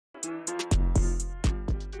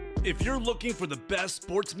If you're looking for the best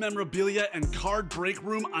sports memorabilia and card break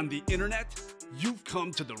room on the internet, you've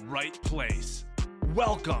come to the right place.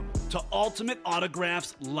 Welcome to Ultimate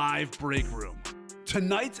Autographs Live Break Room.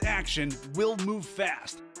 Tonight's action will move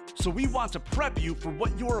fast, so we want to prep you for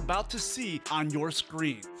what you're about to see on your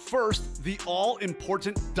screen. First, the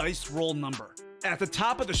all-important dice roll number. At the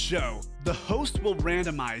top of the show, the host will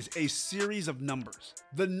randomize a series of numbers.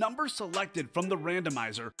 The number selected from the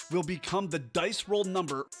randomizer will become the dice roll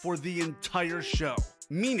number for the entire show,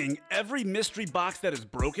 meaning every mystery box that is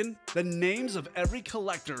broken, the names of every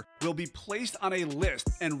collector will be placed on a list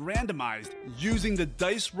and randomized using the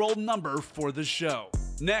dice roll number for the show.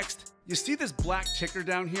 Next, you see this black ticker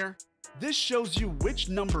down here? This shows you which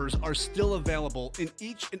numbers are still available in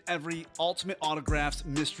each and every Ultimate Autographs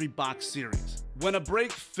mystery box series. When a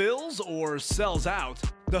break fills or sells out,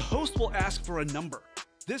 the host will ask for a number.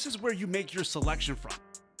 This is where you make your selection from.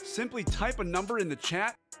 Simply type a number in the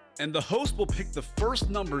chat, and the host will pick the first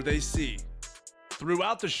number they see.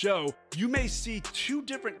 Throughout the show, you may see two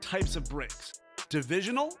different types of breaks: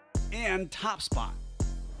 divisional and top spot.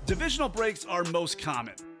 Divisional breaks are most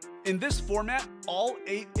common. In this format, all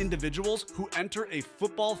 8 individuals who enter a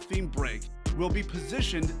football-themed break will be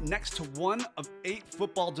positioned next to one of 8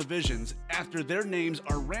 football divisions after their names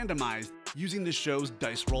are randomized using the show's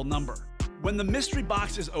dice roll number. When the mystery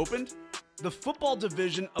box is opened, the football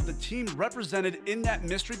division of the team represented in that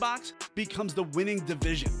mystery box becomes the winning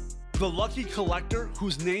division. The lucky collector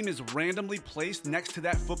whose name is randomly placed next to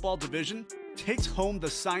that football division takes home the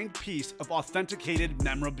signed piece of authenticated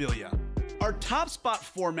memorabilia. Our top spot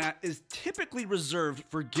format is typically reserved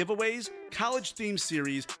for giveaways, college theme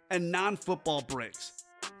series, and non-football breaks.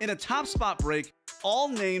 In a top spot break, all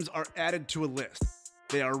names are added to a list.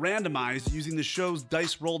 They are randomized using the show's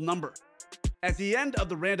dice roll number. At the end of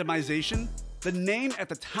the randomization, the name at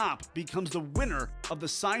the top becomes the winner of the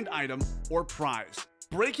signed item or prize.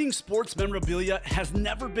 Breaking sports memorabilia has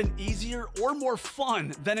never been easier or more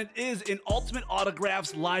fun than it is in Ultimate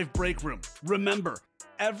Autographs Live Break Room. Remember,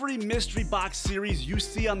 every mystery box series you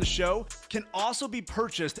see on the show can also be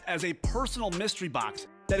purchased as a personal mystery box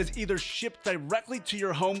that is either shipped directly to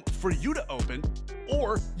your home for you to open,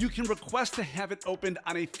 or you can request to have it opened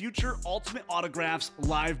on a future Ultimate Autographs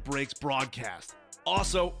Live Breaks broadcast.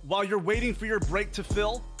 Also, while you're waiting for your break to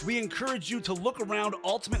fill, we encourage you to look around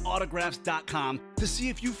ultimateautographs.com to see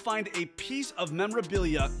if you find a piece of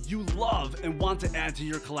memorabilia you love and want to add to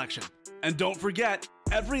your collection. And don't forget,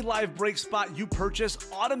 every live break spot you purchase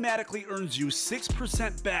automatically earns you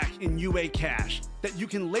 6% back in UA cash that you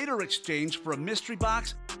can later exchange for a mystery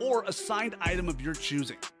box or a signed item of your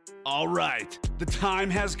choosing. All right, the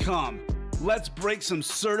time has come. Let's break some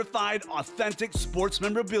certified, authentic sports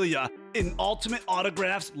memorabilia in Ultimate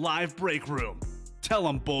Autographs Live Break Room. Tell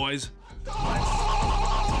them, boys.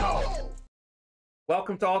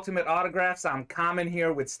 Welcome to Ultimate Autographs. I'm Kamen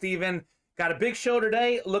here with Steven. Got a big show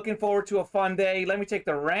today. Looking forward to a fun day. Let me take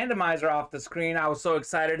the randomizer off the screen. I was so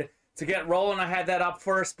excited to get rolling. I had that up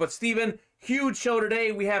first. But Steven, huge show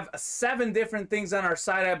today. We have 7 different things on our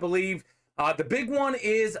side, I believe. The big one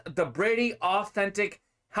is the Brady Authentic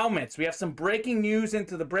helmets. We have some breaking news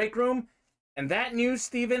into the break room, and that news,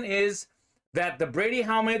 Steven, is that the Brady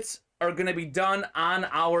helmets are going to be done on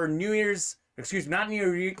our New Year's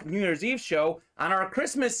Eve show, on our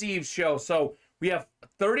Christmas Eve show. So we have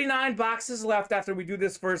 39 boxes left after we do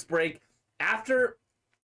this first break. After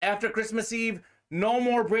Christmas Eve, no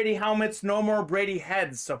more Brady helmets, no more Brady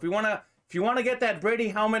heads. So if you want to get that Brady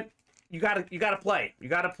helmet, you gotta play. You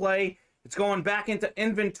gotta play. It's going back into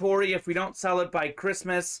inventory if we don't sell it by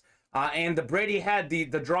Christmas. And the Brady head, the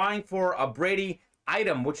drawing for a Brady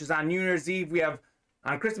item, which is on New Year's Eve. We have,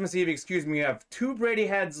 on Christmas Eve, we have 2 Brady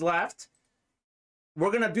heads left.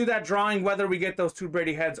 We're going to do that drawing whether we get those 2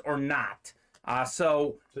 Brady heads or not.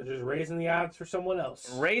 So just raising the odds for someone else.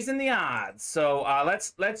 Raising the odds. So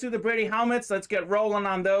let's do the Brady helmets. Let's get rolling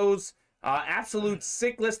on those. Absolute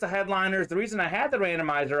sick list of headliners. The reason I had the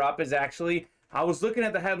randomizer up is actually I was looking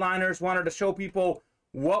at the headliners, wanted to show people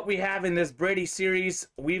what we have in this Brady series.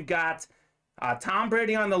 We've got Tom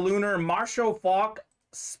Brady on the Lunar, Marshall Faulk,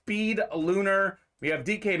 Speed Lunar. We have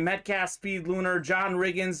DK Metcalf, Speed Lunar, John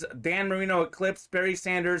Riggins, Dan Marino Eclipse, Barry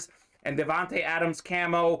Sanders, and Devontae Adams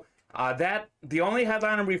Camo. The only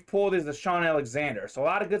headliner we've pulled is the Sean Alexander. So a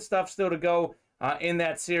lot of good stuff still to go in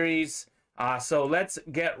that series. So let's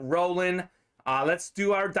get rolling. Let's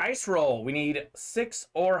do our dice roll. We need 6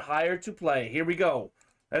 or higher to play. Here we go.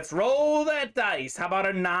 Let's roll that dice. How about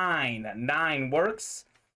a 9? 9 works.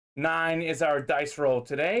 9 is our dice roll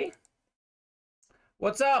today.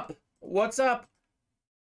 What's up? What's up?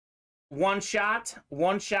 One shot.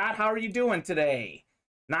 How are you doing today?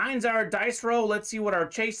 9's our dice roll. Let's see what our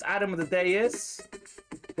chase item of the day is.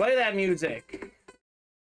 Play that music.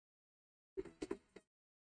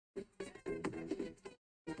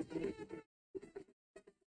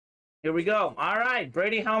 Here we go. All right,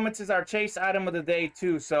 Brady helmets is our chase item of the day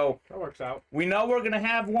too. So That works out. we know we're gonna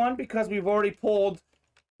have one because we've already pulled.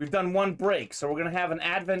 We've done one break, so we're gonna have an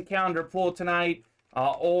advent calendar pull tonight,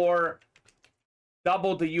 or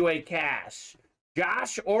double the UA cash.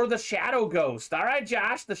 Josh or the Shadow Ghost. All right,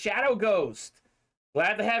 Josh, the Shadow Ghost.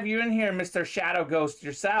 Glad to have you in here, Mr. Shadow Ghost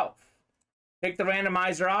yourself. Take the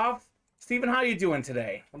randomizer off. Steven, how you doing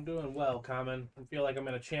today? I'm doing well, Kamen. I feel like I'm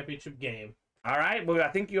in a championship game. All right, well, I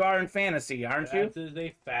think you are in fantasy, aren't you? That is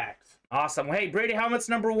a fact. Awesome. Well, hey, Brady helmets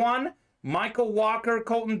number 1, Michael Walker,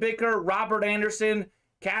 Colton Bicker, Robert Anderson,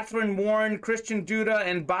 Catherine Warren, Christian Duda,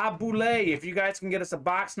 and Bob Boulay. If you guys can get us a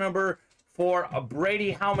box number for a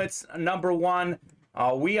Brady helmets number 1,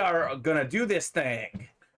 we are gonna do this thing.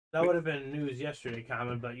 That would have been news yesterday,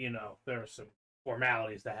 Kamen, but you know, there were some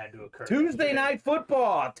formalities that had to occur. Tuesday night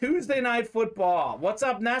football. What's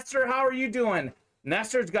up, Nestor? How are you doing?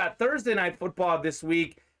 Nestor's got Thursday night football this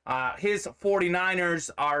week. His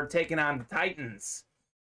 49ers are taking on the Titans.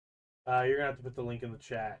 You're gonna have to put the link in the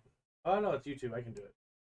chat. Oh no, it's YouTube. I can do it.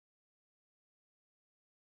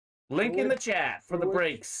 Link in the chat for the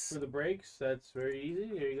breaks. For the breaks, that's very easy.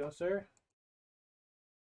 Here you go, sir.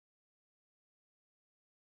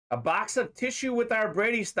 A box of tissue with our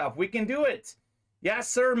Brady stuff. We can do it. Yes,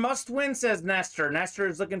 sir. Must win, says Nestor. Nestor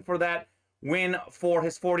is looking for that win for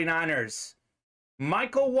his 49ers.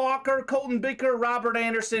 Michael Walker, Colton Bicker, Robert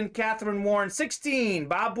Anderson, Catherine Warren, 16.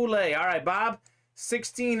 Bob Boulay. All right, Bob.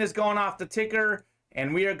 16 is going off the ticker,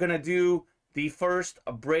 and we are going to do the first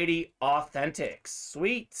Brady Authentics.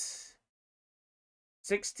 Sweet.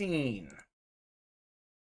 16.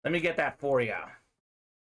 Let me get that for you.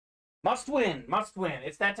 Must win.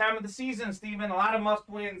 It's that time of the season, Steven. A lot of must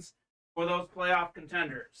wins for those playoff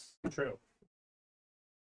contenders. True.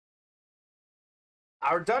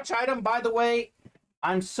 Our Dutch item, by the way,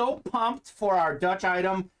 I'm so pumped for our Dutch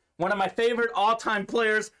item. One of my favorite all-time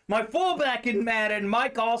players, my fullback in Madden,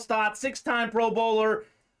 Mike Allstott, 6-time Pro Bowler,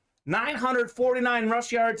 949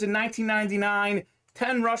 rush yards in 1999,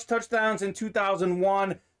 10 rush touchdowns in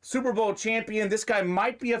 2001, Super Bowl champion. This guy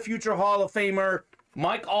might be a future Hall of Famer.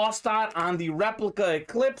 Mike Allstott on the replica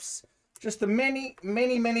Eclipse. Just a mini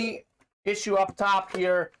issue up top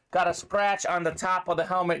here. Got a scratch on the top of the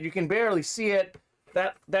helmet. You can barely see it.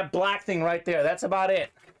 That black thing right there, that's about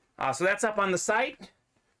it. So that's up on the site.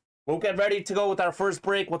 We'll get ready to go with our first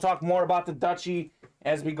break. We'll talk more about the Dutchie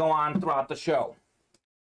as we go on throughout the show.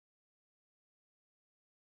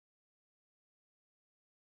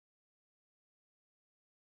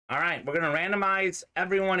 All right, we're going to randomize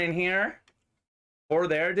everyone in here for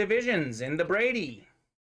their divisions in the Brady.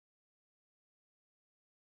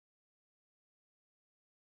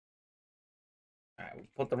 All right, we'll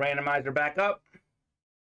put the randomizer back up.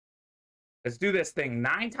 Let's do this thing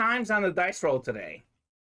 9 times on the dice roll today.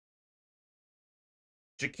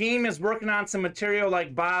 Jakeem is working on some material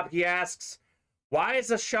like Bob. He asks, why is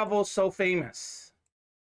a shovel so famous?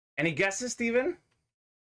 Any guesses, Steven?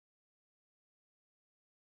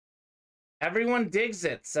 Everyone digs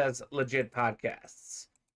it, says Legit Podcasts.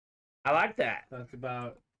 I like that. That's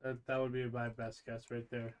about, that would be my best guess right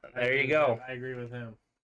there. There you go. I agree with him.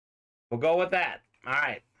 We'll go with that. All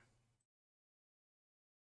right.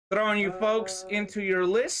 Throwing you folks into your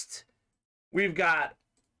list. We've got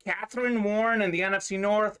Catherine Warren in the NFC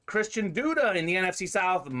North, Christian Duda in the NFC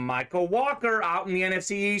South, Michael Walker out in the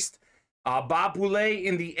NFC East, Bob Boulay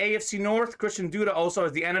in the AFC North, Christian Duda also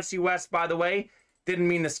is the NFC West, by the way. Didn't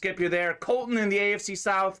mean to skip you there. Colton in the AFC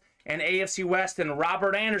South and AFC West, and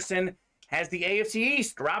Robert Anderson has the AFC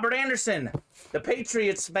East. Robert Anderson, the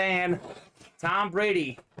Patriots fan, Tom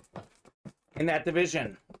Brady in that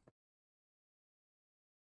division.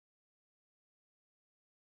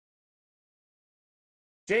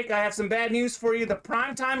 Jake, I have some bad news for you. The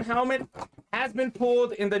primetime helmet has been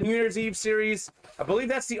pulled in the New Year's Eve series. I believe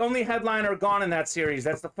that's the only headliner gone in that series.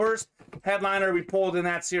 That's the first headliner we pulled in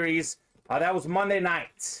that series. That was Monday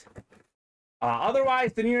night.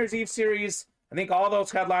 Otherwise, the New Year's Eve series, I think all those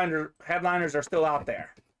headliners are still out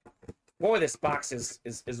there. Boy, this box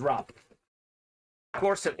is rough. Of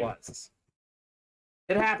course it was.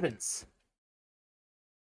 It happens.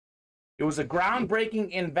 It was a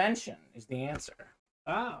groundbreaking invention, is the answer.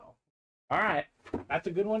 Oh. All right. That's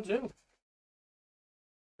a good one, too.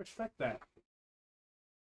 Respect that.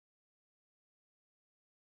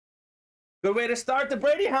 Good way to start the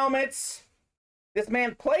Brady helmets. This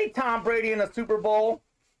man played Tom Brady in a Super Bowl.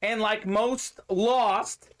 And like most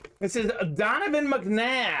lost, this is Donovan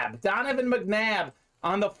McNabb. Donovan McNabb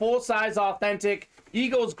on the full-size authentic.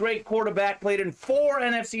 Eagles great quarterback, played in 4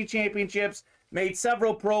 NFC championships, made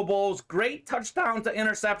several Pro Bowls, great touchdown to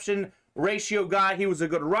interception ratio guy. He was a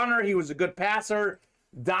good runner. He was a good passer.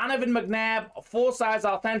 Donovan McNabb, full-size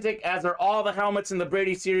authentic, as are all the helmets in the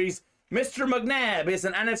Brady series. Mr. McNabb is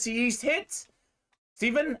an NFC East hit.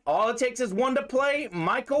 Steven, all it takes is one to play.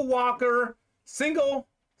 Michael Walker, single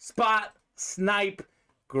spot snipe.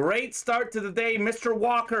 Great start to the day, Mr.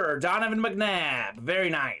 Walker. Donovan McNabb, very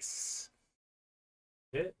nice.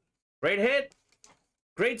 Hit. Great hit.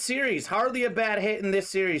 Great series. Hardly a bad hit in this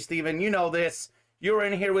series, Steven. You know this. You were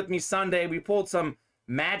in here with me Sunday. We pulled some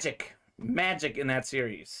magic in that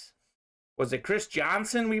series. Was it Chris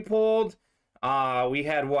Johnson we pulled? We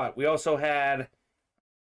had what? We also had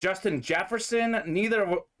Justin Jefferson.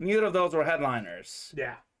 Neither of those were headliners.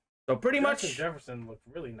 Yeah. So pretty much Jefferson looked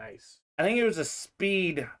really nice. I think it was a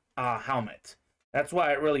speed helmet. That's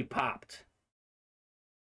why it really popped.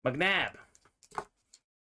 McNabb.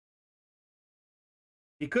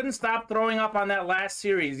 He couldn't stop throwing up on that last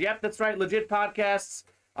series. Yep, that's right. Legit podcasts.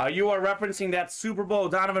 You are referencing that Super Bowl.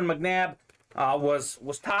 Donovan McNabb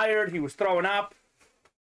was tired. He was throwing up.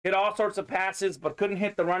 Hit all sorts of passes, but couldn't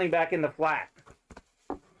hit the running back in the flat.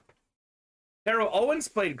 Terrell Owens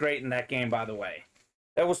played great in that game, by the way.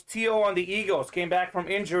 That was T.O. on the Eagles. Came back from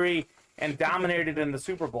injury and dominated in the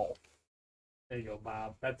Super Bowl. There you go,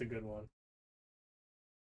 Bob. That's a good one.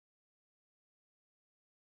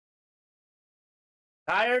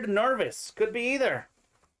 Tired, nervous. Could be either.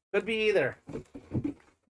 Could be either.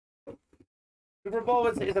 Super Bowl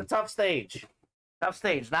is a tough stage. Tough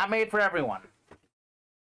stage. Not made for everyone.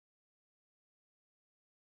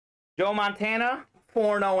 Joe Montana,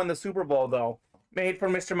 4-0 in the Super Bowl, though. Made for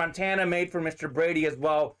Mr. Montana, made for Mr. Brady as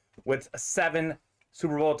well, with 7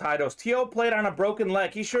 Super Bowl titles. T.O. played on a broken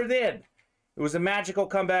leg. He sure did. It was a magical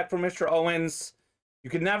comeback for Mr. Owens. You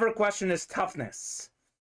can never question his toughness.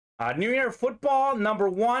 New Year football, number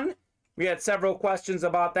 1. We had several questions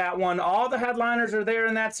about that one. All the headliners are there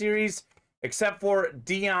in that series, except for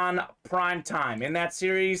Dion Primetime. In that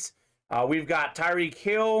series, we've got Tyreek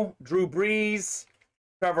Hill, Drew Brees,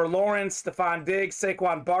 Trevor Lawrence, Stephon Diggs,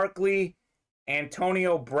 Saquon Barkley,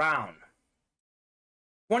 Antonio Brown.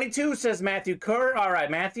 22 says Matthew Kerr. All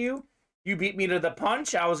right, Matthew, you beat me to the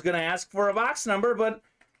punch. I was going to ask for a box number, but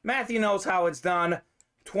Matthew knows how it's done.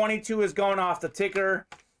 22 is going off the ticker,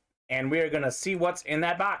 and we are going to see what's in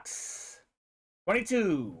that box.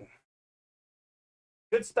 22.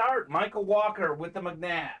 Good start, Michael Walker with the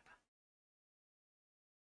McNabb.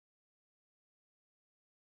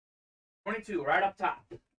 22, right up top.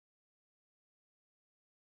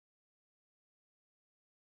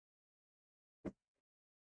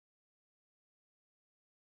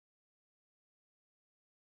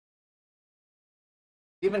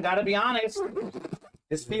 Even got to be honest,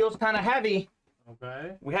 this feels kind of heavy.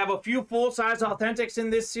 Okay. We have a few full-size authentics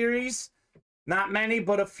in this series. Not many,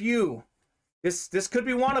 but a few. This could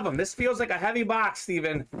be one of them. This feels like a heavy box,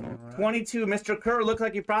 Steven. Right. 22, Mr. Kerr, looked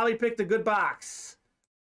like you probably picked a good box.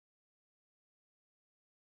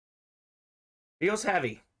 Feels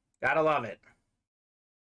heavy. Gotta love it.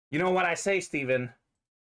 You know what I say, Steven?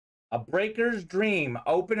 A breaker's dream,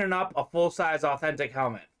 opening up a full-size authentic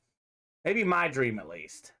helmet. Maybe my dream, at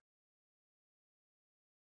least.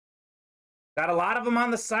 Got a lot of them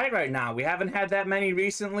on the site right now. We haven't had that many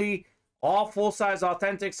recently. All full-size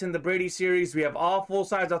authentics in the Brady series. We have all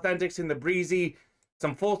full-size authentics in the Breezy.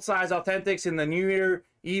 Some full-size authentics in the New Year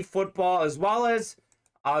Eve football, as well as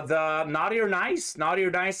the Naughty or Nice. Naughty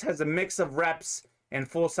or Nice has a mix of reps and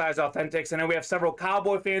full-size authentics. And then we have several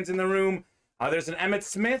Cowboy fans in the room. There's an Emmitt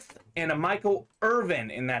Smith and a Michael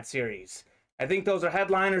Irvin in that series. I think those are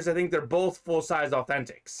headliners. I think they're both full-size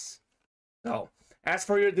authentics. So, as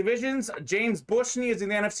for your divisions, James Bushney is in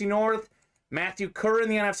the NFC North, Matthew Kerr in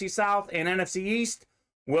the NFC South and NFC East,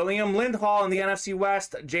 William Lindhall in the NFC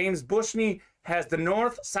West. James Bushney has the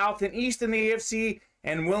North, South, and East in the AFC,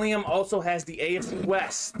 and William also has the AFC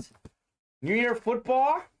West. New Year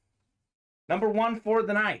football, number 1 for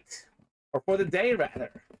the night, or for the day,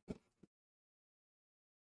 rather.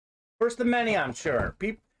 First of many, I'm sure.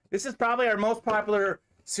 This is probably our most popular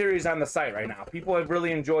series on the site right now. People have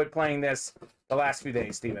really enjoyed playing this the last few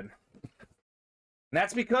days, Steven. And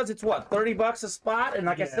that's because it's, what, 30 bucks a spot? And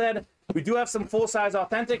like I said, we do have some full-size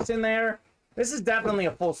authentics in there. This is definitely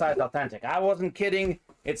a full-size authentic. I wasn't kidding.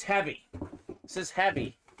 It's heavy. This is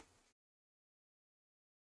heavy.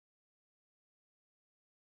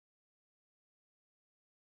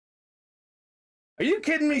 Are you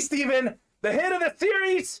kidding me, Steven? The hit of the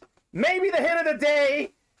series, maybe the hit of the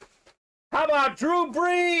day, How about Drew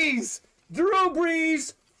Brees? Drew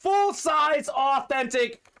Brees, full-size,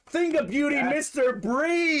 authentic, thing of beauty, Mr.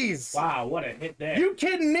 Brees. Wow, what a hit there. You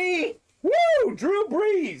kidding me? Woo! Drew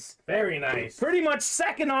Brees. Very nice. Pretty much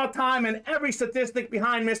second all time in every statistic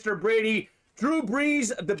behind Mr. Brady. Drew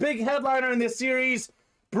Brees, the big headliner in this series.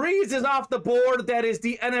 Brees is off the board. That is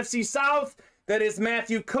the NFC South. That is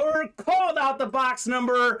Matthew Kerr. Called out the box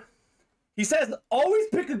number. He says, always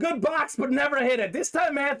pick a good box, but never hit it. This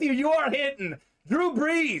time, Matthew, you are hitting. Drew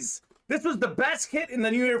Brees. This was the best hit in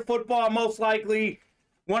the New Year football, most likely.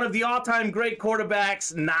 One of the all-time great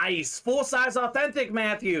quarterbacks. Nice. Full-size authentic,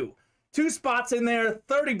 Matthew. 2 spots in there,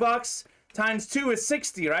 $30 times 2 is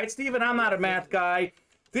 60, right, Steven? I'm not a math guy.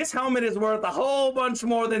 This helmet is worth a whole bunch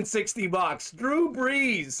more than $60. Drew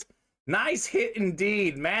Brees. Nice hit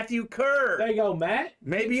indeed. Matthew Kerr. There you go, Matt.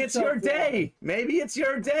 Maybe it's your day. Maybe it's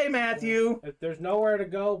your day, Matthew. If there's nowhere to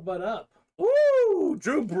go but up. Woo!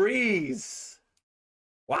 Drew Brees.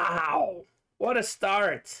 Wow. What a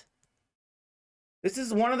start. This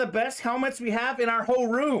is one of the best helmets we have in our whole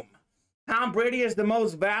room. Tom Brady is the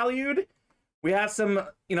most valued. We have some,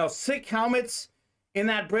 sick helmets in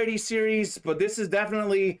that Brady series, but this is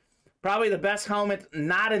definitely probably the best helmet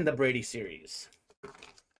not in the Brady series.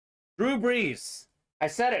 Drew Brees. I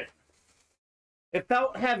said it. It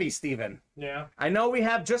felt heavy, Steven. Yeah. I know we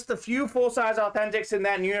have just a few full-size authentics in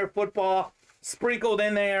that New Year football sprinkled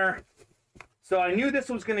in there, so I knew this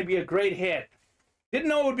was going to be a great hit. Didn't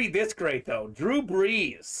know it would be this great, though. Drew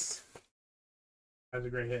Brees. That's a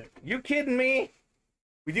great hit. You kidding me?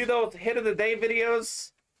 We do those hit of the day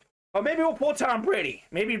videos. Or maybe we'll pull Tom Brady.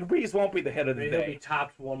 Maybe Brees won't be the hit of the Maybe day. he'll be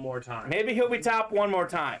topped one more time. Maybe he'll be top one more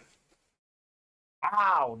time.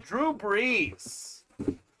 Wow, Drew Brees.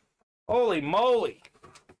 Holy moly.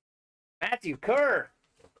 Matthew Kerr.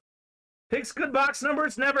 Picks good box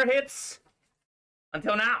numbers, never hits.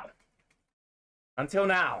 Until now. Until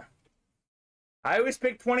now. I always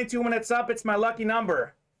pick 22 when it's up. It's my lucky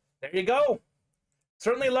number. There you go.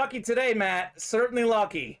 Certainly lucky today, Matt. Certainly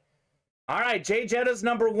lucky. All right, Jay Jetta's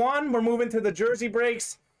number 1. We're moving to the jersey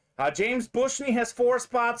breaks. James Bushney has 4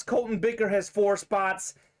 spots. Colton Bicker has 4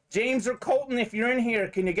 spots. James or Colton, if you're in here,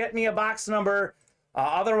 can you get me a box number?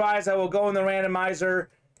 Otherwise, I will go in the randomizer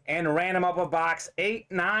and random up a box. 8,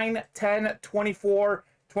 9, 10, 24,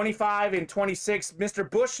 25, and 26. Mr.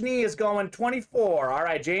 Bushney is going 24. All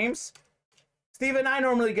right, James. Steven, I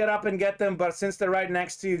normally get up and get them, but since they're right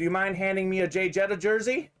next to you, do you mind handing me a Jay Jetta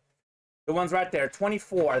jersey? The one's right there,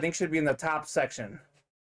 24. I think should be in the top section.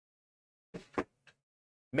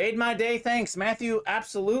 Made my day, thanks, Matthew.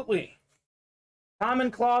 Absolutely.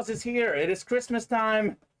 Kamen Claus is here. It is Christmas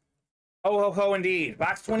time. Ho, ho, ho, indeed.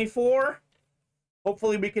 Box 24.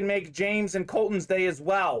 Hopefully we can make James and Colton's day as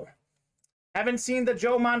well. Haven't seen the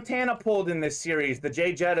Joe Montana pulled in this series, the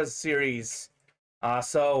Jay Jetta's series.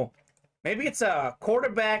 So maybe it's a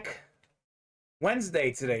quarterback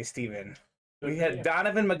Wednesday today, Steven. We had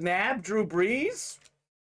Donovan McNabb, Drew Brees.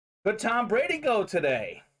 Good Tom Brady go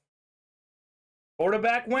today.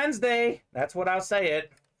 Quarterback Wednesday. That's what I'll say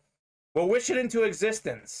it. We'll wish it into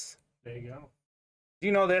existence. There you go.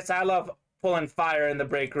 You know this. I love pulling fire in the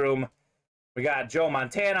break room. We got Joe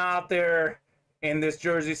Montana out there in this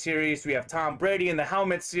jersey series. We have Tom Brady in the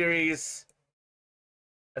helmet series.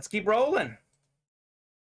 Let's keep rolling.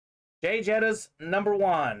 Jay Jetta's number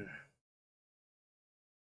 1.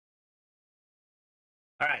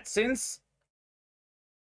 All right, since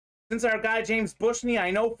our guy James Bushney,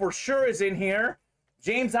 I know for sure is in here.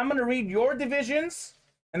 James, I'm going to read your divisions.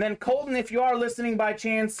 And then Colton, if you are listening by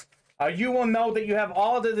chance, you will know that you have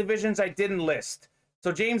all the divisions I didn't list.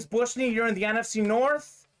 So James Bushney, you're in the NFC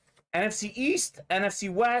North, NFC East,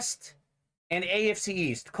 NFC West, and AFC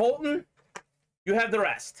East. Colton, you have the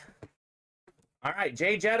rest. All right,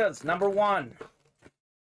 Jay Jetta's number 1.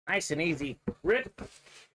 Nice and easy. Rip.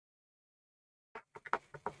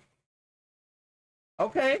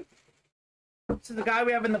 Okay. This is the guy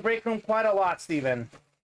we have in the break room quite a lot, Steven.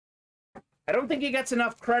 I don't think he gets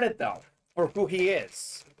enough credit, though, for who he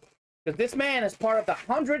is. Because this man is part of the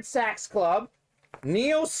 100 Sacks Club.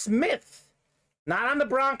 Neil Smith. Not on the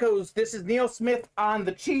Broncos. This is Neil Smith on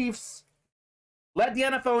the Chiefs. Led the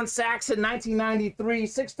NFL in sacks in 1993.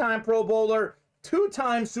 6-time Pro Bowler.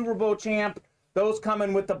 2-time Super Bowl champ. Those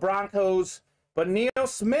coming with the Broncos. But Neil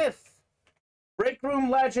Smith, break room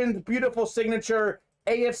legend, beautiful signature,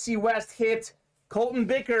 AFC West hit. Colton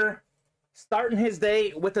Bicker starting his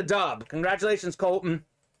day with a dub. Congratulations, Colton.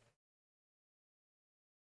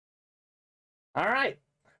 All right.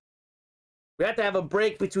 We have to have a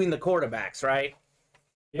break between the quarterbacks, right?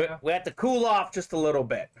 Yeah. We have to cool off just a little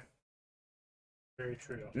bit. Very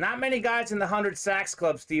true. Not many guys in the 100 sacks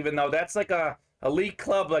club, Steven, though. That's like a elite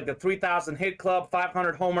club, like the 3,000 hit club,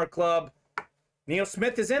 500 homer club. Neil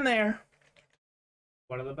Smith is in there.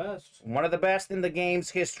 One of the best. One of the best in the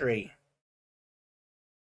game's history.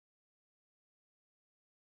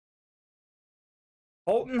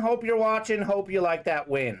 Holton, hope you're watching. Hope you like that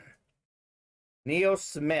win. Neil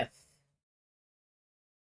Smith.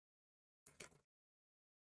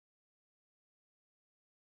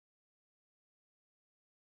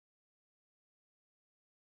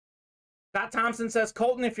 Scott Thompson says,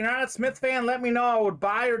 Colton, if you're not a Smith fan, let me know. I would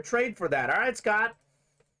buy or trade for that. All right, Scott.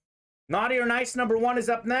 Naughty or Nice #1 is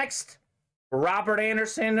up next. Robert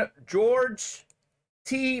Anderson, George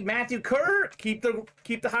T, Matthew Kerr. Keep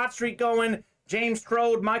the hot streak going. James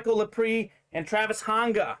Strode, Michael Lepre, and Travis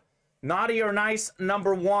Honga. Naughty or Nice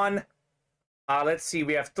 #1. Let's see.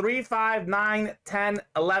 We have 3, 5, 9, 10,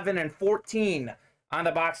 11, and 14 on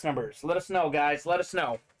the box numbers. Let us know, guys. Let us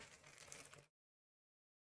know.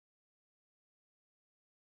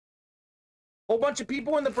 Whole bunch of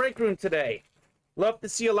people in the break room today. Love to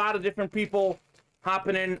see a lot of different people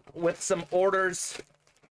hopping in with some orders.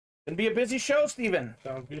 Gonna be a busy show, Steven.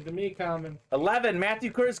 Sounds good to me, Kamen. 11. Matthew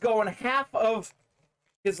Kerr is going half of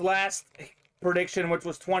his last prediction, which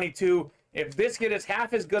was 22. If this kid is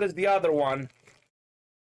half as good as the other one,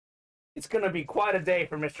 it's gonna be quite a day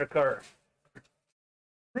for Mr. Kerr.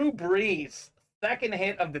 Drew Brees, second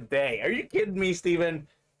hit of the day. Are you kidding me, Steven?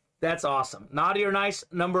 That's awesome. Naughty or Nice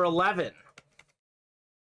 #11.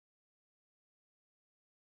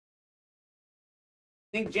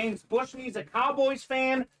 I think James Bushney's a Cowboys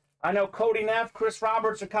fan. I know Cody Neff, Chris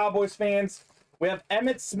Roberts are Cowboys fans. We have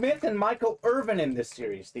Emmitt Smith and Michael Irvin in this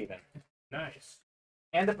series, Steven. Nice.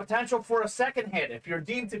 And the potential for a second hit if you're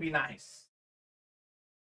deemed to be nice.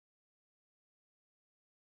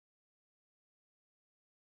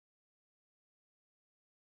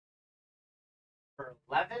 For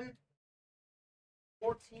 11,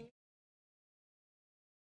 14,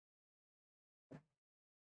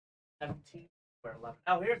 17. Where 11?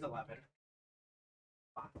 Oh, here's 11.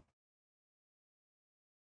 Wow.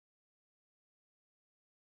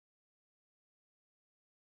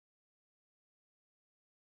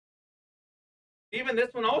 Even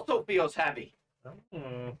this one also feels heavy.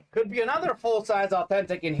 Could be another full-size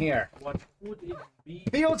authentic in here. What would it be?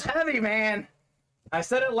 Feels heavy, man. I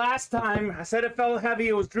said it last time. I said it felt heavy.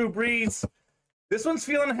 It was Drew Brees. This one's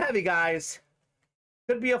feeling heavy, guys.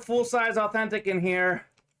 Could be a full-size authentic in here.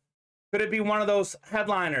 Could it be one of those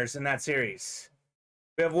headliners in that series?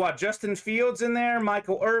 We have what? Justin Fields in there,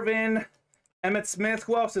 Michael Irvin, Emmitt Smith.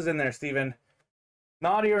 Who else is in there, Steven?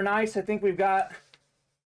 Naughty or Nice, I think we've got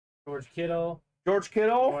George Kittle. George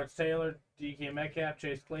Kittle. Lawrence Taylor, DK Metcalf,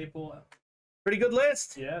 Chase Claypool. Pretty good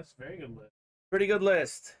list. Yes, very good list. Pretty good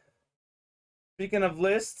list. Speaking of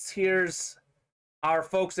lists, here's our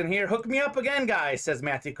folks in here. Hook me up again, guys, says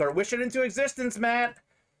Matthew Kerr. Wish it into existence, Matt.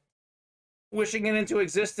 Wishing it into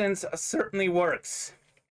existence certainly works.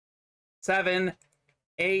 7,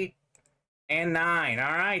 8, and 9.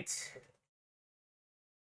 All right.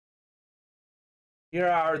 Here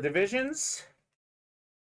are our divisions.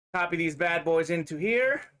 Copy these bad boys into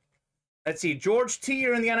here. Let's see. George T.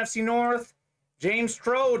 You're in the NFC North. James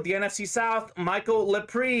Strode, the NFC South. Michael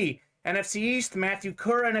Lepre, NFC East. Matthew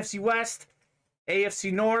Kerr, NFC West.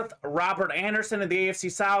 AFC North. Robert Anderson in the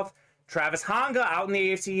AFC South. Travis Honga out in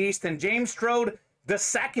the AFC East, and James Strode the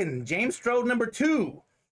second. James Strode #2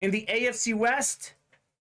 in the AFC West.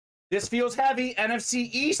 This feels heavy. NFC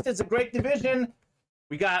East is a great division.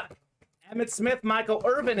 We got Emmitt Smith, Michael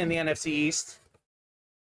Irvin in the NFC East.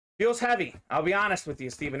 Feels heavy. I'll be honest with you,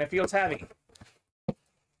 Steven. It feels heavy.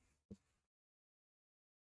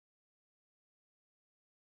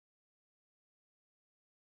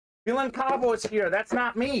 Feeling Cowboys here. That's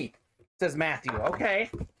not me, says Matthew.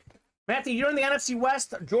 Okay. Matthew, you're in the NFC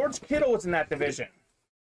West. George Kittle is in that division.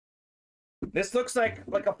 This looks like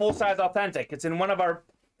a full-size authentic. It's in one of our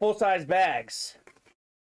full-size bags.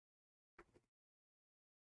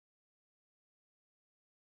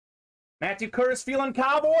 Matthew Kerr is feeling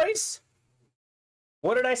Cowboys.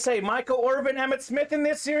 What did I say? Michael Irvin, Emmitt Smith in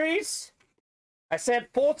this series? I said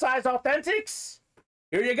full-size authentics.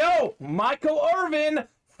 Here you go. Michael Irvin.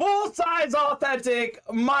 Full-size authentic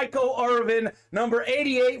Michael Irvin,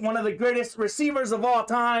 #88, one of the greatest receivers of all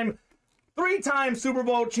time, 3-time Super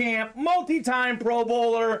Bowl champ, multi-time Pro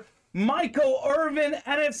Bowler, Michael Irvin,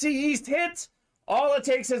 NFC East hit. All it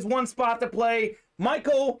takes is one spot to play.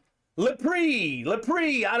 Michael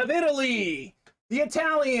Lepre out of Italy, the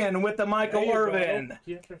Italian with the Michael Irvin.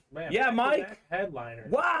 Man, yeah, Mike. Headliner.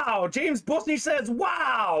 Wow. James Bushney says,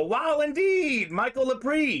 wow. Wow, indeed. Michael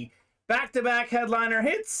Lepre. Back-to-back headliner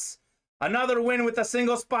hits. Another win with a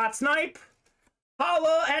single spot snipe.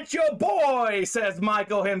 Holla at your boy, says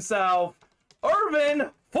Michael himself. Irvin,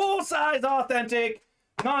 full-size authentic.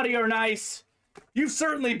 Naughty or nice? You've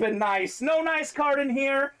certainly been nice. No nice card in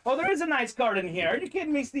here. Oh, there is a nice card in here. Are you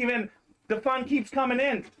kidding me, Steven? The fun keeps coming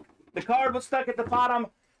in. The card was stuck at the bottom.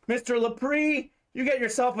 Mr. Lepre, you get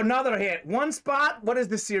yourself another hit. One spot. What is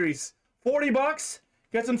this series? 40 bucks.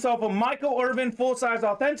 Gets himself a Michael Irvin full-size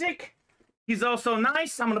authentic. He's also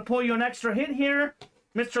nice. I'm going to pull you an extra hit here.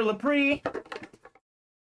 Mr. Lepre.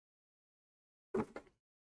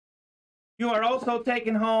 You are also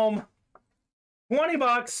taking home 20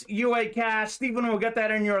 bucks UA cash. Stephen will get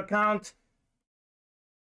that in your account.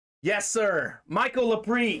 Yes, sir. Michael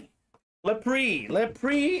Lepre.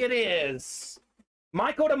 Lepre it is.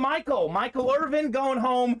 Michael to Michael. Michael Irvin going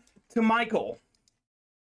home to Michael.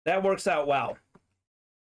 That works out well.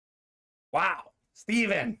 Wow.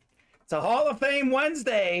 Stephen. It's a Hall of Fame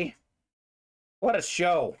Wednesday. What a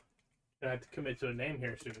show. I have to commit to a name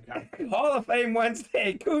here soon. Hall of Fame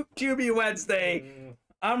Wednesday, QB Wednesday.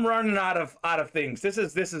 I'm running out of things. This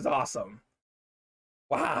is awesome.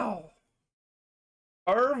 Wow.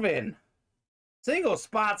 Irvin. Single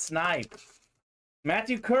spot snipe.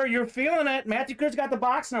 Matthew Kerr, you're feeling it. Matthew Kerr's got the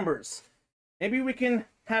box numbers. Maybe we can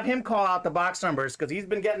have him call out the box numbers because he's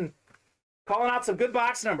been calling out some good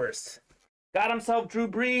box numbers. Got himself Drew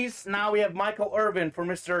Brees. Now we have Michael Irvin for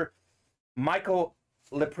Mr. Michael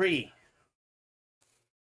Lepre.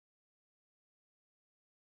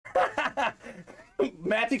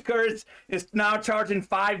 Matthew Kurz is now charging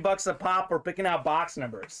 $5 a pop for picking out box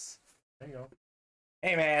numbers. There you go.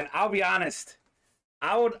 Hey man, I'll be honest.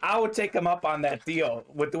 I would take him up on that deal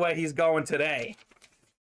with the way he's going today.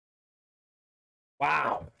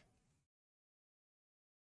 Wow.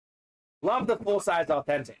 Love the full-size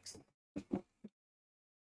authentics.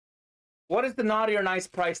 What is the naughty or nice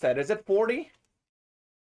price at? Is it 40? I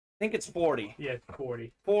think it's 40. Yeah, it's 40.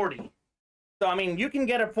 40. So, I mean, you can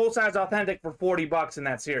get a full-size authentic for 40 bucks in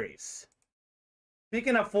that series.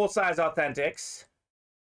 Speaking of full-size authentics,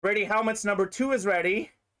 Brady Helmets number 2 is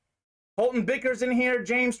ready. Holton Bicker's in here,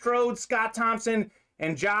 James Strode, Scott Thompson,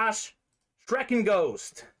 and Josh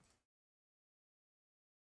Streckenghost.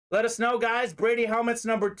 Let us know, guys. Brady Helmets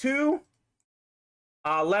number 2.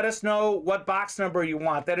 Let us know what box number you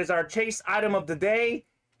want. That is our chase item of the day.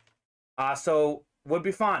 So, would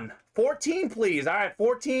be fun. 14, please. All right,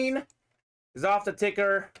 14 is off the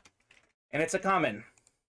ticker, and it's a Kamen.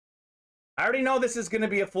 I already know this is going to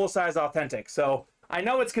be a full-size authentic, so I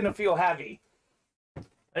know it's going to feel heavy.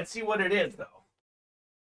 Let's see what it is, though.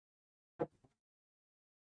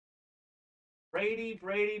 Brady.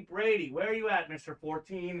 Where are you at, Mr.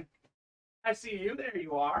 14? I see you. There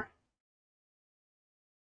you are.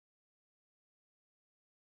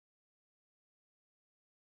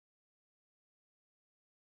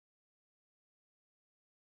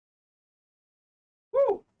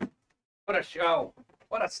 Woo! What a show.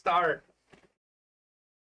 What a start.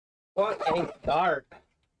 What a start.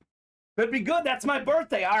 Could be good. That's my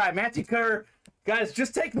birthday. All right, Matthew Kerr. Guys,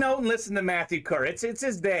 just take note and listen to Matthew Kerr. It's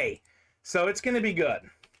his day. So it's going to be good.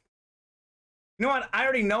 You know what? I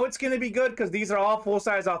already know it's going to be good because these are all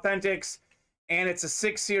full-size authentics and it's a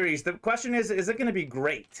 6 series. The question is it going to be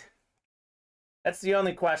great? That's the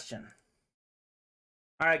only question.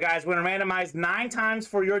 All right, guys, we're going to randomize 9 times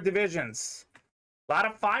for your divisions. A lot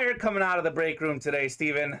of fire coming out of the break room today,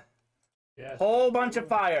 Steven. Yes. Whole bunch of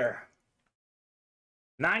fire.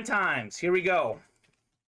 9 times. Here we go.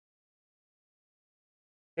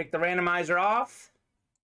 Take the randomizer off.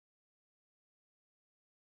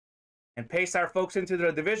 And paste our folks into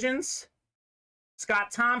their divisions.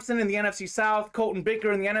 Scott Thompson in the NFC South. Colton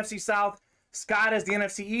Bicker in the NFC South. Scott has the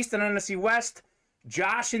NFC East and NFC West.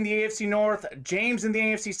 Josh in the AFC North. James in the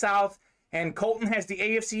AFC South. And Colton has the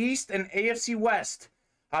AFC East and AFC West.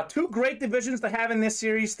 2 great divisions to have in this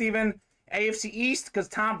series, Steven. AFC East, because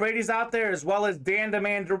Tom Brady's out there, as well as Dan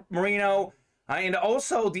DeMar Marino. And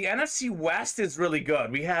also, the NFC West is really good.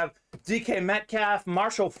 We have DK Metcalf,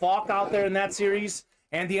 Marshall Faulk out there in that series.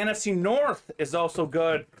 And the NFC North is also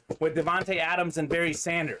good with Devontae Adams and Barry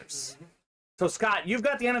Sanders. So, Scott, you've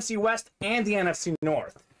got the NFC West and the NFC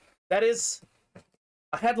North. That is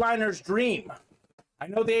a headliner's dream. I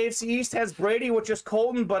know the AFC East has Brady, which is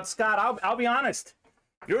Colton, but, Scott, I'll be honest.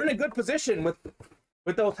 You're in a good position with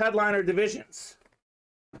those headliner divisions.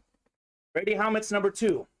 Brady Helmets number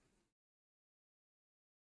 2.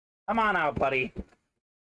 Come on out, buddy.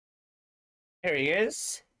 Here he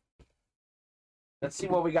is. Let's see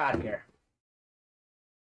what we got here.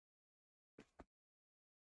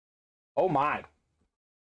 Oh, my.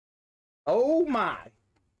 Oh, my.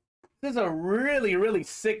 This is a really, really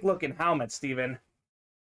sick looking helmet, Steven.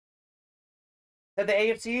 Said the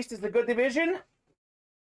AFC East is the good division.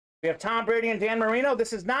 We have Tom Brady and Dan Marino.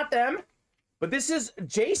 This is not them, but this is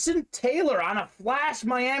Jason Taylor on a Flash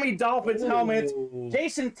Miami Dolphins helmet.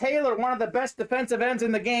 Jason Taylor, one of the best defensive ends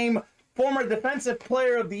in the game, former Defensive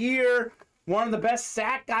Player of the Year, one of the best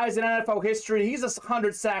sack guys in NFL history. He's a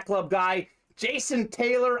 100 sack club guy. Jason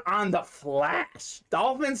Taylor on the Flash.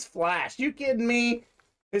 Dolphins Flash. You kidding me?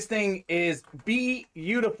 This thing is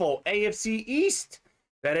beautiful. AFC East.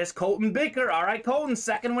 That is Colton Bicker. All right, Colton,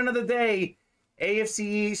 second win of the day. AFC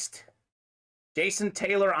East. Jason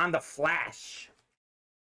Taylor on the Flash.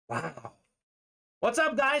 Wow. What's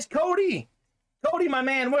up, guys? Cody. Cody, my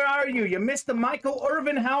man, where are you? You missed the Michael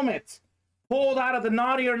Irvin helmet. Pulled out of the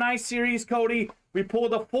Naughty or Nice series, Cody. We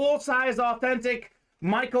pulled a full-size authentic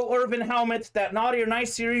Michael Irvin helmet. That Naughty or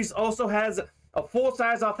Nice series also has a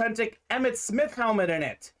full-size authentic Emmitt Smith helmet in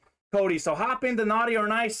it, Cody. So hop into Naughty or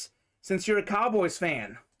Nice since you're a Cowboys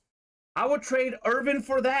fan. I would trade Irvin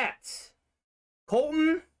for that.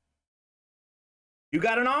 Colton, you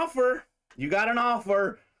got an offer. You got an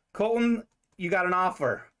offer. Colton, you got an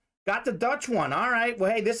offer. Got the Dutch one. All right.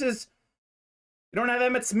 Well, hey, this is... You don't have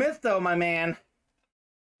Emmitt Smith, though, my man.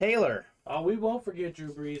 Taylor. Oh, we won't forget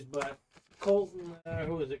Drew Brees, but Colton,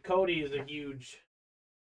 who is it? Cody is a huge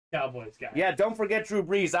Cowboys guy. Yeah, don't forget Drew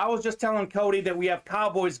Brees. I was just telling Cody that we have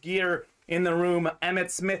Cowboys gear in the room,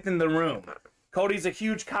 Emmitt Smith in the room. Cody's a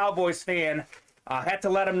huge Cowboys fan. Had to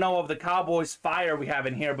let him know of the Cowboys fire we have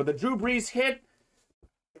in here. But the Drew Brees hit,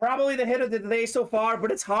 probably the hit of the day so far,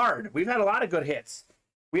 but it's hard. We've had a lot of good hits.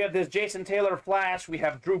 We have this Jason Taylor Flash. We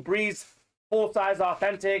have Drew Brees full-size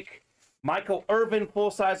authentic. Michael Irvin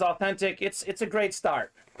full-size authentic. It's a great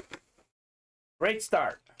start. Great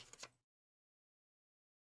start.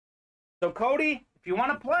 So, Cody, if you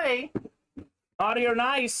want to play, Naughty or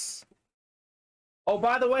Nice. Oh,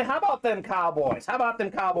 by the way, how about them Cowboys? How about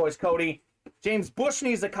them Cowboys, Cody? James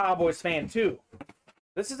Bushney's a Cowboys fan, too.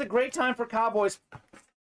 This is a great time for Cowboys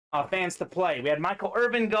fans to play. We had Michael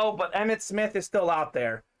Irvin go, but Emmitt Smith is still out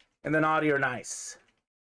there in the Naughty or Nice.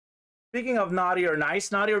 Speaking of Naughty or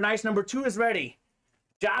Nice number 2 is ready.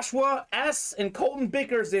 Joshua S. and Colton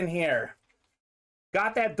Bicker's in here.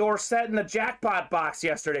 Got that door set in the jackpot box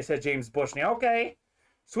yesterday, said James Bushney. Okay,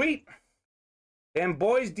 sweet. Them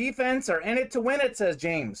boys' defense are in it to win it, says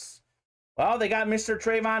James. Well, they got Mr.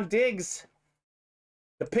 Trayvon Diggs,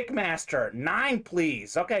 the pickmaster. 9,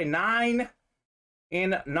 please. Okay, 9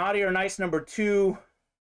 in Naughty or Nice number 2.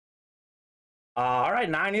 All right,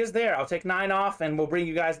 9 is there. I'll take 9 off, and we'll bring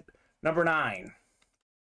you guys number 9.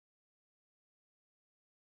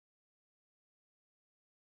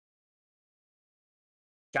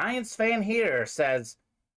 Giants fan here, says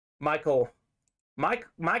Michael.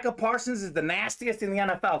 Michael Parsons is the nastiest in the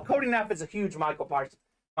NFL. Cody Neff is a huge Michael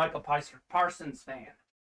Parsons fan.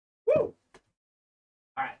 Woo! All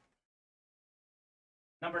right.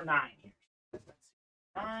 Number 9 here. Let's see.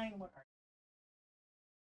 9, what are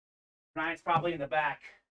you? 9's probably in the back.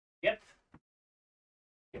 Yep.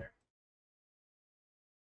 Here.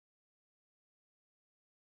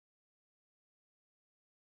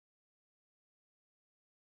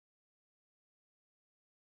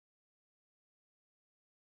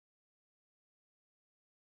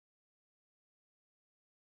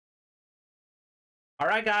 All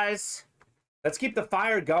right, guys. Let's keep the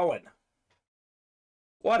fire going.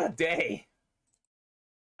 What a day.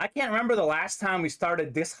 I can't remember the last time we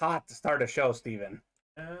started this hot to start a show, Steven.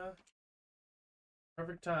 Yeah.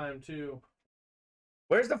 Perfect time, too.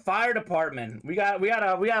 Where's the fire department? We have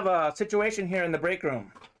a situation here in the break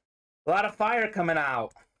room. A lot of fire coming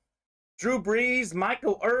out. Drew Brees,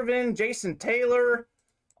 Michael Irvin, Jason Taylor,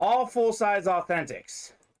 all full-size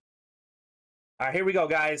authentics. All right, here we go,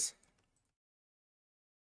 guys.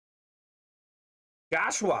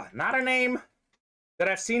 Joshua, not a name that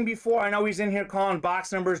I've seen before. I know he's in here calling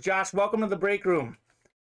box numbers. Josh, welcome to the break room.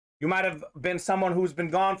 You might have been someone who's been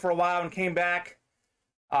gone for a while and came back.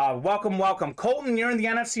 Welcome, welcome. Colton, you're in the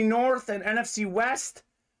NFC North and NFC West.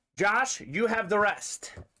 Josh, you have the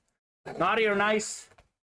rest. Naughty or Nice,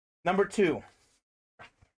 number 2.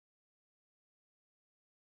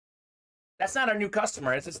 That's not our new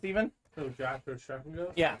customer, is it, Steven? Who, Joshua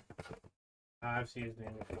Shuckengo? Yeah. I've seen his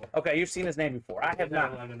name before. Okay, you've seen his name before. I have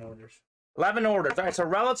not. 11 orders. 11 orders. All right, so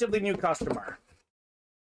relatively new customer.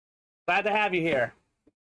 Glad to have you here.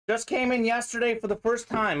 Just came in yesterday for the first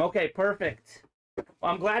time. Okay, perfect.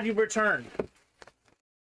 Well, I'm glad you returned.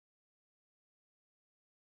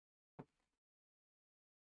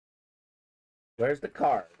 Where's the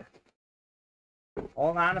card?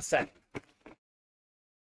 Hold on a second.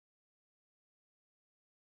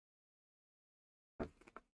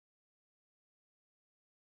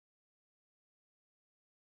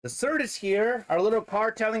 The cert is here. Our little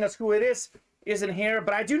card telling us who it is isn't here,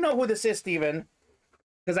 but I do know who this is, Steven,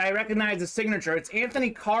 because I recognize the signature. It's Anthony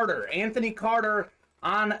Carter. Anthony Carter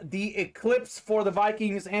on the Eclipse for the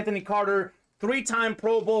Vikings. Anthony Carter, 3-time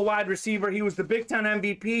Pro Bowl wide receiver. He was the Big Ten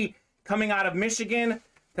MVP coming out of Michigan.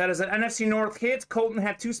 That is an NFC North hit. Colton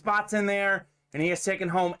had 2 spots in there, and he has taken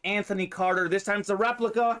home Anthony Carter. This time it's a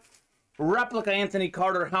replica Anthony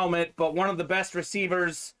Carter helmet, but one of the best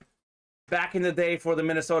receivers back in the day for the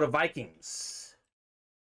Minnesota Vikings.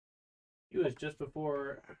 He was just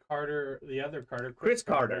before Carter, the other Carter, Chris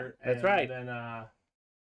Carter. That's right. And then,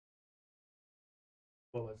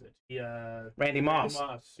 what was it? Randy Moss.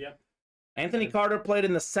 Yep. Anthony Carter played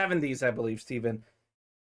in the 70s, I believe, Steven.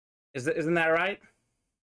 Isn't that right?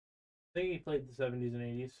 I think he played the 70s and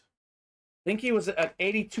 80s. I think he was an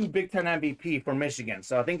 82 Big Ten MVP for Michigan.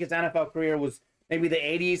 So I think his NFL career was maybe the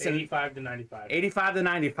 80s. 85 to 95. 85 to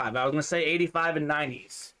 95. I was going to say 85 and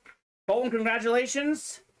 90s. Colton,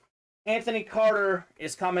 congratulations. Anthony Carter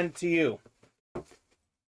is coming to you.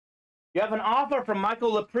 You have an offer from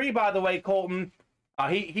Michael Lepre, by the way, Colton.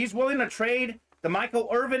 He's willing to trade the Michael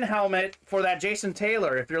Irvin helmet for that Jason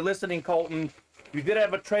Taylor. If you're listening, Colton, you did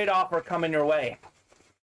have a trade offer coming your way.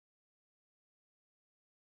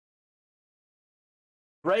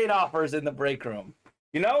 Trade offers in the break room.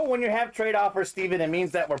 You know, when you have trade offers, Steven, it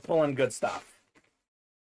means that we're pulling good stuff.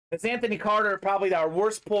 It's Anthony Carter, probably our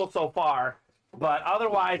worst pull so far, but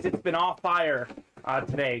otherwise it's been all fire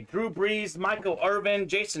today. Drew Brees, Michael Irvin,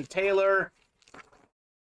 Jason Taylor.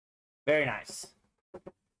 Very nice.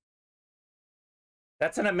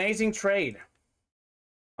 That's an amazing trade.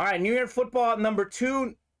 All right, New Year football number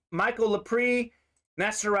 2, Michael Lepre,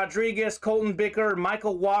 Nestor Rodriguez, Colton Bicker,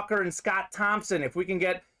 Michael Walker, and Scott Thompson. If we can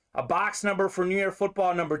get a box number for New Year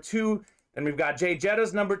football number 2, then we've got Jay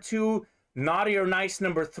Jetta's number 2, Naughty or Nice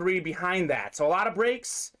number 3 behind that. So a lot of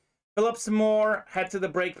breaks. Fill up some more. Head to the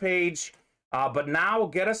break page. But now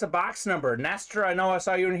get us a box number. Nestor, I know I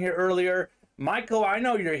saw you in here earlier. Michael, I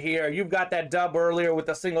know you're here. You've got that dub earlier with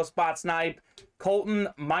the single spot snipe. Colton,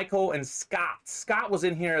 Michael, and Scott. Scott was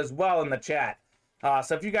in here as well in the chat.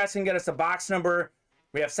 So if you guys can get us a box number,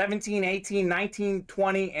 we have 17, 18, 19,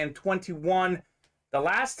 20, and 21. The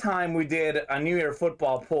last time we did a New Year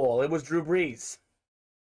football poll, it was Drew Brees.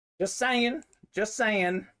 Just saying. Just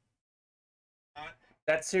saying.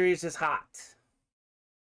 That series is hot.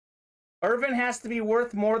 Irvin has to be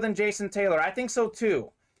worth more than Jason Taylor. I think so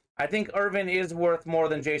too. I think Irvin is worth more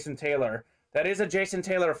than Jason Taylor. That is a Jason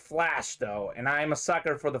Taylor flash, though, and I am a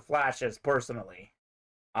sucker for the flashes personally.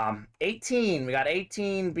 18. We got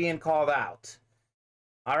 18 being called out.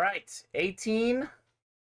 All right, 18.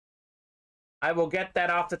 I will get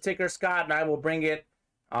that off the ticker, Scott, and I will bring it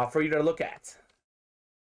for you to look at.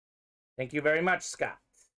 Thank you very much, Scott.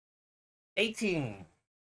 18.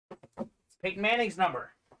 It's Peyton Manning's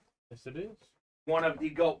number. Yes, it is. One of the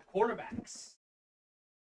GOAT quarterbacks.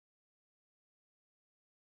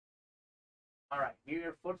 All right, New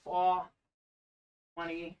Year football,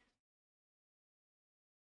 20.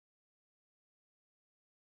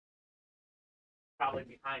 Probably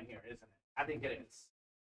behind here, isn't it? I think it is.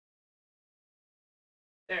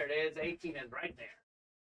 There it is. 18 is right there.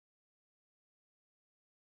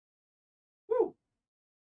 Woo!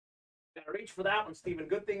 Gotta reach for that one, Steven.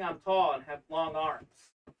 Good thing I'm tall and have long arms.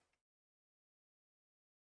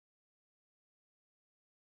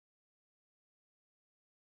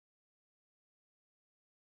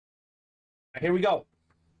 Here we go.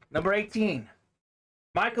 Number 18.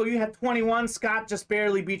 Michael, you had 21. Scott just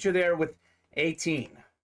barely beat you there with 18.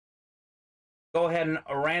 Go ahead and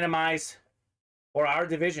randomize for our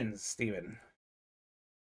divisions, Steven.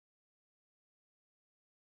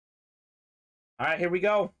 All right, here we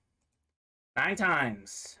go. 9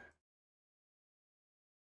 times.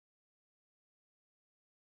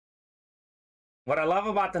 What I love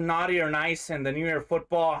about the Naughty or Nice and the New Year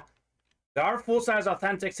football, there are full-size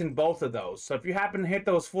authentics in both of those. So if you happen to hit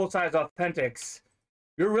those full-size authentics,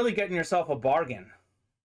 you're really getting yourself a bargain.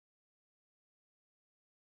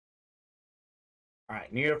 All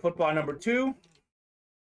right, New Year football number 2. All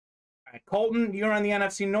right, Colton, you're on the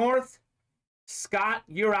NFC North. Scott,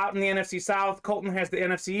 you're out in the NFC South. Colton has the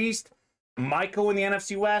NFC East. Michael in the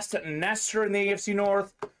NFC West. Nestor in the AFC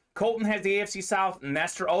North. Colton has the AFC South.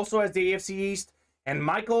 Nestor also has the AFC East. And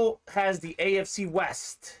Michael has the AFC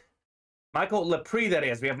West. Michael Lepre, that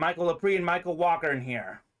is. We have Michael Lepre and Michael Walker in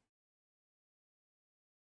here.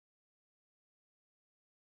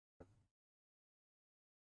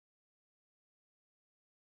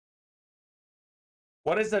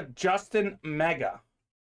 What is a Justin Mega?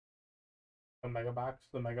 The Mega Box?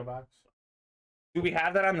 The Mega Box? Do we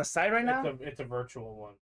have that on the site right now? It's a virtual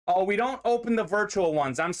one. Oh, we don't open the virtual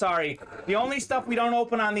ones. I'm sorry. The only stuff we don't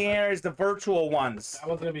open on the air is the virtual ones. That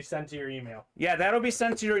one's going to be sent to your email. Yeah, that'll be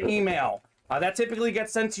sent to your email. That typically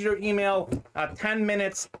gets sent to your email 10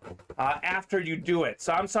 minutes after you do it.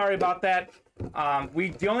 So I'm sorry about that.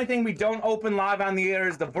 The only thing we don't open live on the air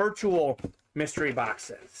is the virtual mystery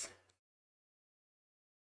boxes.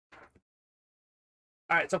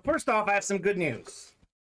 All right, so first off, I have some good news.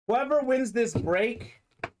 Whoever wins this break,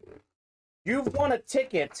 you've won a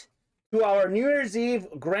ticket to our New Year's Eve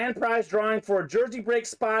grand prize drawing for a jersey break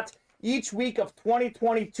spot each week of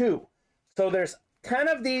 2022. So there's 10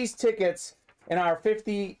 of these tickets in our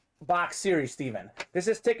 50 box series, Steven. This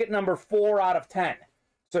is ticket number 4 out of 10.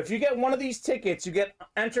 So if you get one of these tickets, you get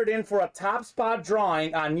entered in for a top spot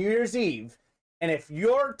drawing on New Year's Eve. And if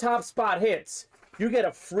your top spot hits, you get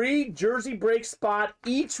a free jersey break spot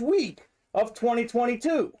each week of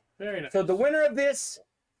 2022. Very nice. So the winner of this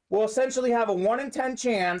will essentially have a 1 in 10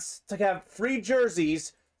 chance to have free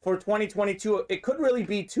jerseys for 2022. It could really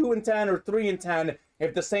be 2 in 10 or 3 in 10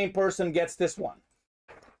 if the same person gets this one.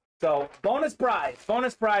 So bonus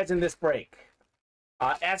prize in this break.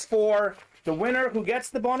 As for the winner who gets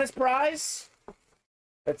the bonus prize,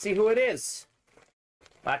 let's see who it is.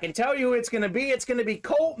 I can tell you it's going to be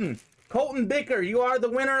Colton. Colton Bicker, you are the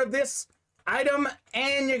winner of this item,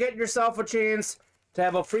 and you get yourself a chance to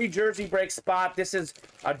have a free jersey break spot. This is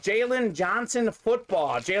a Jalen Johnson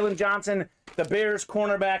football. Jalen Johnson, the Bears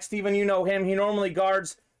cornerback. Steven, you know him. He normally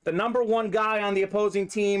guards the #1 guy on the opposing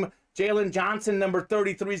team. Jalen Johnson, number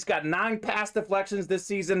 33, has got 9 pass deflections this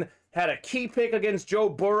season. Had a key pick against Joe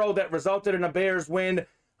Burrow that resulted in a Bears win.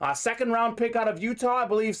 Second-round pick out of Utah, I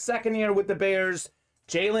believe, second year with the Bears.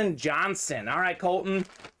 Jalen Johnson. All right, Colton.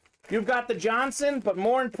 You've got the Johnson, but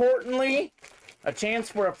more importantly, a chance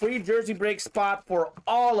for a free jersey break spot for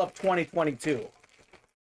all of 2022.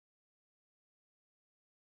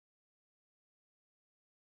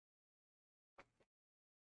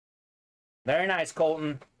 Very nice,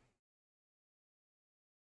 Colton.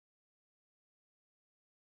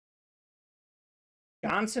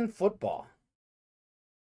 Johnson football.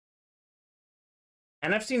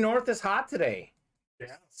 NFC North is hot today.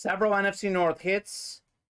 Yeah. Several NFC North hits.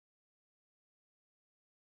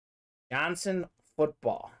 Johnson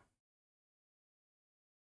football.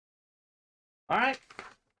 All right,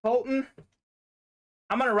 Colton.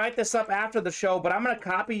 I'm going to write this up after the show, but I'm going to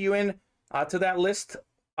copy you in to that list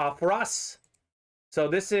for us. So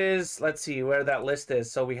this is, let's see where that list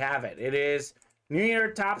is. So we have it. It is New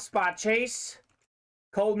Year top spot Chase.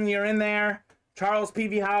 Colton, you're in there. Charles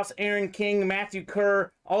Peavy House, Aaron King, Matthew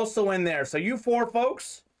Kerr, also in there. So you 4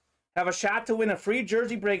 folks have a shot to win a free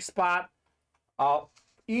jersey break spot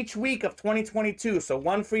each week of 2022. So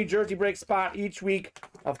 1 free jersey break spot each week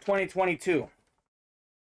of 2022.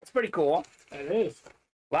 That's pretty cool. It is.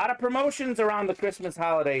 A lot of promotions around the Christmas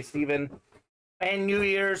holiday, Steven. And New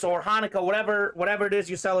Year's or Hanukkah, whatever it is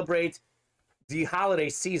you celebrate the holiday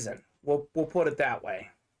season. We'll put it that way.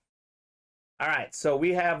 All right, so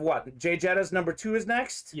we have what? Jay Jetta's number 2 is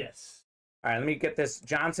next? Yes. All right, let me get this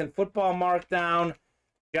Johnson football mark down.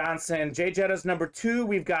 Johnson, Jay Jetta's number 2.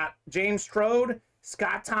 We've got James Strode,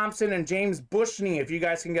 Scott Thompson, and James Bushney, if you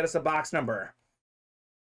guys can get us a box number.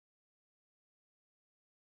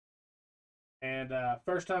 And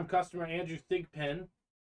first-time customer Andrew Thigpen.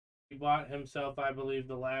 He bought himself, I believe,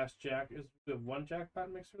 the last we have 1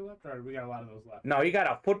 jackpot mixer left, or we got a lot of those left? No, you got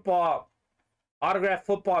a autographed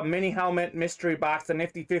football mini helmet mystery box, a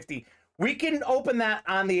nifty 50. We can open that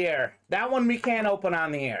on the air. That one we can't open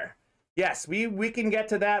on the air. Yes, we can get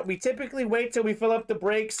to that. We typically wait till we fill up the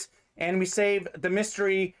breaks and we save the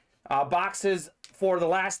mystery boxes for the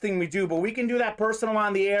last thing we do. But we can do that personal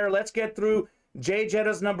on the air. Let's get through Jay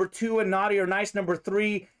Jetta's number 2 and Naughty or Nice number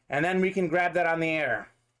 3, and then we can grab that on the air.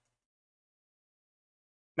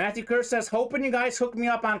 Matthew Kerr says, hoping you guys hook me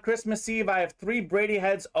up on Christmas Eve. I have 3 Brady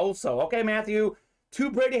heads also. Okay, Matthew, 2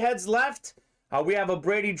 Brady heads left. We have a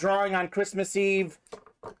Brady drawing on Christmas Eve.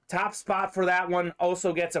 Top spot for that one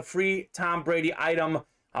also gets a free Tom Brady item.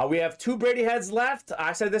 We have 2 Brady heads left.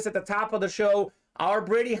 I said this at the top of the show. Our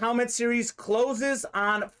Brady helmet series closes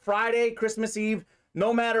on Friday, Christmas Eve,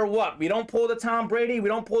 no matter what. We don't pull the Tom Brady. We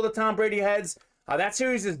don't pull the Tom Brady heads. That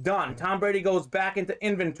series is done. Tom Brady goes back into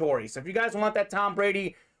inventory. So if you guys want that Tom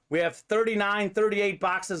Brady, we have 38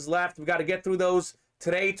 boxes left. We got to get through those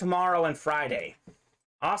today, tomorrow, and Friday.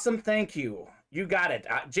 Awesome. Thank you. You got it.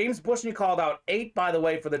 James Bushney called out 8, by the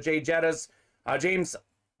way, for the Jay Jettas. James,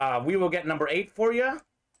 we will get number 8 for you.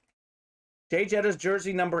 Jay Jetta's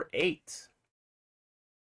jersey number 8.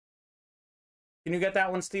 Can you get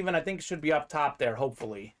that one, Steven? I think it should be up top there,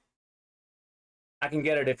 hopefully. I can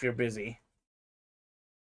get it if you're busy.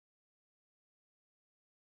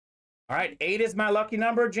 All right, 8 is my lucky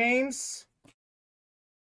number, James.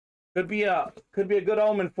 Could be a good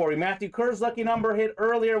omen for you. Matthew Kerr's lucky number hit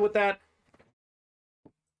earlier with that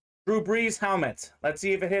Drew Brees helmet. Let's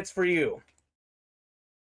see if it hits for you.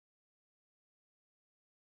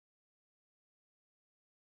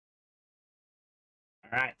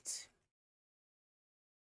 All right.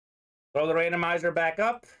 Throw the randomizer back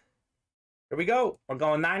up. Here we go. We're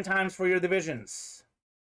going 9 times for your divisions.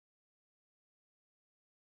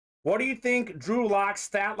 What do you think Drew Lock's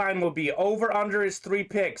stat line will be? Over, under his 3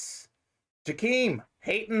 picks. Jakeem,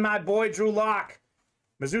 hating my boy Drew Lock.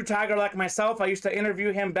 Mizzou Tiger like myself. I used to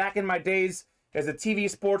interview him back in my days as a TV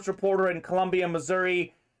sports reporter in Columbia,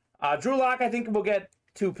 Missouri. Drew Lock, I think, will get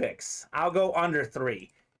 2 picks. I'll go under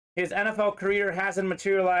 3. His NFL career hasn't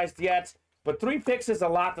materialized yet, but 3 picks is a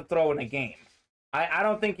lot to throw in a game. I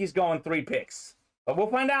don't think he's going 3 picks, but we'll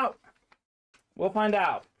find out. We'll find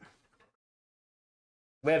out.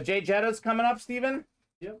 We have Jay Jettas coming up, Steven.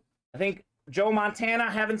 Yep. I think Joe Montana,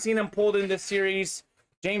 haven't seen him pulled in this series.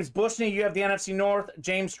 James Bushney, you have the NFC North.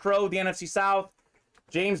 James Stroh, the NFC South.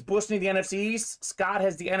 James Bushney, the NFC East. Scott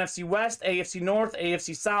has the NFC West, AFC North,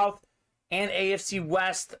 AFC South, and AFC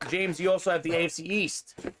West. James, you also have the AFC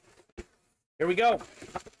East. Here we go.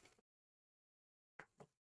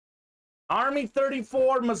 Army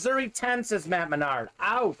 34, Missouri 10, says Matt Menard.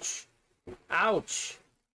 Ouch. Ouch.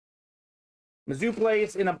 Mizzou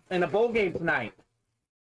plays in a bowl game tonight.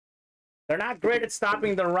 They're not great at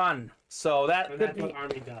stopping the run, so that's what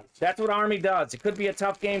Army does. That's what Army does. It could be a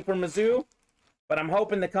tough game for Mizzou, but I'm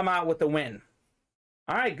hoping to come out with a win.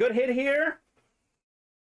 All right, good hit here.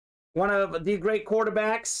 One of the great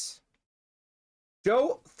quarterbacks,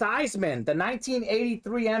 Joe Theismann, the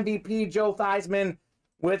 1983 MVP, Joe Theismann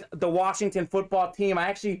with the Washington football team. I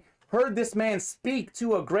actually heard this man speak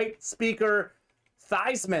to a great speaker,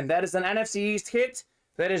 Theismann. That is an NFC East hit.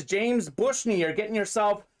 That is James Bushney. You're getting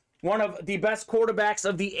yourself one of the best quarterbacks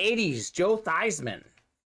of the 80s, Joe Theismann.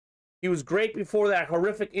 He was great before that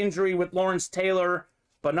horrific injury with Lawrence Taylor,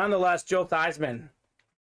 but nonetheless, Joe Theismann,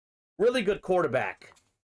 really good quarterback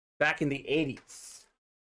back in the 80s.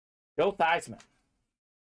 Joe Theismann.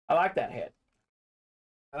 I like that hit.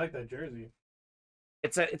 I like that jersey.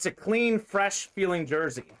 It's a clean, fresh feeling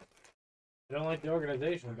jersey. I don't like the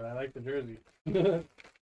organization, but I like the jersey.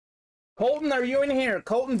 Colton, are you in here?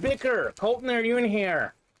 Colton Bicker. Colton, are you in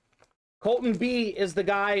here? Colton B is the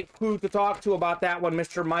guy who to talk to about that one,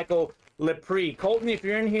 Mr. Michael Lepre. Colton, if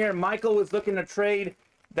you're in here, Michael is looking to trade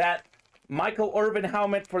that Michael Irvin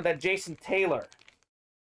helmet for that Jason Taylor.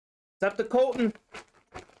 It's up to Colton.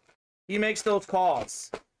 He makes those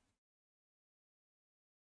calls.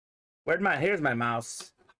 Here's my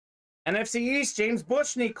mouse. NFC East, James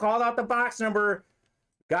Bushney called out the box number.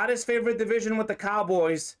 Got his favorite division with the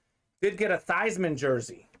Cowboys. Did get a Theismann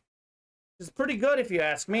jersey. It's pretty good if you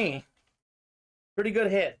ask me. Pretty good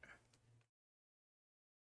hit.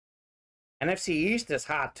 NFC East is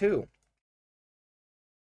hot too.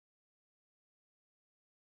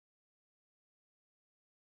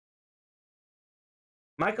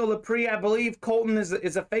 Michael Lepre, I believe Colton is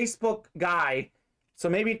a Facebook guy. So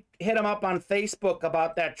maybe hit him up on Facebook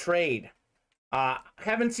about that trade.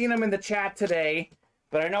 Haven't seen him in the chat today,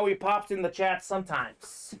 but I know he pops in the chat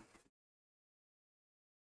sometimes.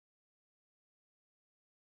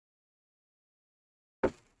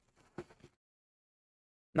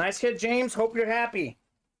 Nice hit, James. Hope you're happy.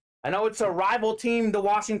 I know it's a rival team, the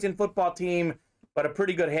Washington football team, but a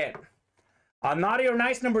pretty good hit. Naughty or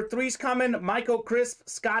Nice number 3's coming. Michael Crisp,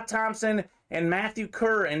 Scott Thompson, and Matthew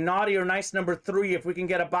Kerr. And Naughty or Nice number 3 if we can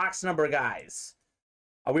get a box number, guys.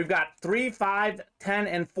 We've got 3, 5, 10,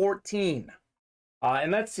 and 14.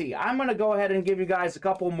 And let's see. I'm going to go ahead and give you guys a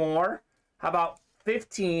couple more. How about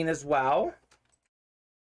 15 as well?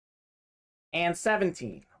 And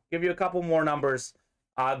 17. Give you a couple more numbers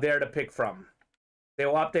there to pick from. They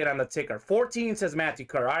will update on the ticker. 14 says Matthew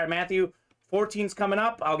Kerr. All right, Matthew. 14's coming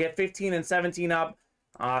up. I'll get 15 and 17 up.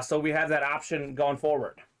 So we have that option going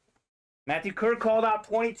forward. Matthew Kerr called out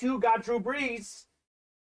 22, got Drew Brees.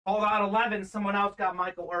 Called out 11, someone else got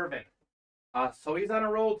Michael Irvin. So he's on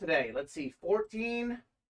a roll today. Let's see, 14.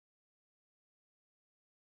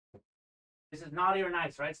 This is Naughty or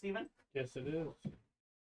Nice, right, Steven? Yes, it is.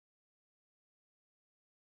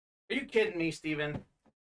 Are you kidding me, Steven?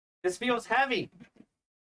 This feels heavy.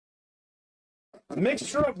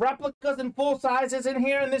 Mixture of replicas and full sizes in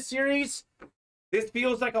here in this series. This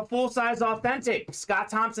feels like a full-size authentic. Scott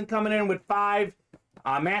Thompson coming in with 5.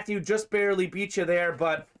 Matthew just barely beat you there,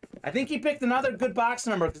 but I think he picked another good box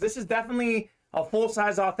number because this is definitely a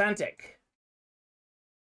full-size authentic.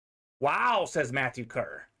 Wow, says Matthew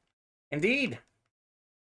Kerr. Indeed.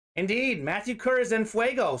 Indeed, Matthew Kerr is en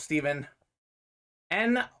fuego, Steven.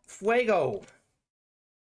 En fuego.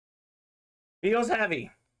 Feels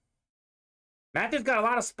heavy. Matthew's got a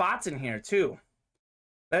lot of spots in here, too.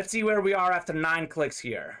 Let's see where we are after 9 clicks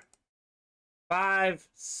here. 5,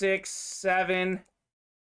 6, 7,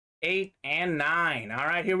 8, and 9. All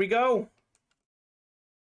right, here we go.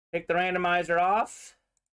 Take the randomizer off.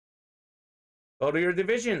 Go to your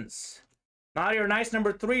divisions. Now you're nice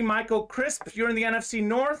number 3, Michael Crisp. You're in the NFC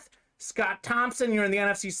North. Scott Thompson, you're in the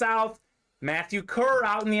NFC South. Matthew Kerr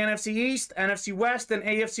out in the NFC East, NFC West, and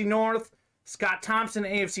AFC North. Scott Thompson,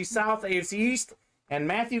 AFC South, AFC East. And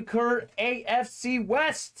Matthew Kerr, AFC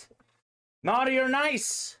West. Naughty or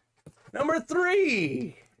nice. Number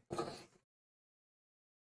 3.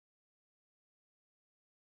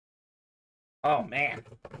 Oh, man.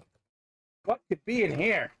 What could be in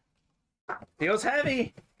here? Feels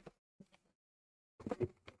heavy.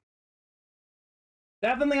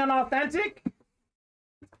 Definitely unauthentic.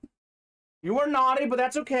 You were naughty, but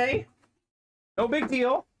that's okay. No big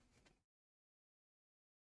deal.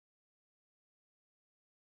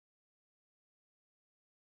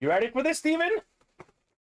 You ready for this, Steven?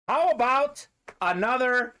 How about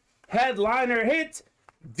another headliner hit?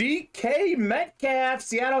 DK Metcalf,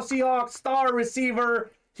 Seattle Seahawks star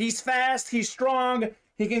receiver. He's fast, he's strong,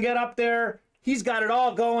 he can get up there. He's got it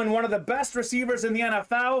all going. One of the best receivers in the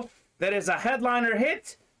NFL. That is a headliner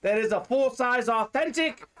hit. That is a full-size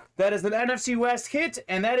authentic. That is an NFC West hit.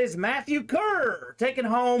 And that is Matthew Kerr taking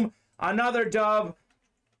home another dub.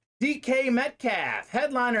 DK Metcalf,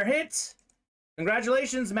 headliner hit.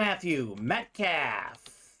 Congratulations, Matthew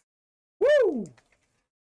Metcalf. Woo!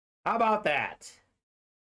 How about that?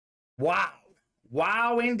 Wow.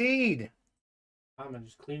 Wow, indeed. I'm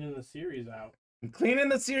just cleaning the series out. I'm cleaning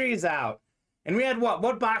the series out. And we had what?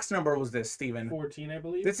 What box number was this, Steven? 14, I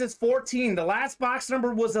believe. This is 14. The last box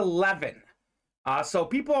number was 11. So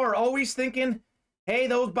people are always thinking, hey,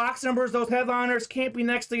 those box numbers, those headliners can't be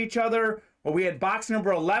next to each other. Well, we had box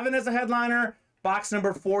number 11 as a headliner, box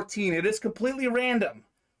number 14. It is completely random.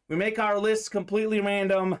 We make our lists completely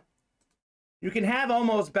random. You can have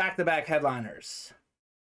almost back-to-back headliners.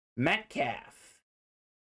 Metcalf.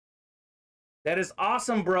 That is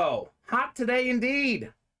awesome, bro. Hot today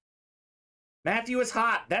indeed. Matthew is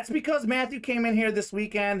hot. That's because Matthew came in here this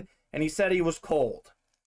weekend and he said he was cold.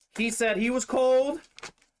 He said he was cold.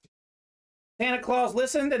 Santa Claus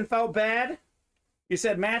listened and felt bad. He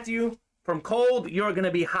said, Matthew, from cold, you're going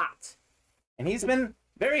to be hot. And he's been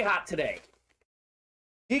very hot today.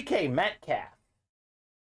 DK Metcalf.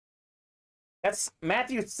 That's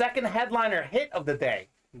Matthew's second headliner hit of the day.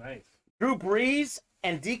 Nice. Drew Brees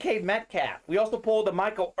and DK Metcalf. We also pulled the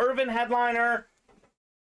Michael Irvin headliner.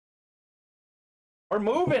 We're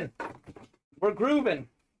moving. We're grooving.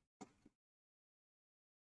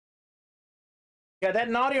 Yeah, that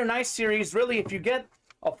Naughty or Nice series, really, if you get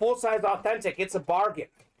a full-size authentic, it's a bargain.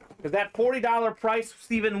 Because that $40 price,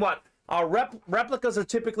 Steven, what? Our replicas are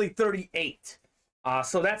typically $38.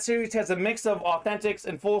 So that series has a mix of authentics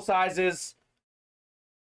and full sizes.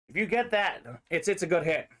 If you get that, it's a good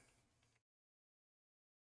hit.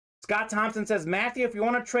 Scott Thompson says, Matthew, if you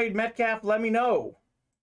want to trade Metcalf, let me know.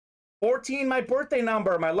 14, my birthday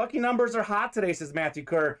number. My lucky numbers are hot today, says Matthew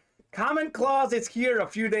Kerr. Kamen Claus is here a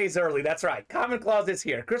few days early. That's right. Kamen Claus is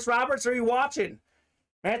here. Chris Roberts, are you watching?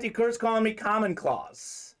 Matthew Kerr's calling me Kamen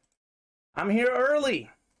Claus. I'm here early.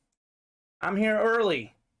 I'm here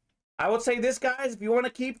early. I would say this, guys, if you want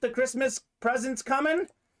to keep the Christmas presents coming,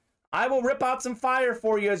 I will rip out some fire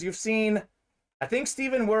for you, as you've seen. I think,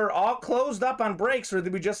 Steven, we're all closed up on breaks, or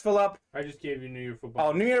did we just fill up? I just gave you New Year football.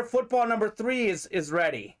 Oh, New Year football number 3 is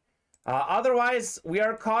ready. Otherwise, we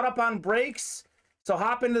are caught up on breaks. So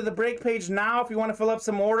hop into the break page now if you want to fill up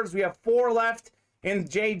some orders. We have 4 left in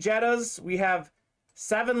Jay Jetta's. We have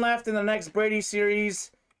 7 left in the next Brady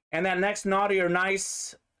series. And that next Naughty or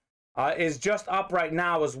Nice is just up right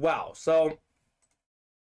now as well. So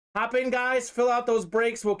hop in, guys. Fill out those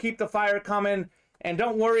breaks. We'll keep the fire coming. And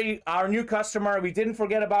don't worry, our new customer, we didn't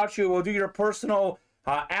forget about you. We'll do your personal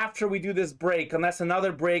after we do this break, unless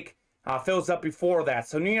another break fills up before that.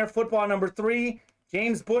 So New Year football number 3,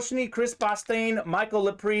 James Bushney, Chris Bostain, Michael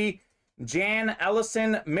Lepre, Jan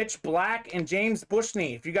Ellison, Mitch Black, and James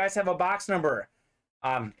Bushney. If you guys have a box number.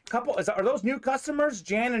 Are those new customers,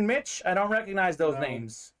 Jan and Mitch? I don't recognize those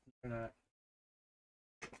names. They're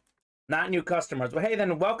Not new customers. But hey,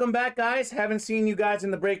 then welcome back, guys. Haven't seen you guys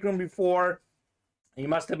in the break room before. You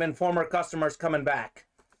must have been former customers coming back.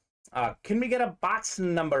 Can we get a box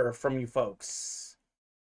number from you folks?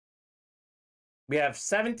 We have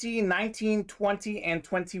 17, 19, 20, and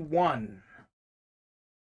 21.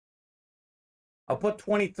 I'll put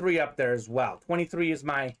 23 up there as well. 23 is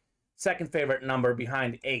my second favorite number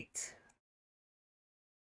behind 8. If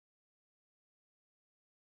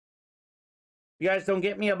you guys don't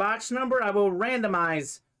get me a box number, I will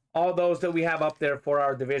randomize all those that we have up there for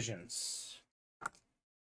our divisions.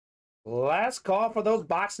 Last call for those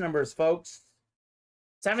box numbers, folks.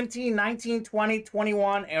 17, 19, 20,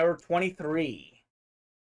 21, or 23.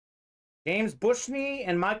 James Bushney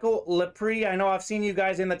and Michael Lepre. I know I've seen you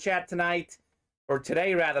guys in the chat tonight, or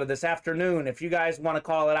today rather, this afternoon, if you guys want to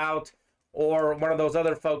call it out, or one of those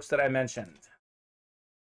other folks that I mentioned.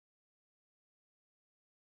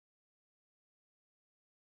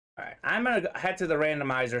 All right, I'm going to head to the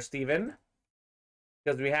randomizer, Steven,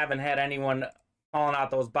 because we haven't had anyone calling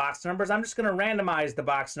out those box numbers. I'm just going to randomize the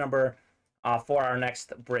box number for our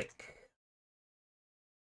next break.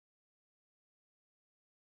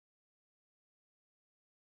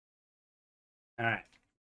 All right.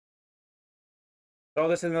 Throw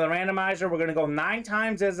this into the randomizer. We're going to go 9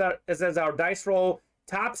 times as our dice roll.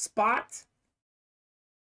 Top spot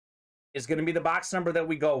is going to be the box number that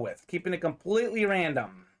we go with, keeping it completely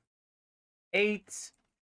random. 8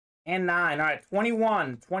 and 9. All right,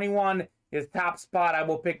 21. 21 is top spot. I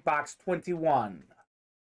will pick box 21.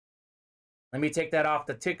 Let me take that off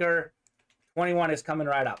the ticker. 21 is coming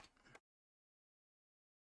right up.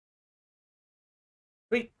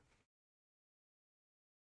 Sweet.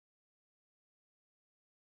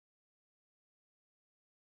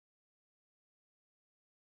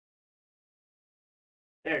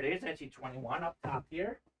 There it is, actually 21 up top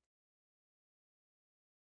here.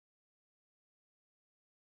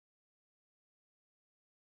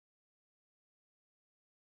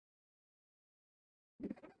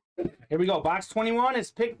 Here we go. Box 21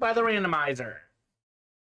 is picked by the randomizer.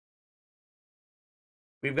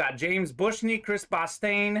 We've got James Bushney, Chris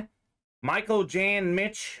Bostein, Michael, Jan,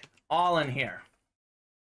 Mitch, all in here.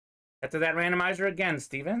 Get to that randomizer again,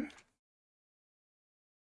 Steven.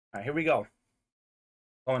 All right, here we go.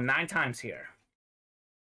 Going 9 times here.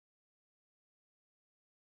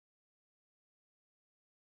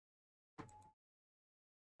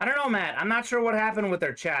 I don't know, Matt. I'm not sure what happened with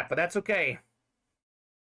their chat, but that's okay.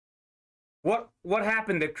 What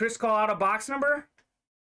happened? Did Chris call out a box number?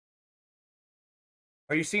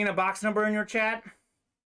 Are you seeing a box number in your chat?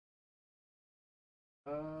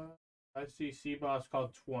 I see C-Boss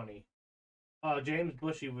called 20. James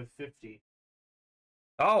Bushy with 50.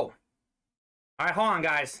 Oh. All right, hold on,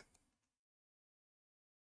 guys.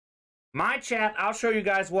 My chat, I'll show you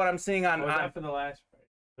guys what I'm seeing on... Was that for the last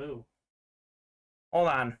fight? Ooh. Hold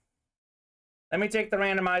on. Let me take the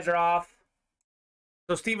randomizer off.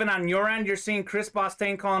 So, Steven, on your end, you're seeing Chris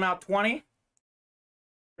Bostein calling out 20?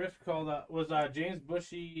 Chris called out... Was James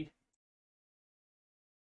Bushy...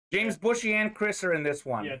 James Bushy and Chris are in this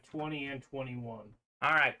one. Yeah, 20 and 21. All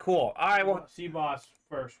right, cool. All right, well... C-Boss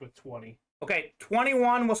first with 20. Okay,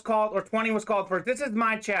 21 was called, or 20 was called first. This is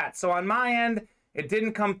my chat. So, on my end, it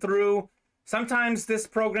didn't come through. Sometimes this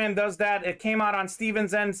program does that. It came out on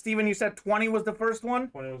Steven's end. Steven, you said 20 was the first one?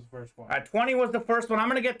 20 was the first one. All right, 20 was the first one. I'm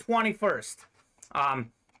going to get 20 first.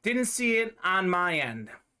 Didn't see it on my end.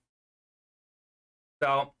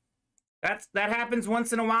 So that happens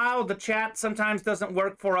once in a while. The chat sometimes doesn't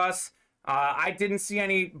work for us. I didn't see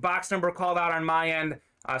any box number called out on my end.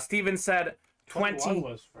 Steven said 20.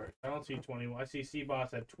 21 was first. I don't see 21. I see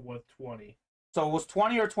C-Boss at 20. So it was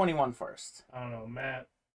 20 or 21 first? I don't know, Matt.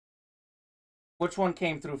 Which one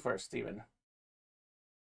came through first, Steven?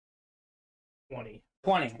 20.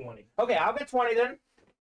 20. Okay, I'll get 20 then.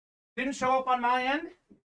 Didn't show up on my end.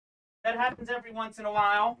 That happens every once in a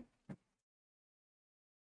while.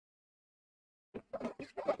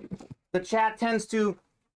 The chat tends to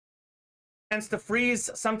freeze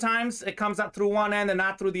sometimes. It comes up through one end and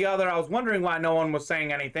not through the other. I was wondering why no one was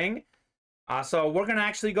saying anything. So we're going to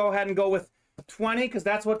actually go ahead and go with 20 because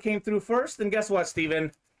that's what came through first. And guess what,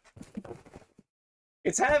 Steven?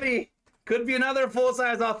 It's heavy. Could be another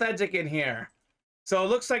full-size authentic in here. So it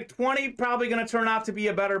looks like 20 probably going to turn out to be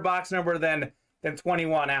a better box number than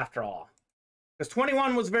 21 after all. Because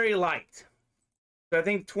 21 was very light. So I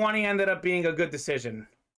think 20 ended up being a good decision.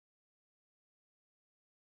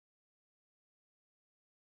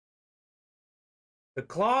 The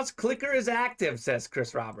clause clicker is active, says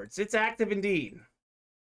Chris Roberts. It's active indeed.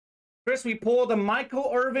 Chris, we pulled a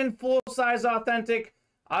Michael Irvin full-size authentic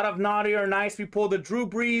out of Naughty or Nice. We pulled a Drew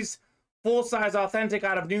Brees full-size authentic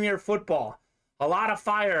out of New Year Football. A lot of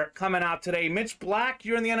fire coming out today. Mitch Black,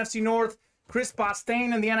 you're in the NFC North. Chris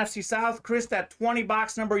Bostein in the NFC South. Chris, that 20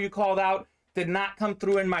 box number you called out did not come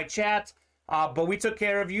through in my chat. But we took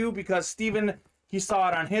care of you because Steven, he saw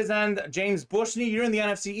it on his end. James Bushney, you're in the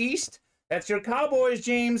NFC East. That's your Cowboys,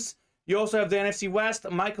 James. You also have the NFC West.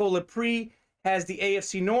 Michael Lepre has the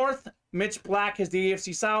AFC North. Mitch Black has the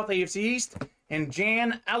AFC South, AFC East. And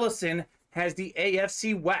Jan Ellison has the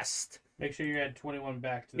AFC West. Make sure you add 21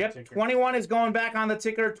 back to the ticker. 21 is going back on the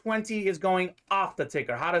ticker. 20 is going off the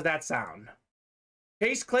ticker. How does that sound?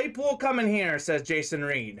 Chase Claypool coming here, says Jason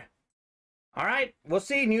Reed. All right, we'll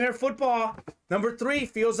see. New Year football. Number 3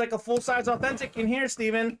 feels like a full-size authentic in here,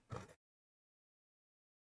 Steven.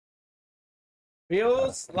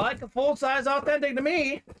 Feels like a full-size authentic to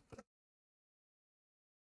me.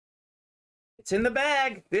 It's in the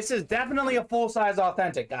bag. This is definitely a full-size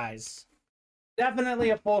authentic, guys. Definitely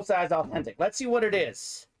a full-size authentic. Let's see what it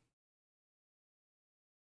is.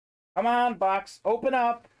 Come on, box. Open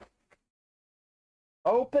up.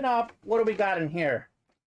 Open up. What do we got in here?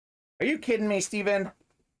 Are you kidding me, Steven?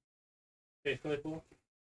 Chase Claypool.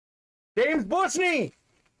 James Bushney.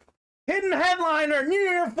 Hidden headliner. New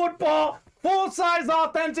Year football. Full-size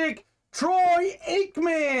authentic. Troy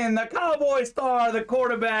Aikman. The Cowboy star, the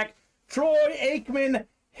quarterback. Troy Aikman.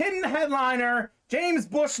 Hidden headliner. James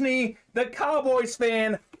Bushney, the Cowboys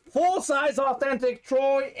fan. Full-size authentic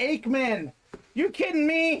Troy Aikman. You kidding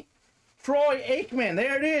me? Troy Aikman.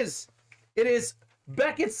 There it is. It is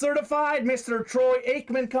Beckett certified. Mr. Troy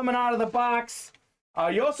Aikman coming out of the box.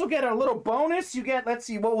 You also get a little bonus. You get, let's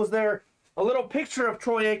see, what was there? A little picture of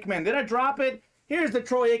Troy Aikman. Did I drop it? Here's the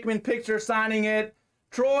Troy Aikman picture signing it.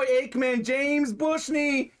 Troy Aikman, James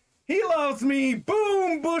Bushney. He loves me.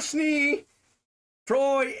 Boom, Bushney.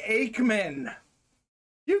 Troy Aikman.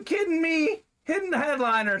 You kidding me? Hidden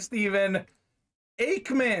headliner, Steven.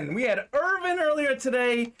 Aikman. We had Irvin earlier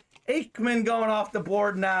today. Aikman going off the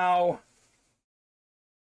board now.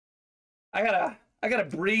 I gotta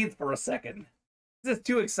breathe for a second. This is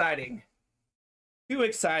too exciting. Too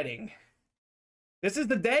exciting. This is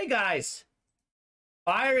the day, guys.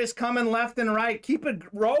 Fire is coming left and right. Keep it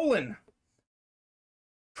rolling.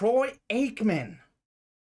 Troy Aikman.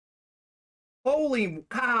 Holy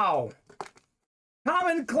cow.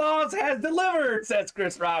 Common Claus has delivered, says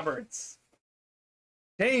Chris Roberts.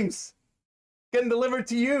 James, getting delivered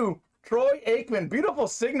to you. Troy Aikman. Beautiful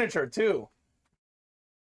signature, too.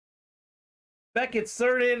 Beckett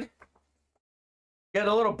inserted. Get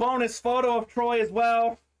a little bonus photo of Troy as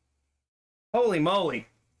well. Holy moly.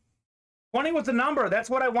 20 was the number.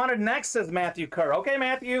 That's what I wanted next, says Matthew Kerr. Okay,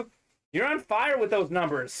 Matthew, you're on fire with those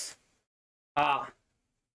numbers.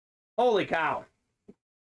 Holy cow.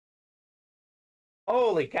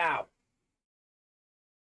 Holy cow.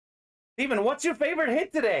 Steven, what's your favorite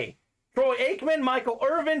hit today? Troy Aikman, Michael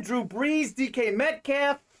Irvin, Drew Brees, DK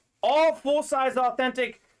Metcalf, all full-size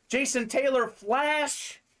authentic. Jason Taylor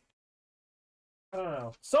Flash. I don't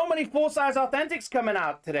know. So many full-size authentics coming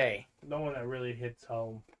out today. No one that really hits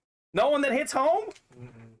home. No one that hits home? Mm-mm.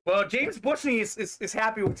 Well, James Bushney is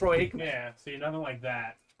happy with Troy Aikman. Yeah, see, nothing like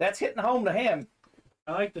that. That's hitting home to him.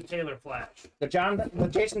 I like the Taylor Flash. The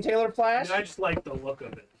Jason Taylor Flash? I just like the look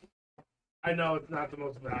of it. I know it's not the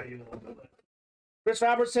most valuable, but Chris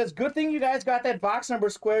Roberts says, good thing you guys got that box number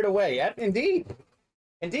squared away. Yep, indeed.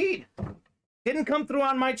 Indeed. Didn't come through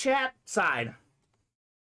on my chat side.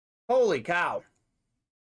 Holy cow.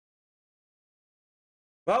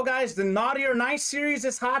 Well, guys, the Naughty or Nice series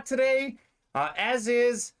is hot today, as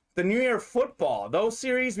is the New Year football. Those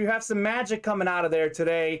series, we have some magic coming out of there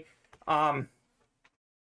today.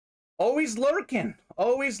 Always lurking.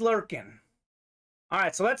 Always lurking. All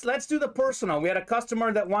right, so let's do the personal. We had a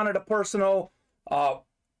customer that wanted a personal.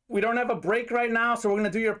 We don't have a break right now, so we're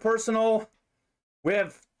going to do your personal. We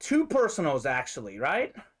have 2 personals, actually,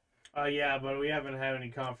 right? yeah, but we haven't had any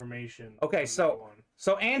confirmation. Okay, so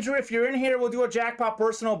Andrew, if you're in here, we'll do a jackpot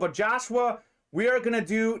personal. But Joshua, we are going to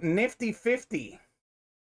do Nifty 50.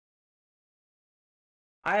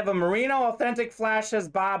 I have a Merino Authentic Flash, says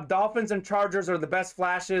Bob. Dolphins and Chargers are the best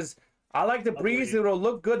flashes. I like the Breeze. It'll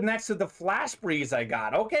look good next to the Flash Breeze I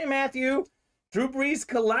got. Okay, Matthew. Drew Brees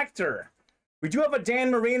Collector. We do have a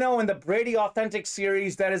Dan Marino in the Brady Authentic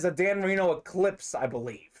series. That is a Dan Marino Eclipse, I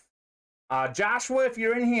believe. Joshua, if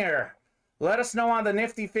you're in here, let us know on the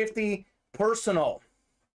Nifty 50 personal.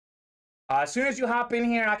 As soon as you hop in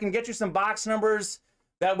here, I can get you some box numbers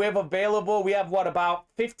that we have available. We have, what, about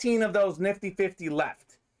 15 of those Nifty 50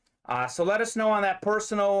 left. So let us know on that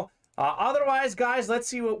personal. Otherwise, guys, let's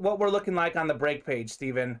see what we're looking like on the break page,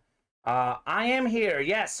 Steven. I am here.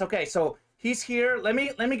 Yes. Okay, so he's here. Let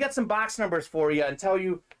me get some box numbers for you and tell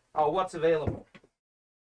you what's available.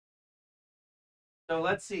 So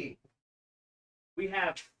let's see. We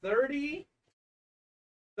have 30,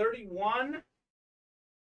 31,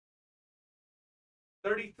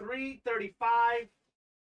 33, 35,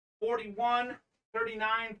 41,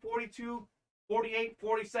 39, 42, 48,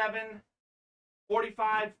 47,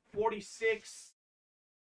 45, 46.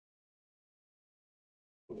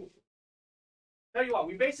 Tell you what,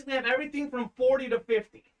 we basically have everything from 40 to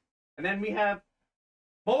 50. And then we have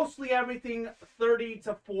mostly everything 30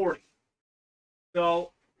 to 40.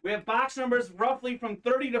 So we have box numbers roughly from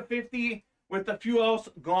 30 to 50 with a few else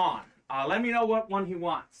gone. Let me know what one he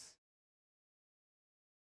wants.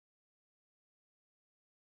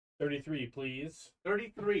 33, please.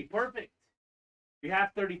 33, perfect. We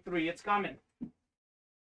have 33, it's coming.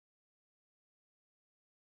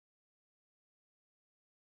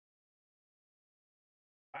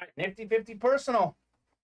 All right, nifty 50 personal.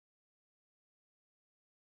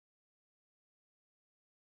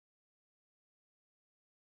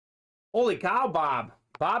 Holy cow, Bob.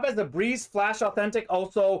 Bob has a Breeze Flash Authentic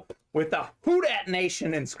also with the Who Dat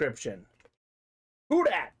Nation inscription. Who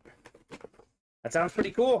Dat? That sounds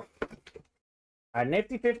pretty cool. A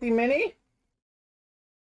nifty 50 mini.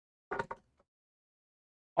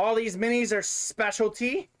 All these minis are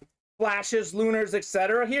specialty. Flashes, Lunars,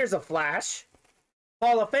 etc. Here's a Flash.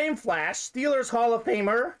 Hall of Fame Flash. Steelers Hall of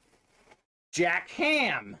Famer. Jack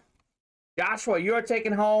Ham. Joshua, you are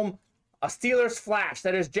taking home a Steelers Flash.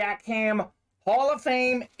 That is Jack Ham, Hall of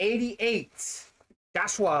Fame 88.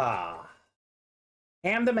 Joshua.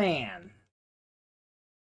 Ham the man.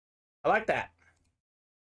 I like that.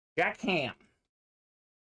 Jack Ham.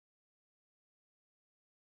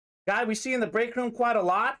 Guy we see in the break room quite a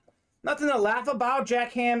lot. Nothing to laugh about.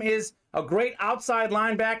 Jack Ham is a great outside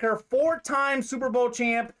linebacker, 4-time Super Bowl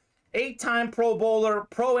champ, 8-time Pro Bowler,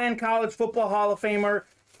 Pro and College Football Hall of Famer.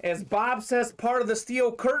 As Bob says, part of the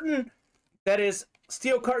Steel Curtain. That is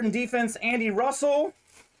Steel Curtain defense, Andy Russell,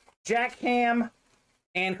 Jack Ham,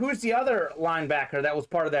 and who's the other linebacker that was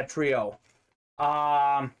part of that trio?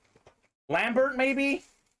 Lambert, maybe?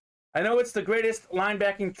 I know it's the greatest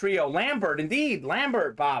linebacking trio. Lambert, indeed.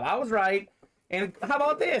 Lambert, Bob. I was right. And how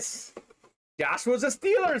about this? Joshua's a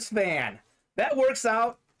Steelers fan. That works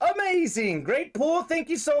out amazing. Great pull. Thank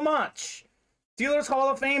you so much. Steelers Hall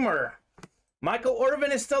of Famer. Michael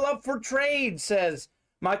Irvin is still up for trade, says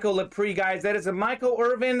Michael Lepre. Guys, that is a Michael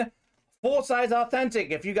Irvin full-size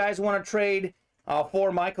authentic if you guys want to trade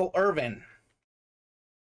for Michael Irvin.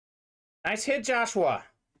 Nice hit, Joshua.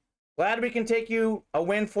 Glad we can take you a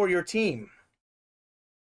win for your team.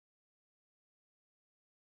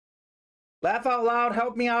 Laugh out loud,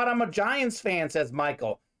 help me out. I'm a Giants fan, says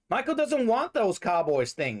Michael. Michael doesn't want those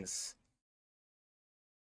Cowboys things.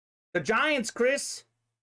 The Giants, Chris.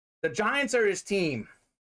 The Giants are his team.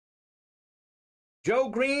 Joe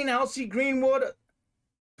Green, Elsie Greenwood,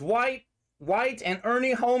 Dwight White, and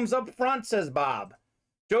Ernie Holmes up front, says Bob.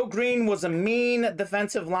 Joe Green was a mean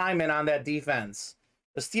defensive lineman on that defense.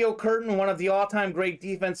 The Steel Curtain, one of the all-time great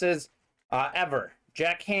defenses ever.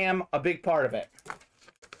 Jack Ham, a big part of it.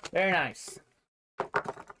 Very nice.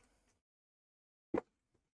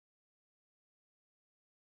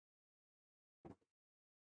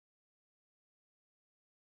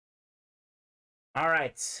 All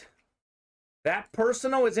right. That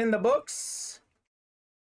personal is in the books.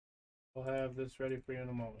 We'll have this ready for you in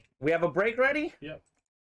a moment. We have a break ready? Yep.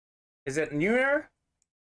 Is it New Year?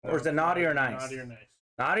 Or is it naughty or nice? Naughty or nice.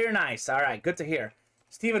 Naughty or nice. All right, good to hear.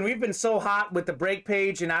 Steven, we've been so hot with the break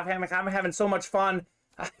page, and I'm having so much fun.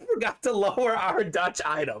 I forgot to lower our Dutch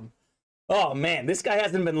item. Oh, man, this guy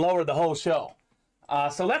hasn't been lowered the whole show.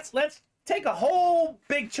 So let's take a whole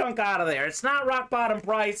big chunk out of there. It's not rock bottom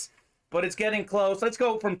price, but it's getting close. Let's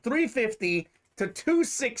go from $350 to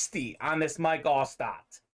 $260 on this Mike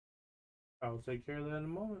Allstott. I'll take care of that in a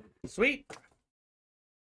moment. Sweet.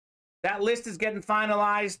 That list is getting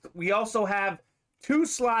finalized. We also have 2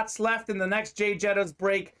 slots left in the next Jay Jetta's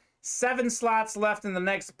break, 7 slots left in the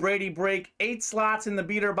next Brady break, 8 slots in the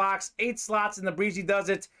beater box, 8 slots in the Breezy Does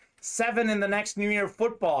It, 7 in the next New Year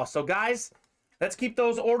football. So guys, let's keep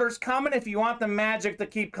those orders coming if you want the magic to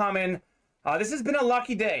keep coming. This has been a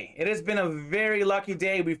lucky day. It has been a very lucky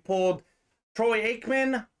day. We've pulled Troy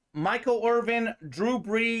Aikman, Michael Irvin, Drew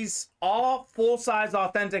Brees, all full-size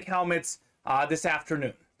authentic helmets this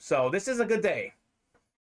afternoon. So this is a good day.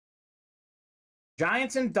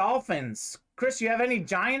 Giants and Dolphins. Chris, you have any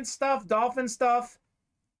Giant stuff, Dolphin stuff?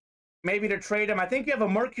 Maybe to trade them. I think you have a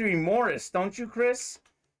Mercury Morris, don't you, Chris?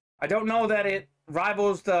 I don't know that it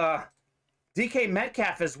rivals the DK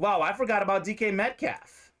Metcalf as well. I forgot about DK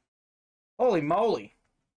Metcalf. Holy moly.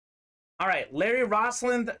 All right, Larry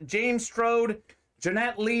Rossland, James Strode,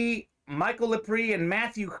 Jeanette Lee, Michael Lepre, and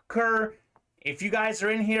Matthew Kerr. If you guys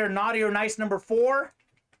are in here, naughty or nice number 4,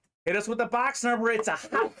 hit us with the box number. It's a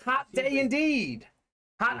hot, hot day indeed.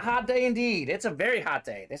 Hot day indeed. It's a very hot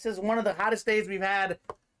day. This is one of the hottest days we've had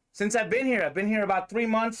since I've been here. I've been here about 3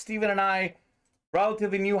 months. Steven and I,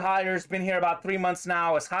 relatively new hires, been here about 3 months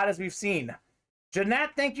now. As hot as we've seen.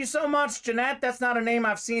 Jeanette, thank you so much. Jeanette, that's not a name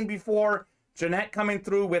I've seen before. Jeanette coming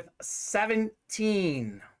through with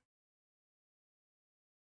 17.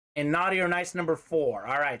 And Naughty or Nice number 4.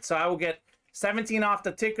 All right, so I will get 17 off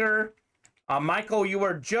the ticker. Michael, you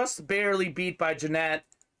were just barely beat by Jeanette.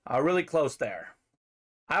 Really close there.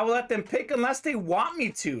 I will let them pick unless they want me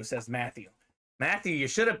to, says Matthew. Matthew, you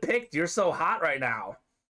should have picked. You're so hot right now.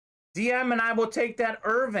 DM and I will take that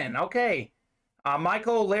Irvin. Okay.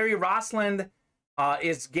 Michael, Larry Rossland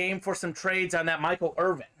is game for some trades on that Michael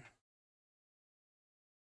Irvin.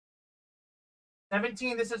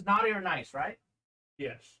 17, this is Naughty or Nice, right?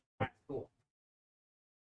 Yes. All right, cool.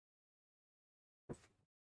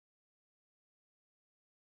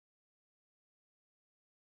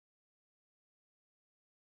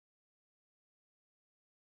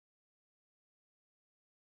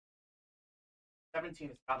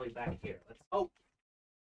 $17 is probably back here. Let's hope.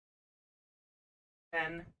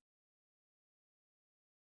 10.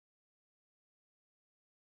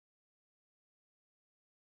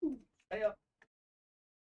 Stay up.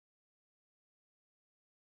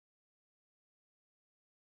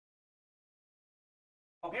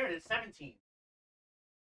 Oh, here it is, 17.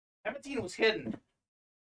 17 was hidden.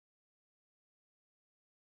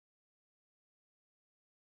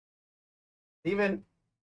 Steven,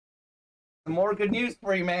 some more good news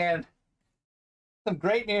for you, man. Some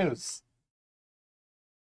great news.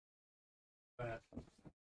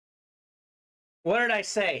 What did I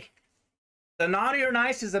say? The Naughty or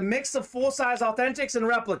Nice is a mix of full-size authentics and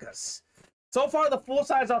replicas. So far, the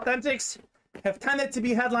full-size authentics have tended to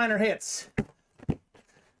be headliner hits.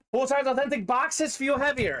 Full-size authentic boxes feel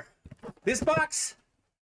heavier. This box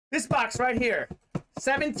right here,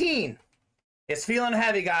 17, is feeling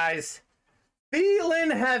heavy, guys.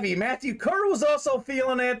 Feeling heavy. Matthew Kerr was also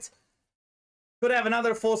feeling it. Could have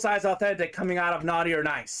another full-size authentic coming out of Naughty or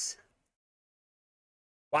Nice.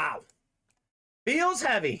 Wow. Feels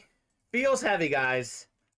heavy. Feels heavy, guys.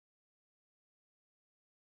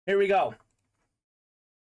 Here we go.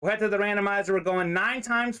 We'll head to the randomizer. We're going 9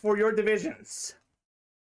 times for your divisions.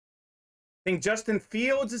 I think Justin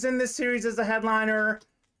Fields is in this series as a headliner.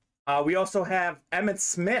 We also have Emmitt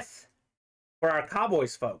Smith for our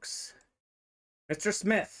Cowboys folks. Mr.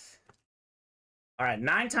 Smith. All right,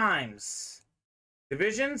 9 times.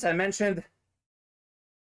 Divisions, I mentioned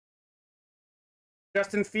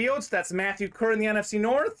Justin Fields. That's Matthew Kerr in the NFC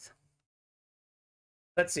North.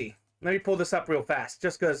 Let's see. Let me pull this up real fast,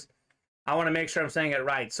 just because I want to make sure I'm saying it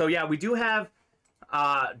right. So, yeah, we do have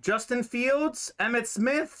Justin Fields, Emmitt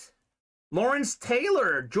Smith, Lawrence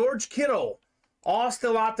Taylor, George Kittle, all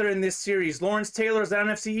still out there in this series. Lawrence Taylor is the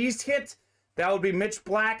NFC East hit. That would be Mitch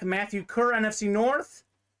Black, Matthew Kerr, NFC North.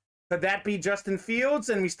 Could that be Justin Fields?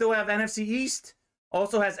 And we still have NFC East.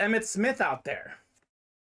 Also has Emmitt Smith out there.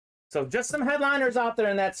 So just some headliners out there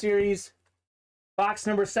in that series. Box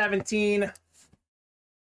number 17.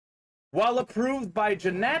 Well approved by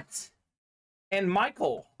Jeanette and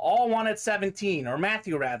Michael. All wanted 17, or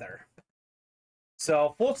Matthew rather.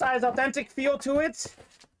 So full-size authentic feel to it.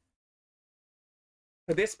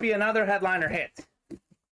 Could this be another headliner hit?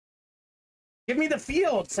 Give me the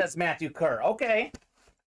field, says Matthew Kerr. Okay.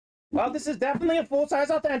 Well, this is definitely a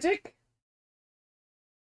full-size authentic.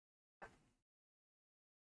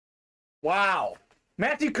 Wow.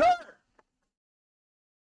 Matthew Kerr.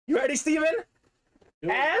 You ready, Steven?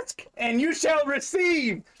 Ask and you shall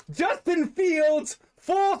receive. Justin Fields,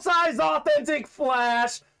 full-size authentic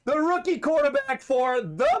flash. The rookie quarterback for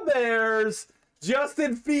the Bears.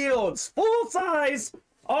 Justin Fields, full-size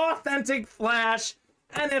authentic flash.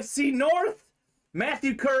 NFC North.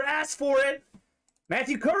 Matthew Kerr asked for it.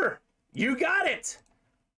 Matthew Kerr, you got it.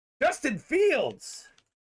 Justin Fields.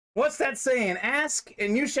 What's that saying? Ask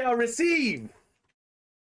and you shall receive.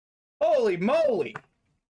 Holy moly.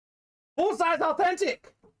 Full-size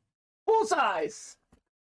authentic. Full-size.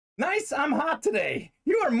 Nice, I'm hot today.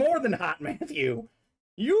 You are more than hot, Matthew.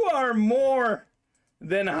 You are more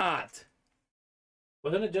than hot.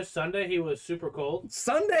 Wasn't it just Sunday he was super cold?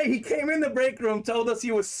 Sunday, he came in the break room, told us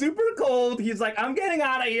he was super cold. He's like, I'm getting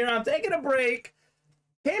out of here. I'm taking a break.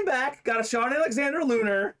 Came back, got a Sean Alexander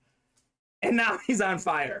Lunar, and now he's on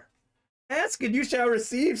fire. Ask and you shall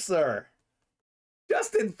receive, sir.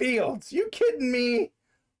 Justin Fields. You kidding me?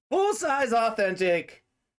 Full-size authentic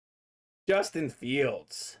Justin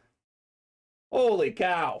Fields. Holy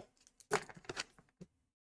cow.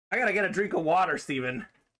 I gotta get a drink of water, Steven.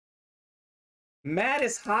 Matt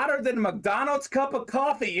is hotter than McDonald's cup of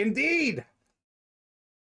coffee. Indeed.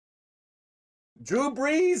 Drew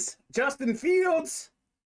Brees, Justin Fields,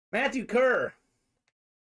 Matthew Kerr.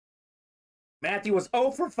 Matthew was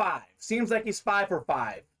 0 for 5. Seems like he's 5 for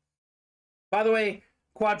 5. By the way,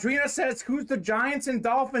 Quadrina says, who's the Giants and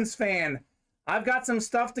Dolphins fan? I've got some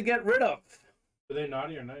stuff to get rid of. Are they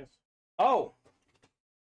naughty or nice? Oh.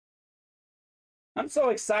 I'm so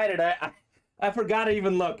excited. I forgot to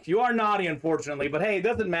even look. You are naughty, unfortunately, but hey, it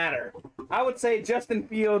doesn't matter. I would say Justin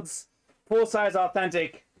Fields, full-size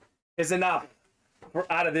authentic, is enough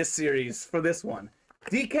out of this series for this one.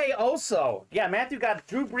 DK also. Yeah, Matthew got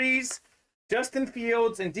Drew Brees, Justin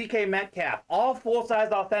Fields, and DK Metcalf. All full-size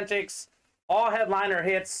authentics, all headliner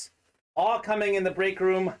hits, all coming in the break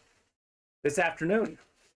room this afternoon.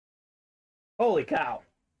 Holy cow.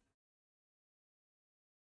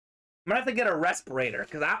 I'm going to have to get a respirator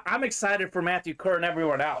because I'm excited for Matthew Kerr and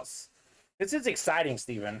everyone else. This is exciting,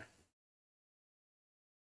 Steven.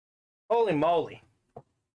 Holy moly.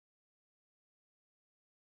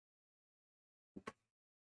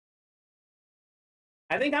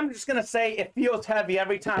 I think I'm just going to say it feels heavy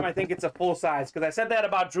every time I think it's a full size because I said that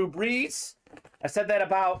about Drew Brees. I said that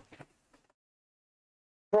about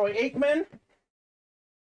Troy Aikman.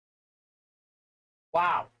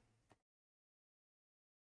 Wow.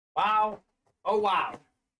 Wow. Oh, wow.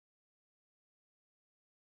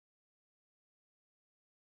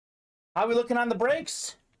 How are we looking on the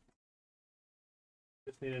breaks?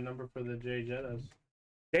 Just need a number for the J Jettas.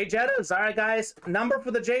 J Jettas. All right, guys. Number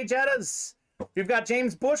for the J Jettas. We've got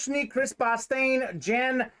James Bushney, Chris Bostain,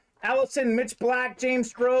 Jen Ellison, Mitch Black, James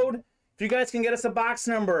Strode. If you guys can get us a box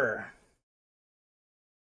number.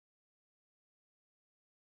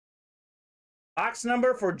 Box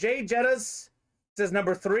number for J Jettas says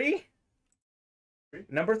number 3.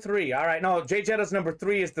 Number 3. All right. No, J Jettas number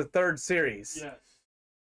 3 is the 3rd series. Yes.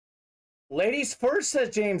 Ladies first, says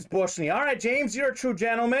James Bushney. All right, James, you're a true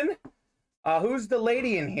gentleman. Who's the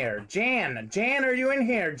lady in here? Jan. Jan, are you in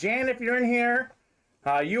here? Jan, if you're in here,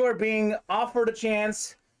 you are being offered a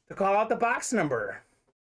chance to call out the box number.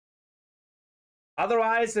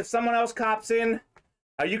 Otherwise, if someone else cops in,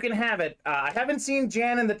 you can have it. I haven't seen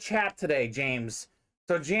Jan in the chat today, James.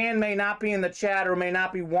 So Jan may not be in the chat or may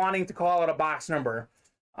not be wanting to call out a box number.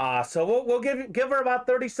 So we'll give her about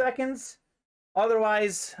 30 seconds.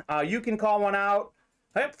 Otherwise, you can call one out.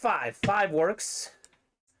 Yep, 5. 5 works.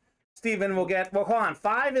 Steven will get, well, hold on.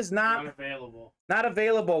 5 is not available. Not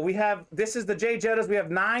available. We have, this is the J Jettas. We have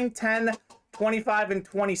 9, 10, 25, and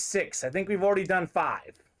 26. I think we've already done 5.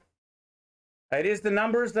 It is the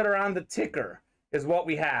numbers that are on the ticker is what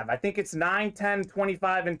we have. I think it's 9, 10,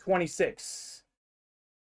 25, and 26.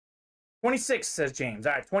 26, says James.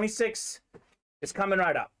 All right, 26 is coming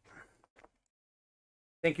right up.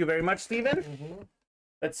 Thank you very much, Steven. Mm-hmm.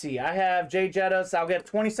 Let's see. I have J Jettas. I'll get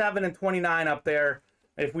 27 and 29 up there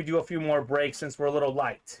if we do a few more breaks since we're a little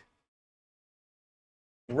light.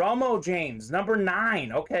 Romo James, number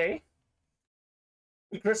 9. Okay.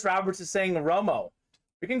 Chris Roberts is saying Romo.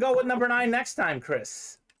 We can go with number 9 next time,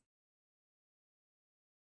 Chris.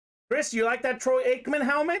 Chris, you like that Troy Aikman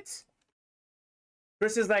helmet?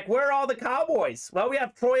 Chris is like, where are all the Cowboys? Well, we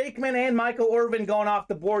have Troy Aikman and Michael Irvin going off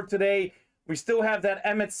the board today. We still have that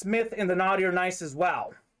Emmitt Smith in the naughty or nice as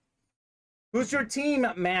well. Who's your team,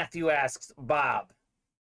 Matthew asks Bob.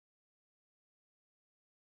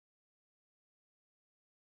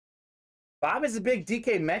 Bob is a big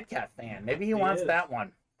DK Metcalf fan. Maybe he wants that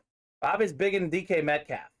one. Bob is big in DK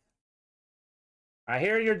Metcalf. All right,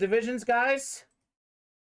 here are your divisions, guys.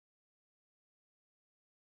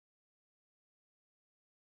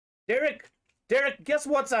 Derek, guess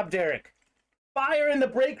what's up, Derek? Fire in the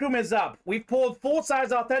break room is up. We've pulled full-size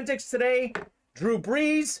authentics today. Drew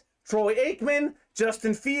Brees, Troy Aikman,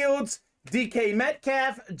 Justin Fields, DK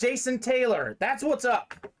Metcalf, Jason Taylor. That's what's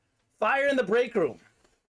up. Fire in the break room.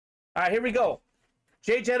 All right, here we go.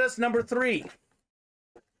 J Jettas number 3.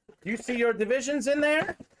 You see your divisions in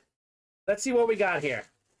there? Let's see what we got here.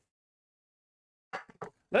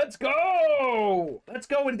 Let's go! Let's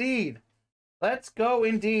go indeed. Let's go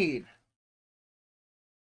indeed.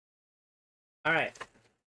 All right.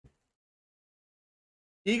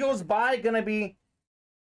 Eagles bye gonna be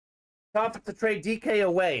tough to trade DK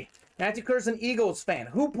away. Matthew Kerr's an Eagles fan.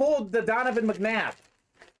 Who pulled the Donovan McNabb?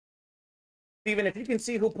 Steven, if you can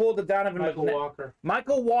see who pulled the Donovan Michael McNabb. Walker.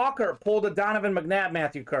 Michael Walker pulled the Donovan McNabb,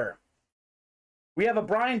 Matthew Kerr. We have a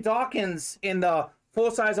Brian Dawkins in the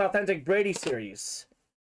full-size authentic Brady series.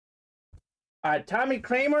 All right, Tommy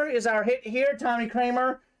Kramer is our hit here. Tommy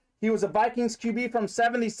Kramer. He was a Vikings QB from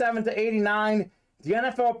 77 to 89. The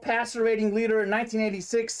NFL passer rating leader in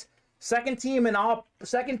 1986. Second team and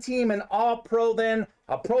all pro then.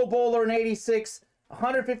 A Pro Bowler in 86.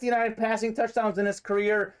 159 passing touchdowns in his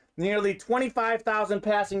career, nearly 25,000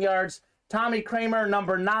 passing yards. Tommy Kramer,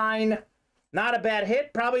 number 9. Not a bad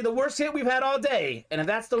hit. Probably the worst hit we've had all day. And if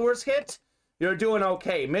that's the worst hit, you're doing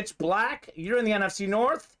okay. Mitch Black, you're in the NFC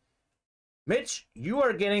North. Mitch, you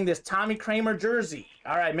are getting this Tommy Kramer jersey.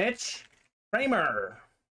 All right, Mitch. Kramer.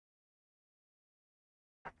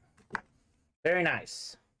 Very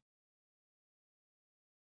nice.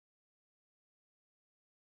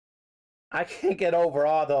 I can't get over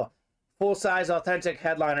all the full-size authentic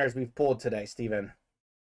headliners we've pulled today, Steven.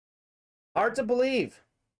 Hard to believe.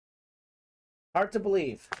 Hard to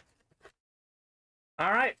believe.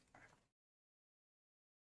 All right.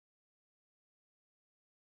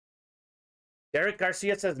 Derek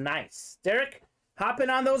Garcia says, nice. Derek, hopping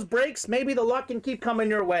on those brakes. Maybe the luck can keep coming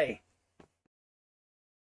your way.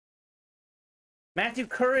 Matthew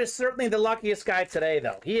Kerr is certainly the luckiest guy today,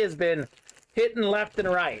 though. He has been hitting left and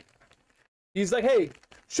right. He's like, hey,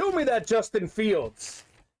 show me that Justin Fields.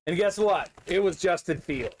 And guess what? It was Justin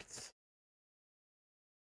Fields.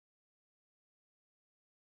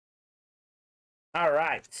 All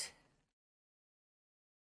right.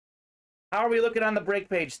 How are we looking on the break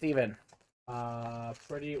page, Steven?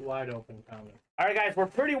 Pretty wide open, Kamen. All right, guys, we're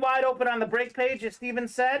pretty wide open on the break page, as Steven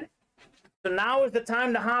said. So now is the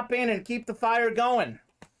time to hop in and keep the fire going.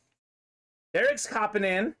 Derek's hopping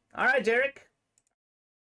in. All right, Derek.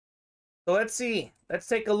 So let's see. Let's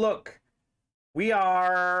take a look. We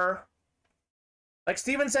are, like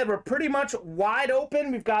Steven said, we're pretty much wide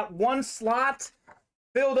open. We've got one slot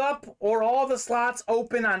filled up or all the slots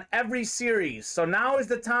open on every series. So now is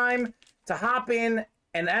the time to hop in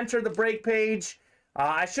and enter the break page.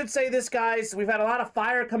 I should say this, guys. We've had a lot of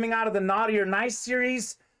fire coming out of the Naughty or Nice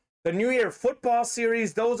series. The New Year Football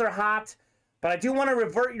series, those are hot. But I do want to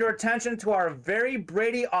revert your attention to our very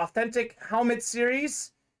Brady Authentic Helmet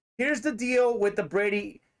series. Here's the deal with the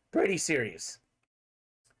Brady series.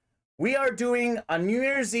 We are doing a New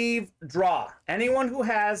Year's Eve draw. Anyone who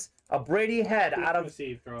has a Brady head out of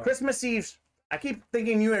Christmas Eve. I keep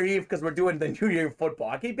thinking New Year Eve because we're doing the New Year football.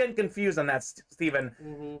 I keep getting confused on that,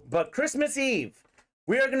 Steven. But Christmas Eve,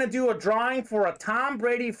 we are going to do a drawing for a Tom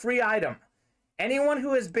Brady free item. Anyone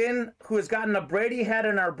who has gotten a Brady head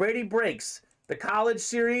in our Brady Breaks, the college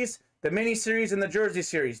series, the mini series, and the jersey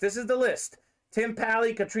series. This is the list. Tim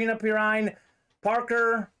Pally, Katrina Pirine,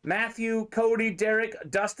 Parker, Matthew, Cody, Derek,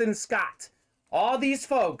 Dustin, Scott. All these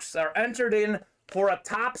folks are entered in for a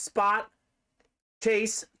top spot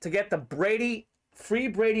chase to get the free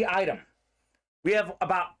Brady item. We have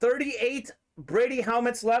about 38 Brady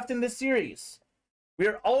helmets left in this series. We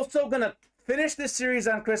are also going to finish this series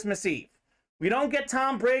on Christmas Eve. We don't get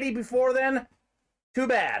Tom Brady before then, too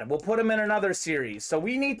bad. We'll put him in another series. So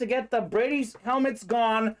we need to get the Brady's helmets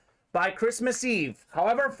gone by Christmas Eve.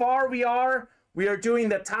 However far we are doing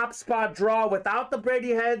the top spot draw without the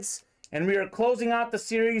Brady heads, and we are closing out the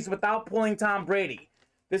series without pulling Tom Brady.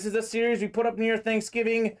 This is a series we put up near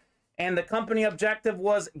Thanksgiving, and the company objective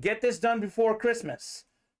was get this done before Christmas.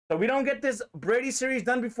 So we don't get this Brady series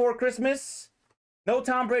done before Christmas, no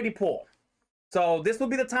Tom Brady pull. So this will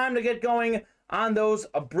be the time to get going on those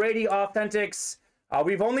Brady Authentics.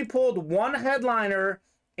 We've only pulled one headliner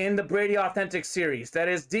in the Brady Authentic series. That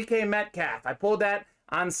is DK Metcalf. I pulled that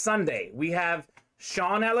on Sunday. We have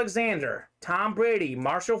Sean Alexander, Tom Brady,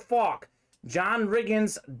 Marshall Faulk, John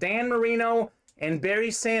Riggins, Dan Marino, and Barry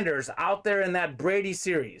Sanders out there in that Brady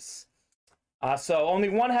series. So only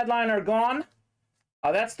one headliner gone.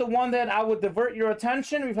 That's the one that I would divert your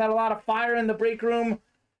attention. We've had a lot of fire in the break room.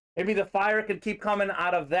 Maybe the fire could keep coming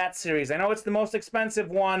out of that series. I know it's the most expensive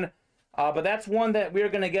one, but that's one that we're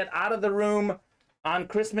going to get out of the room on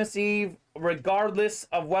Christmas Eve, regardless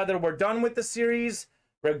of whether we're done with the series,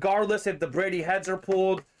 regardless if the Brady heads are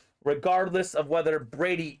pulled, regardless of whether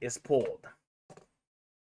Brady is pulled.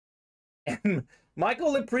 And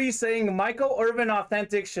Michael Lepre saying, Michael Irvin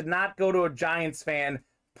Authentic should not go to a Giants fan.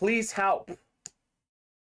 Please help.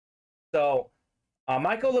 So,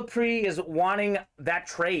 Michael Lepre is wanting that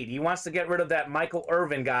trade. He wants to get rid of that Michael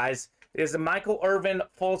Irvin, guys. It is a Michael Irvin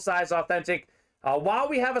full-size Authentic. While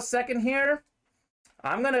we have a second here,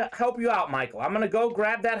 I'm going to help you out, Michael. I'm going to go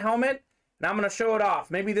grab that helmet, and I'm going to show it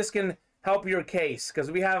off. Maybe this can help your case,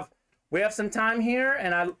 because we have some time here,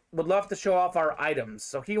 and I would love to show off our items.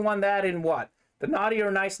 So he won that in what? The Naughty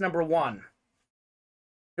or Nice #1.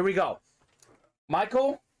 Here we go.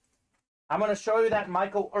 Michael, I'm going to show you that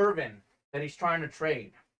Michael Irvin that he's trying to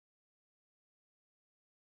trade.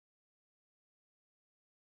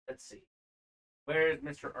 Let's see. Where is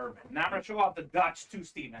Mr. Irvin? Now I'm going to show off the Dutch too,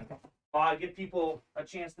 Steven. I'll give people a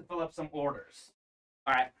chance to fill up some orders.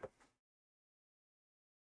 All right.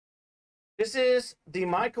 This is the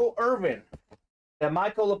Michael Irvin that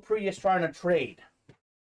Michael Lepre is trying to trade.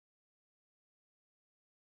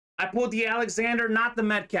 I pulled the Alexander, not the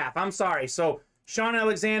Metcalf. I'm sorry. So Sean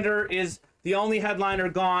Alexander is the only headliner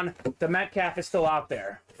gone. The Metcalf is still out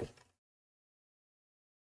there.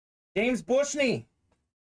 James Bushney.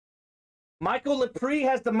 Michael Lepre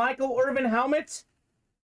has the Michael Irvin helmet,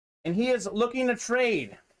 and he is looking to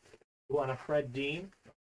trade. You want a Fred Dean?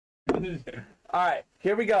 All right,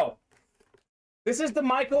 here we go. This is the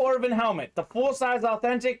Michael Irvin helmet, the full-size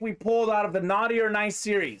authentic we pulled out of the Naughty or Nice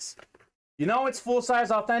series. You know it's full-size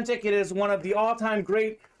authentic. It is one of the all-time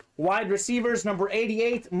great wide receivers, number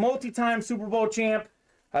 88, multi-time Super Bowl champ.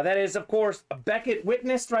 That is, of course, Beckett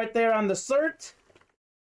witnessed right there on the cert.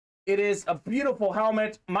 It is a beautiful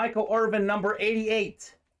helmet, Michael Irvin, number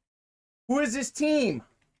 88. Who is his team?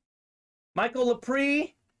 Michael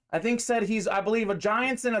Lepre, I think, said he's, I believe, a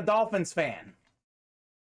Giants and a Dolphins fan.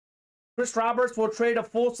 Chris Roberts will trade a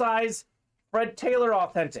full-size Fred Taylor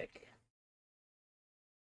authentic.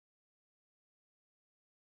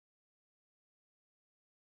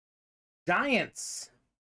 Giants.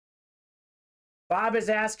 Bob is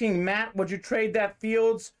asking, Matt, would you trade that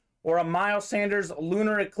Fields or a Miles Sanders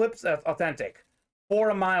Lunar Eclipse authentic for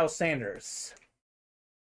a Miles Sanders?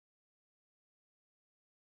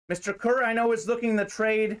 Mr. Kerr, I know, is looking to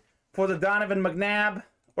trade for the Donovan McNabb,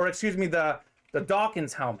 or excuse me, the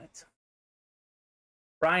Dawkins helmet.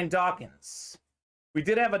 Brian Dawkins. We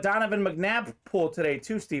did have a Donovan McNabb pull today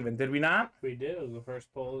too, Steven, did we not? We did. It was the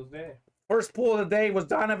first pull of the day. First pull of the day was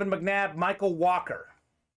Donovan McNabb, Michael Walker.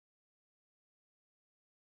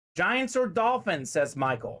 Giants or Dolphins, says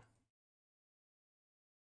Michael.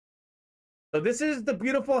 So this is the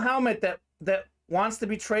beautiful helmet that wants to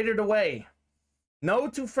be traded away. No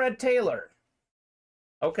to Fred Taylor.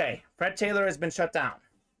 Okay, Fred Taylor has been shut down.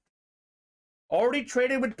 Already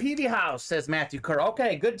traded with Peavy House, says Matthew Kerr.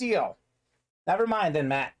 Okay, good deal. Never mind then,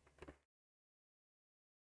 Matt.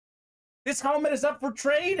 This helmet is up for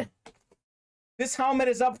trade. This helmet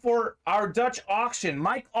is up for our Dutch auction.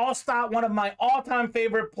 Mike Alstott, one of my all-time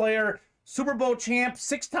favorite player, Super Bowl champ,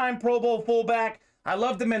 6-time Pro Bowl fullback. I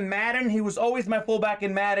loved him in Madden. He was always my fullback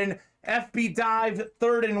in Madden. FB dive,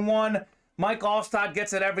 3rd and 1. Mike Alstott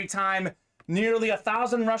gets it every time. Nearly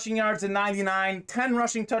 1,000 rushing yards in 99, 10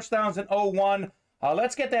 rushing touchdowns in 01.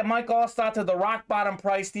 Let's get that Mike Alstott to the rock bottom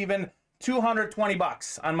price, Steven.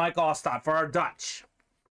 $220 on Mike Alstott for our Dutch.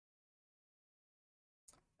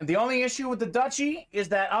 And the only issue with the Dutchie is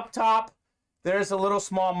that up top, there's a little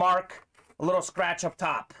small mark, a little scratch up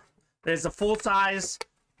top. There's a full-size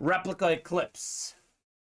replica Eclipse.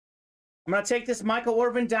 I'm going to take this Michael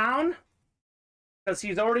Irvin down because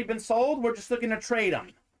he's already been sold. We're just looking to trade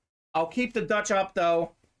him. I'll keep the Dutch up,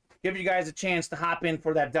 though. Give you guys a chance to hop in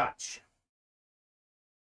for that Dutch.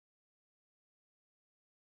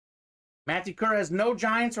 Matthew Kerr has no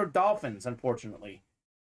Giants or Dolphins, unfortunately.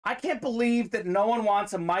 I can't believe that no one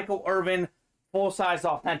wants a Michael Irvin full-size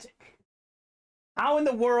authentic. How in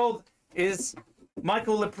the world is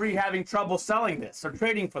Michael Lepre having trouble selling this or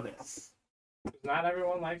trading for this? Not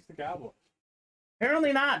everyone likes the Cowboys.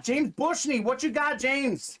 Apparently not. James Bushney, what you got,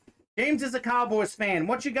 James? James is a Cowboys fan.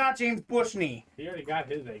 What you got, James Bushney? He already got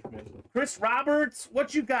his Aikman. Chris Roberts,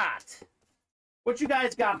 what you got? What you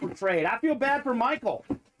guys got for trade? I feel bad for Michael.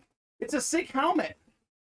 It's a sick helmet.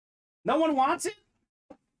 No one wants it?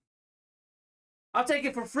 I'll take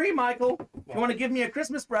it for free, Michael. If you want to give me a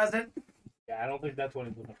Christmas present. Yeah, I don't think that's what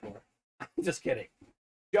he's looking for. I'm just kidding.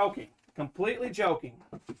 Joking. Completely joking.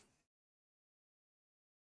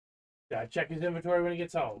 Yeah, check his inventory when he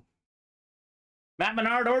gets home. Matt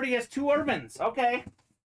Menard already has 2 Irvins. Okay.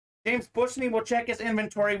 James Bushney will check his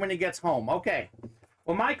inventory when he gets home. Okay.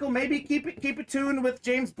 Well, Michael, maybe keep it tuned with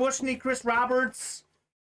James Bushney, Chris Roberts,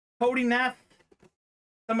 Cody Neff,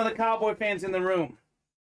 some of the Cowboy fans in the room.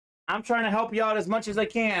 I'm trying to help you out as much as I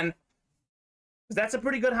can. That's a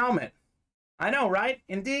pretty good helmet. I know, right?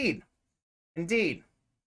 Indeed. Indeed.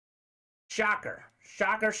 Shocker.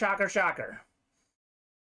 Shocker, shocker, shocker.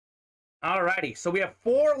 Alrighty, so we have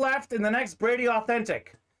 4 left in the next Brady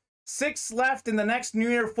Authentic. 6 left in the next New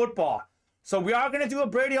Year football. So we are going to do a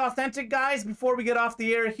Brady Authentic, guys, before we get off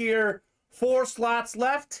the air here. 4 slots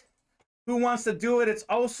left. Who wants to do it? It's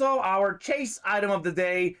also our chase item of the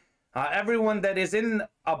day. Everyone that is in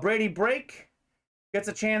a Brady break gets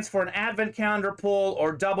a chase for an advent calendar pull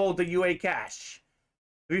or double the UA cash.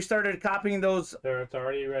 Have you started copying those? It's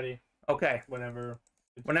already ready. Okay. Whenever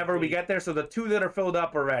we get there. So the 2 that are filled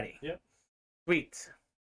up are ready. Yep. Sweet.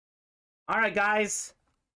 All right, guys.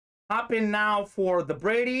 Hop in now for the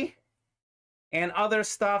Brady and other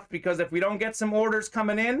stuff, because if we don't get some orders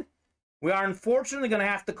coming in, We are unfortunately going to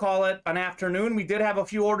have to call it an afternoon. We did have a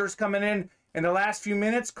few orders coming in the last few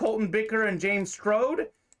minutes. Colton Bicker and James Strode.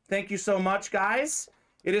 Thank you so much, guys.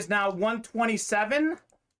 It is now 1:27.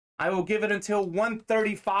 I will give it until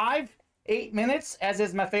 1:35. 8 minutes, as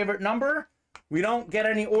is my favorite number. We don't get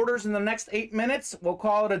any orders in the next 8 minutes. We'll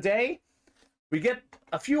call it a day. We get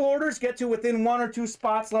a few orders, get to within 1 or 2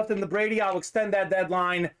 spots left in the Brady. I'll extend that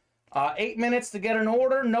deadline. 8 minutes to get an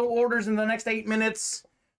order. No orders in the next 8 minutes.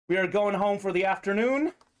 We are going home for the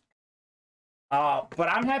afternoon. But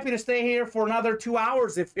I'm happy to stay here for another 2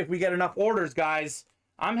 hours if we get enough orders, guys.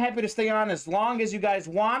 I'm happy to stay on as long as you guys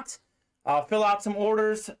want. Fill out some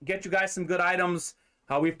orders, get you guys some good items.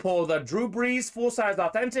 We've pulled Drew Brees, full-size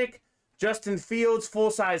authentic. Justin Fields,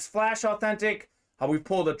 full-size flash authentic. We've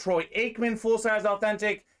pulled a Troy Aikman, full-size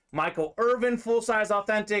authentic. Michael Irvin, full-size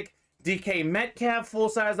authentic. DK Metcalf,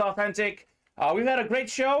 full-size authentic. We've had a great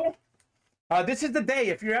show. This is the day.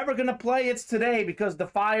 If you're ever going to play, it's today because the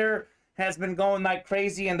fire has been going like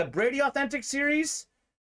crazy. And the Brady Authentic Series,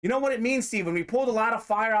 you know what it means, Steven? We pulled a lot of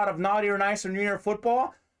fire out of Naughty or Nice or New Year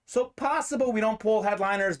football. So possible we don't pull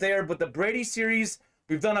headliners there, but the Brady Series,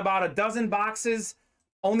 we've done about a dozen boxes.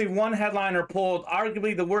 Only one headliner pulled,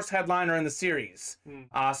 arguably the worst headliner in the series.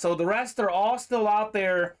 So the rest are all still out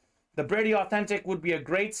there. The Brady Authentic would be a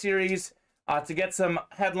great series to get some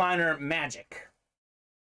headliner magic.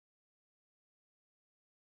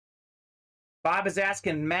 Bob is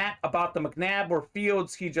asking Matt about the McNabb or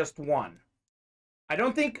Fields he just won. I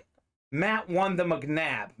don't think Matt won the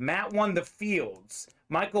McNabb. Matt won the Fields.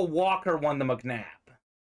 Michael Walker won the McNabb.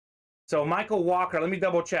 So Michael Walker, let me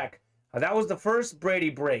double check. That was the first Brady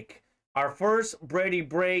break. Our first Brady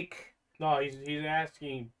break. No, he's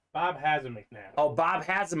asking. Bob has a McNabb. Oh, Bob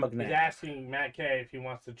has a McNabb. He's asking Matt K if he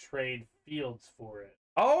wants to trade Fields for it.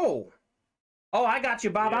 Oh, I got you,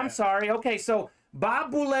 Bob. Yeah. I'm sorry. Okay, so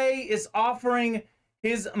Bob Boulay is offering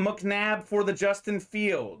his McNabb for the Justin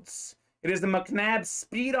Fields. It is the McNabb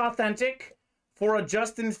Speed Authentic for a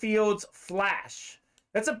Justin Fields Flash.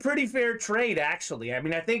 That's a pretty fair trade, actually. I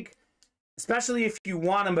mean, I think, especially if you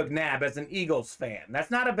want a McNabb as an Eagles fan,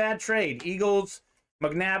 that's not a bad trade. Eagles,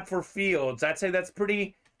 McNabb for Fields. I'd say that's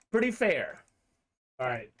pretty fair. All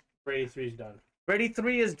right, Brady 3 is done. Brady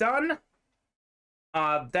 3 is done.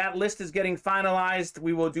 That list is getting finalized.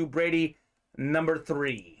 We will do Brady number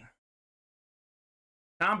 3.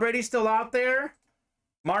 Tom Brady's still out there.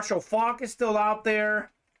 Marshall Faulk is still out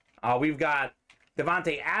there. We've got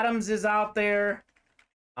Devontae Adams is out there.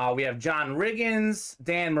 We have John Riggins,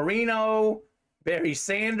 Dan Marino, Barry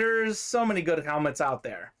Sanders. So many good helmets out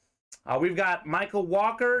there. We've got Michael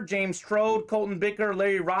Walker, James Strode, Colton Bicker,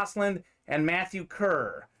 Larry Rossland, and Matthew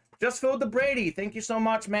Kerr. Just filled the Brady. Thank you so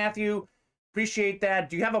much, Matthew. Appreciate that.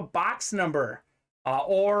 Do you have a box number?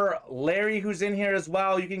 Or Larry, who's in here as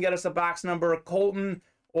well, you can get us a box number. Colton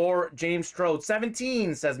or James Strode.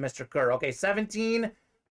 17, says Mr. Kerr. Okay, 17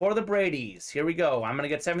 for the Bradys. Here we go. I'm going to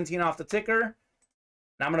get 17 off the ticker.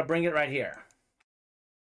 And I'm going to bring it right here.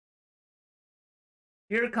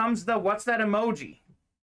 Here comes the, what's that emoji?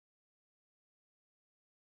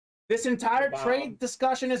 This entire trade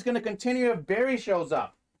discussion is going to continue if Barry shows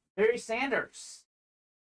up. Barry Sanders.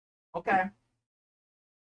 Okay.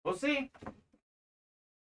 We'll see.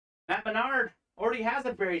 Matt Bernard already has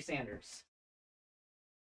a Barry Sanders.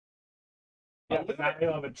 Yeah,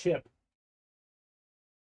 he'll have a chip.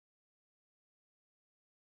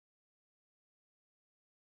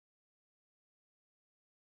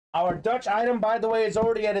 Our Dutch item, by the way, is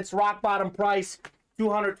already at its rock bottom price,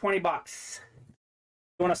 $220.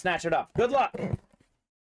 You want to snatch it up? Good luck.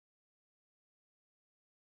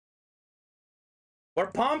 We're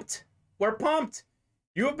pumped. We're pumped.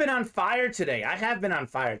 You have been on fire today. I have been on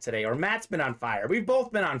fire today, or Matt's been on fire. We've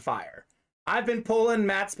both been on fire. I've been pulling,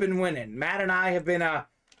 Matt's been winning. Matt and I have been a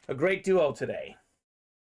great duo today.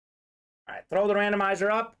 All right, throw the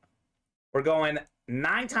randomizer up. We're going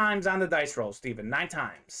 9 times on the dice roll, Steven. 9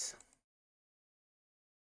 times.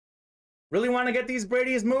 Really want to get these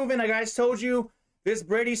Brady's moving. I guys told you this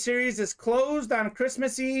Brady series is closed on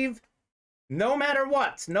Christmas Eve. No matter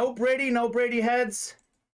what. No Brady heads.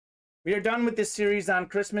 We are done with this series on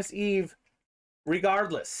Christmas Eve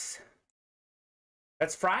regardless.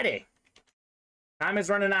 That's Friday. Time is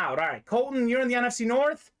running out. All right, Colton, you're in the NFC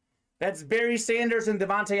North. That's Barry Sanders and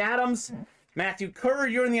Devontae Adams. Matthew Kerr,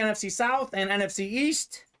 you're in the NFC South and NFC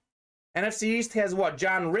East. NFC East has what?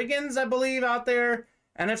 John Riggins, I believe, out there.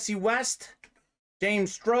 NFC West,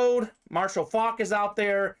 James Strode. Marshall Faulk is out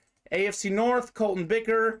there. AFC North, Colton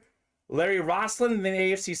Bicker. Larry Rossland in the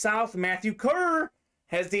AFC South. Matthew Kerr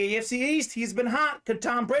has the AFC East. He's been hot. Could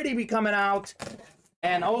Tom Brady be coming out?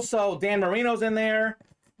 And also, Dan Marino's in there.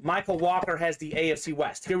 Michael Walker has the AFC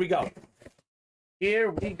West. Here we go.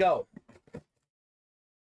 Here we go.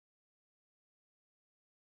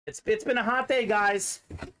 It's been a hot day, guys.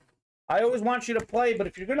 I always want you to play, but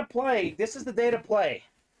if you're going to play, this is the day to play.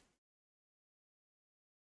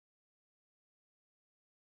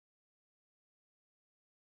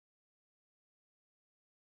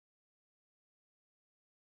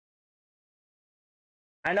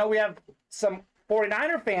 I know we have some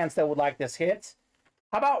 49er fans that would like this hit.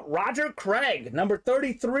 How about Roger Craig, number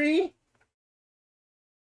 33?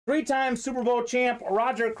 Three-time Super Bowl champ,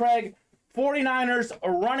 Roger Craig, 49ers,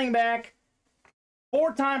 a running back,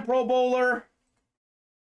 four-time Pro Bowler,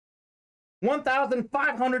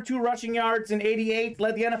 1,502 rushing yards in 88,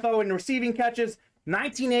 led the NFL in receiving catches,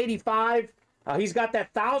 1985. He's got that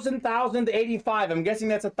 1,085. I'm guessing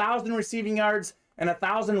that's 1,000 receiving yards and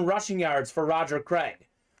 1,000 rushing yards for Roger Craig.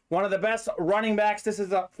 One of the best running backs. This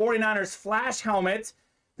is a 49ers flash helmet.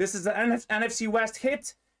 This is an NFC West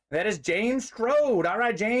hit. That is James Strode. All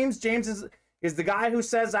right, James. James is the guy who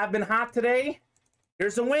says, I've been hot today.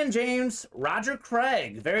 Here's a win, James. Roger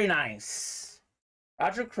Craig. Very nice.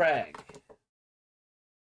 Roger Craig.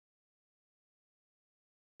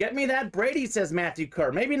 Get me that Brady, says Matthew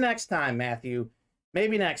Kerr. Maybe next time, Matthew.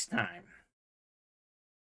 Maybe next time.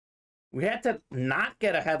 We had to not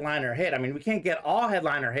get a headliner hit. I mean, we can't get all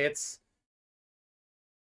headliner hits.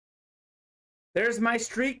 There's my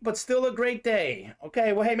streak, but still a great day.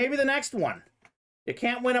 Okay, well, hey, maybe the next one. You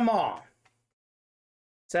can't win them all.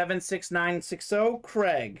 76960,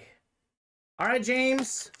 Craig. All right,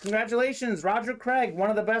 James. Congratulations. Roger Craig, one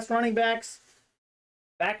of the best running backs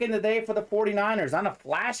back in the day for the 49ers. On a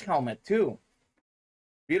flash helmet, too.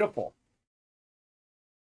 Beautiful.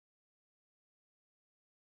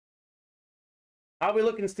 How are we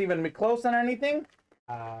looking, Steven? Are we close on anything?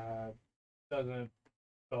 Doesn't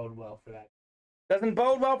bode well for that. Doesn't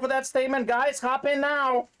bode well for that statement. Guys, hop in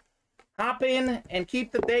now. Hop in and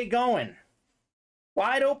keep the day going.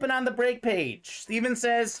 Wide open on the break page. Steven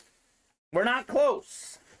says, we're not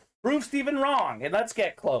close. Prove Steven wrong, and let's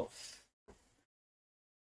get close.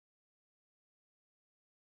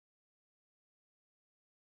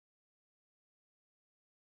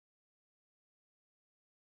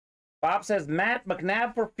 Bob says, Matt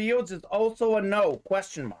McNabb for Fields is also a no,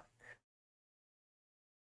 question mark.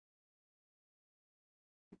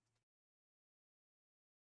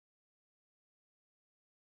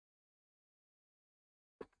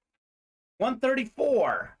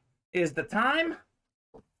 $134 is the time.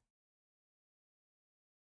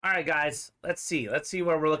 All right, guys, let's see. Let's see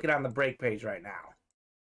where we're looking on the break page right now.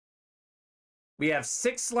 We have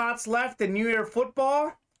 6 slots left in New Year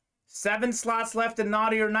football. 7 slots left in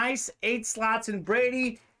Naughty or Nice, 8 slots in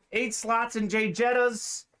Brady, 8 slots in Jay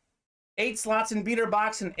Jetta's, 8 slots in Beater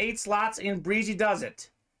Box, and 8 slots in Breezy Does It.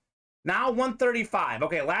 Now 135.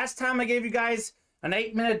 Okay, last time I gave you guys an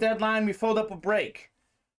 8-minute deadline, we filled up a break.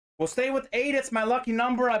 We'll stay with 8. It's my lucky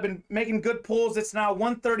number. I've been making good pulls. It's now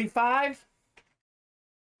 135.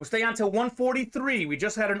 We'll stay on till 143. We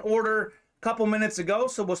just had an order a couple minutes ago,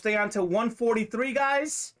 so we'll stay on till 143,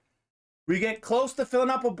 guys. We get close to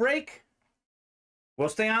filling up a break, we'll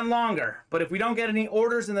stay on longer. But if we don't get any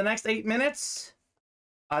orders in the next 8 minutes,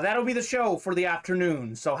 that'll be the show for the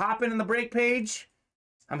afternoon. So hop in the break page.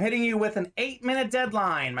 I'm hitting you with an 8-minute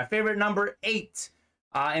deadline. My favorite number, 8.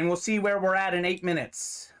 And we'll see where we're at in 8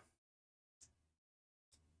 minutes.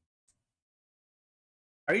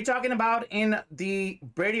 Are you talking about in the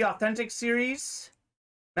Brady Authentic series,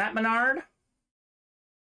 Matt Menard?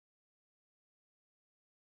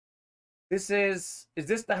 Is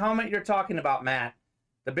this the helmet you're talking about, Matt?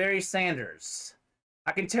 The Barry Sanders.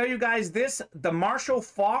 I can tell you guys this, the Marshall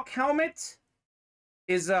Faulk helmet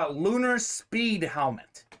is a Lunar Speed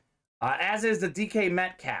helmet, as is the DK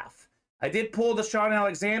Metcalf. I did pull the Sean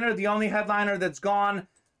Alexander, the only headliner that's gone.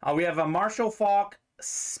 We have a Marshall Faulk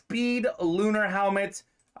Speed Lunar helmet,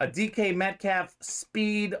 a DK Metcalf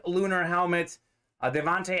Speed Lunar helmet, a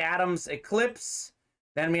Devontae Adams Eclipse.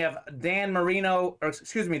 Then we have Dan Marino, or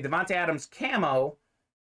excuse me, Devontae Adams Camo,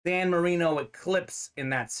 Dan Marino Eclipse in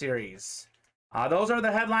that series. Those are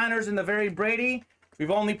the headliners in the very Brady.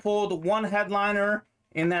 We've only pulled one headliner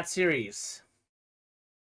in that series.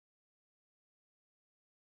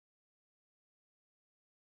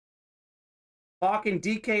 Faulk and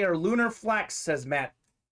DK are Lunar Flex, says Matt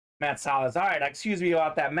Salas. All right, excuse me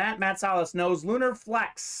about that. Matt Salas knows Lunar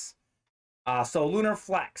Flex. So Lunar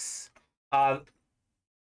Flex.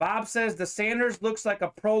 Bob says the Sanders looks like a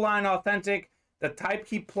Pro-Line Authentic, the type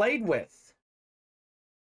he played with.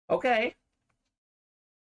 Okay.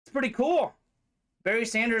 It's pretty cool. Barry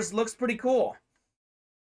Sanders looks pretty cool.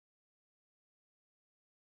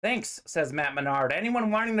 Thanks, says Matt Menard. Anyone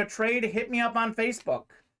wanting to trade, hit me up on Facebook.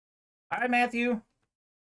 All right, Matthew.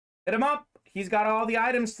 Hit him up. He's got all the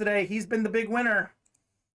items today. He's been the big winner.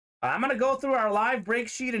 I'm going to go through our live break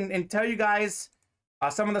sheet and tell you guys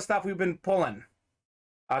some of the stuff we've been pulling.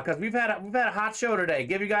 Because we've had a hot show today.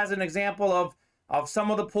 Give you guys an example of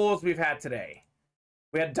some of the pulls we've had today.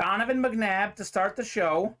 We had Donovan McNabb to start the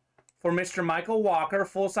show for Mr. Michael Walker,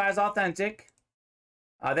 full-size authentic.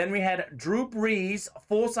 Then we had Drew Brees,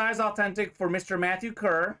 full-size authentic for Mr. Matthew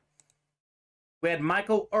Kerr. We had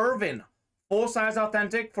Michael Irvin, full-size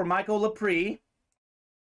authentic for Michael Lepre.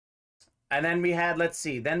 And then we had, let's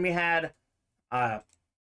see,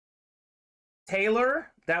 Taylor.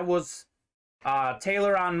 That was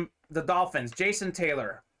Taylor on the Dolphins. Jason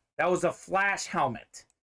Taylor. That was a flash helmet.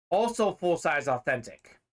 Also full-size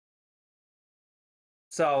authentic.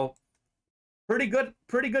 So, pretty good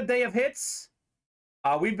day of hits.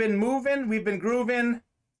 We've been moving. We've been grooving.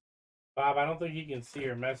 Bob, I don't think he can see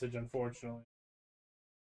your message, unfortunately.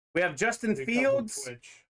 We have Justin Fields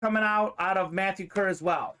coming out of Matthew Kerr as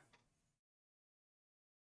well.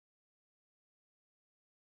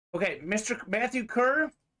 Okay, Mr. Matthew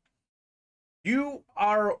Kerr, you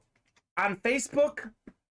are on Facebook.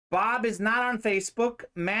 Bob is not on Facebook.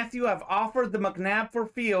 Matthew, I've offered the McNabb for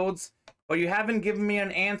Fields, but you haven't given me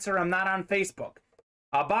an answer. I'm not on Facebook.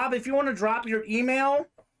 Bob, if you want to drop your email,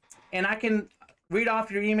 and I can read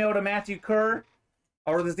off your email to Matthew Kerr,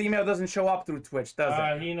 or this email doesn't show up through Twitch, does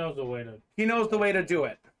it? He knows the way to. He knows the way to do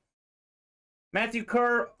it. Matthew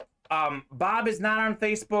Kerr, Bob is not on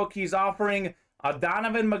Facebook. He's offering a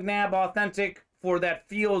Donovan McNabb authentic for that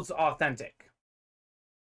Fields authentic.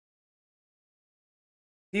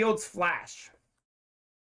 Fields Flash.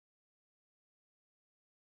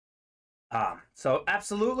 So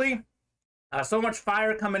absolutely. So much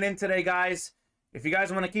fire coming in today, guys. If you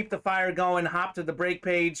guys want to keep the fire going, hop to the break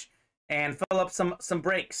page and fill up some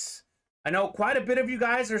breaks. I know quite a bit of you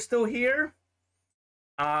guys are still here.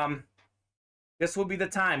 This will be the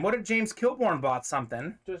time. What if James Kilborn bought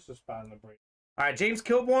something? Just a spot in the break. All right, James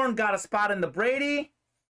Kilborn got a spot in the Brady.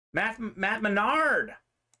 Matt Menard,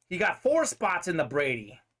 he got 4 spots in the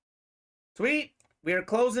Brady. Sweet. We are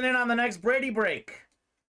closing in on the next Brady break.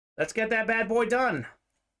 Let's get that bad boy done.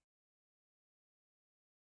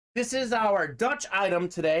 This is our Dutch item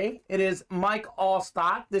today. It is Mike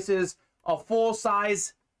Allstott. This is a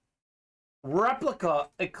full-size replica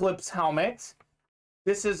Eclipse helmet.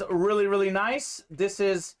 This is really, really nice. This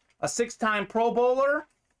is a 6-time Pro Bowler,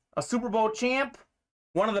 a Super Bowl champ,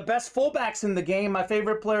 one of the best fullbacks in the game, my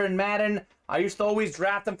favorite player in Madden. I used to always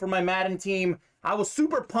draft him for my Madden team. I was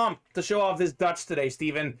super pumped to show off this Dutch today,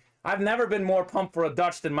 Steven. I've never been more pumped for a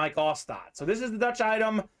Dutch than Mike Allstott. So this is the Dutch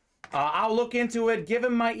item. I'll look into it. Give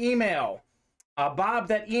him my email. Bob,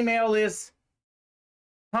 that email is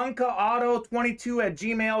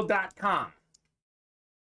hunkaauto22@gmail.com.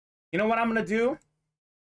 You know what I'm going to do?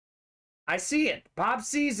 I see it. Bob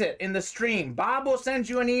sees it in the stream. Bob will send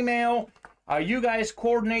you an email. You guys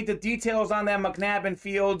coordinate the details on that McNabb and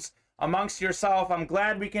Fields amongst yourself. I'm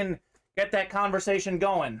glad we can get that conversation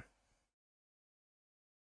going.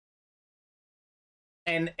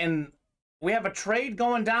 And we have a trade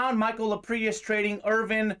going down. Michael Lepre is trading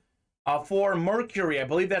Irvin for Mercury. I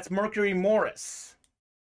believe that's Mercury Morris.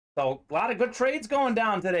 So a lot of good trades going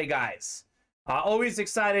down today, guys. Always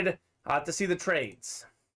excited to see the trades.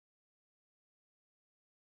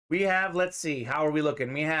 We have, let's see, how are we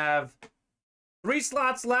looking? We have 3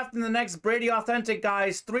 slots left in the next Brady Authentic,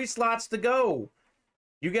 guys. 3 slots to go.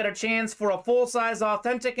 You get a chance for a full-size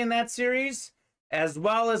Authentic in that series, as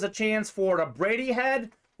well as a chance for a Brady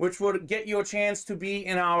head, which would get you a chance to be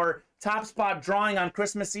in our top spot drawing on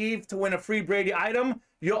Christmas Eve to win a free Brady item.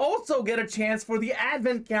 You'll also get a chance for the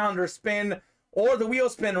Advent Calendar spin, or the wheel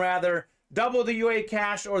spin rather, double the UA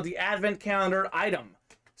cash or the Advent Calendar item.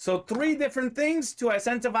 So 3 different things to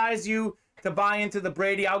incentivize you to buy into the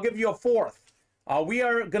Brady. I'll give you a 4th. We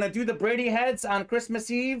are going to do the Brady heads on Christmas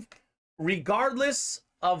Eve, regardless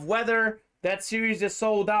of whether that series is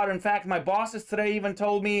sold out. In fact, my bosses today even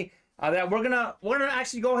told me that we're gonna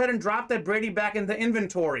actually go ahead and drop that Brady back into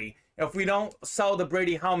inventory if we don't sell the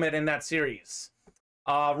Brady helmet in that series.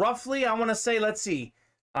 Roughly, I want to say, let's see,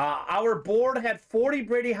 our board had 40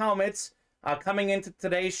 Brady helmets coming into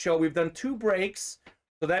today's show. We've done 2 breaks,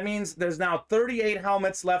 so that means there's now 38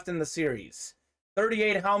 helmets left in the series.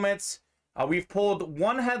 38 helmets. We've pulled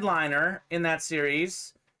 1 headliner in that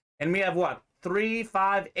series, and we have what? 3,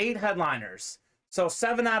 5, 8 headliners. So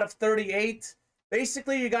 7 out of 38.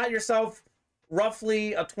 Basically, you got yourself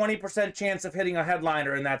roughly a 20% chance of hitting a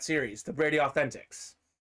headliner in that series, the Brady Authentics.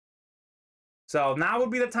 So now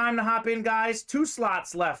would be the time to hop in, guys. 2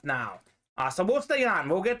 slots left now. So we'll stay on.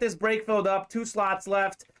 We'll get this break filled up. 2 slots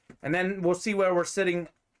left. And then we'll see where we're sitting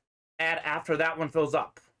at after that one fills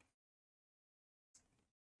up.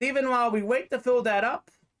 Steven, while we wait to fill that up,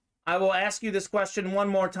 I will ask you this question one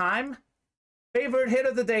more time. Favorite hit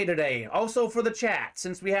of the day today? Also for the chat,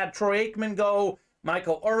 since we had Troy Aikman go,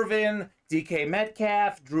 Michael Irvin, DK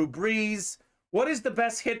Metcalf, Drew Brees. What is the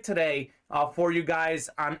best hit today for you guys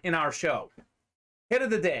in our show? Hit of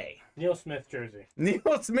the day. Neil Smith jersey.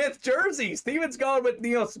 Neil Smith jersey. Steven's going with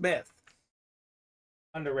Neil Smith.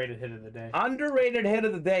 Underrated hit of the day. Underrated hit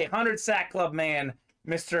of the day. 100 Sack Club man,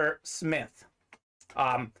 Mr. Smith.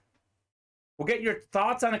 We'll get your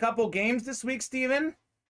thoughts on a couple games this week, Steven.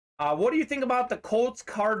 What do you think about the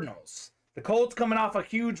Colts-Cardinals? The Colts coming off a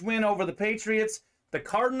huge win over the Patriots. The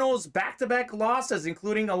Cardinals back-to-back losses,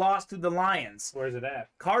 including a loss to the Lions. Where's it at?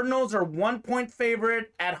 Cardinals are 1-point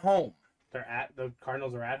favorite at home. The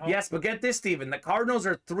Cardinals are at home? Yes, but get this, Steven. The Cardinals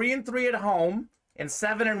are 3-3 at home and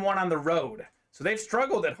 7-1 on the road. So they've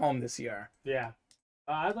struggled at home this year. Yeah.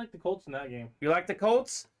 I'd like the Colts in that game. You like the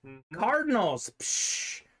Colts? Mm-hmm. Cardinals,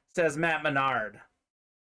 psh, says Matt Menard.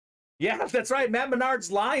 Yeah, that's right. Matt Menard's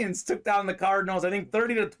Lions took down the Cardinals, I think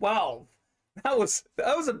 30-12. That was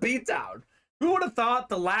a beatdown. Who would have thought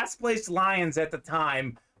the last place Lions at the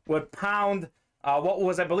time would pound what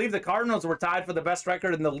was, I believe, the Cardinals were tied for the best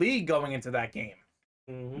record in the league going into that game.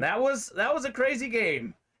 Mm-hmm. That was a crazy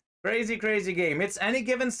game. Crazy game. It's any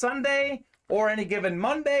given Sunday or any given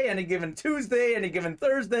Monday, any given Tuesday, any given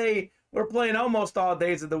Thursday. We're playing almost all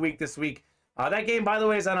days of the week this week. That game, by the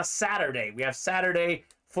way, is on a Saturday. We have Saturday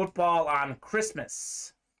football on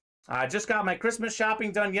Christmas. I just got my Christmas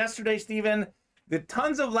shopping done yesterday, Steven. Did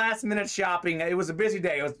tons of last-minute shopping. It was a busy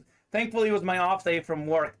day. Thankfully, it was my off day from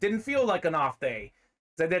work. Didn't feel like an off day.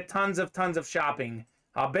 So I did tons of shopping.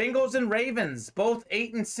 Bengals and Ravens, both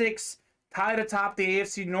 8-6, tied atop the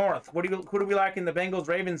AFC North. Who do we like in the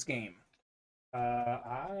Bengals-Ravens game?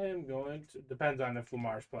 I am going to... Depends on if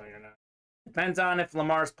Lamar's playing or not. Depends on if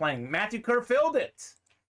Lamar's playing. Matthew Kerr filled it.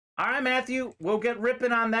 All right, Matthew. We'll get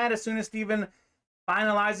ripping on that as soon as Steven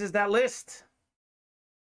finalizes that list.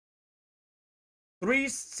 3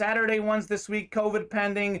 Saturday ones this week, COVID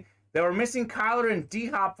pending. They were missing Kyler and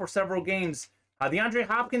D-Hop for several games. DeAndre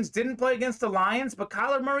Hopkins didn't play against the Lions, but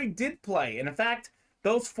Kyler Murray did play. And in fact,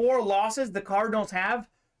 those 4 losses the Cardinals have,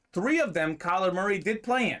 3 of them Kyler Murray did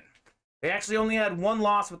play in. They actually only had 1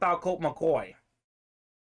 loss without Colt McCoy.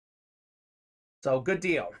 So, good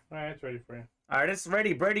deal. All right, it's ready for you. All right, it's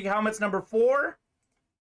ready. Brady helmets number 4.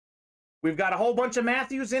 We've got a whole bunch of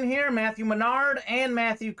Matthews in here. Matthew Menard and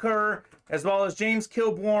Matthew Kerr, as well as James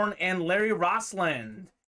Kilbourne and Larry Rossland.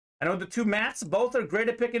 I know the 2 Matts, both are great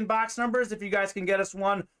at picking box numbers. If you guys can get us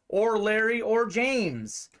one, or Larry or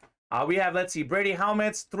James. We have, let's see, Brady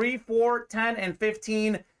helmets, 3, 4, 10, and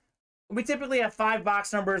 15. We typically have 5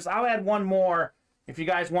 box numbers. I'll add 1 more if you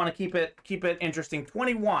guys want to keep it interesting.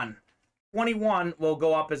 21. 21 will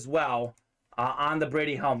go up as well on the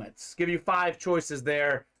Brady helmets. Give you 5 choices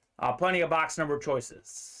there. Plenty of box number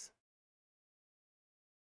choices.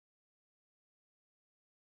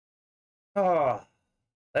 Oh,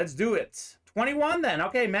 let's do it. 21 then.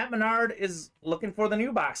 Okay, Matt Menard is looking for the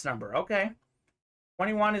new box number. Okay.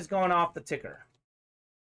 21 is going off the ticker.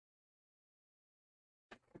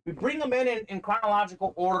 We bring them in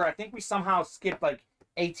chronological order. I think we somehow skipped like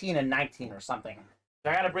 18 and 19 or something.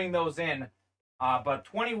 So I got to bring those in. But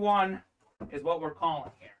 21 is what we're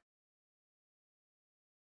calling here.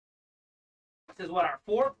 This is what, our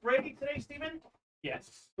 4th Brady today, Steven?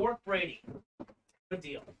 Yes. 4th Brady. Good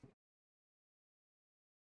deal.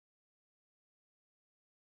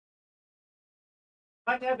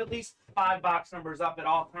 I like to have at least 5 box numbers up at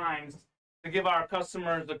all times to give our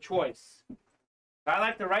customers a choice. I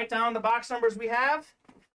like to write down the box numbers we have.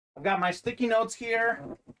 I've got my sticky notes here.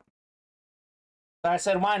 I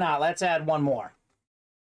said, why not? Let's add 1 more.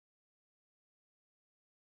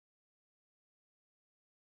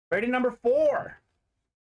 Brady number 4.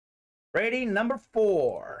 Brady number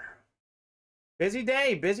 4. Busy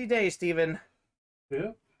day, Steven. Yeah.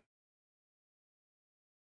 All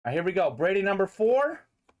right, here we go. Brady number 4.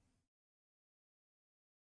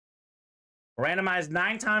 Randomized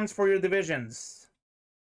 9 times for your divisions.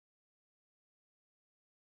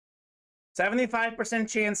 75%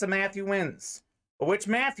 chance of Matthew wins. But which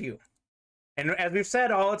Matthew? And as we've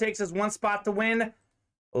said, all it takes is 1 spot to win.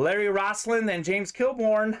 Larry Rossland and James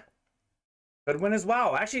Kilbourne could win as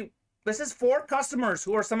well. Actually, this is 4 customers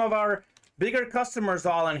who are some of our bigger customers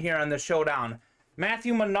all in here on the showdown.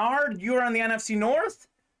 Matthew Menard, you're on the NFC North.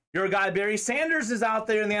 Your guy Barry Sanders is out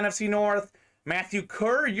there in the NFC North. Matthew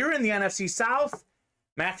Kerr, you're in the NFC South.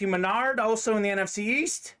 Matthew Menard, also in the NFC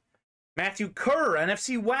East. Matthew Kerr,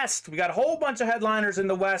 NFC West. We got a whole bunch of headliners in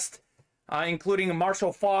the West, including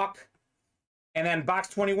Marshall Faulk. And then box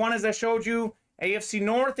 21, as I showed you. AFC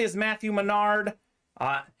North is Matthew Menard.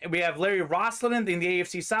 We have Larry Roslin in the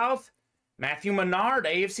AFC South. Matthew Menard,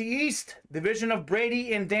 AFC East. Division of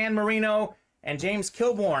Brady and Dan Marino. And James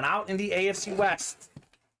Kilborn out in the AFC West.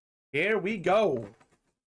 Here we go.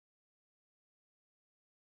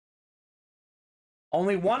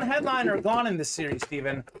 Only one headliner gone in this series,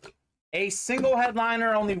 Steven. A single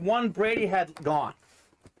headliner, only one Brady head gone.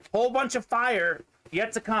 Whole bunch of fire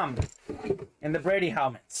yet to come in the Brady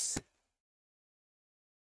helmets.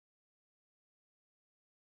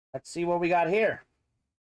 Let's see what we got here.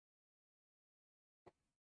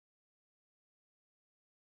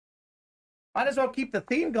 Might as well keep the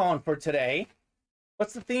theme going for today.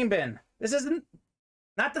 What's the theme been? This isn't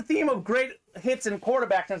not the theme of great hits and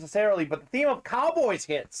quarterbacks necessarily, but the theme of Cowboys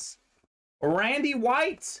hits. Randy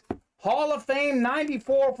White, Hall of Fame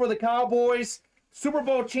 94 for the Cowboys, Super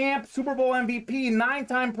Bowl champ, Super Bowl MVP,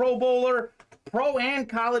 9-time Pro Bowler, Pro and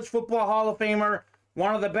College Football Hall of Famer,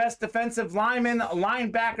 one of the best defensive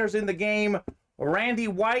linebackers in the game. Randy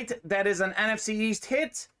White, that is an NFC East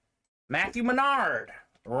hit. Matthew Menard,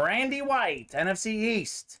 Randy White, NFC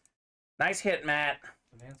East. Nice hit, Matt.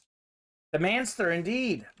 The Manster,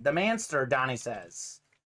 indeed. The Manster, Donnie says.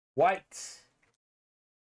 White.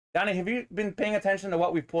 Donnie, have you been paying attention to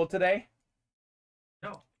what we've pulled today?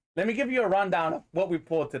 No. Let me give you a rundown of what we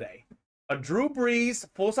pulled today. A Drew Brees,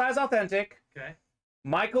 full-size authentic. Okay.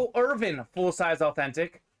 Michael Irvin, full-size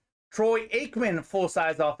authentic. Troy Aikman,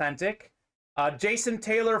 full-size authentic. Jason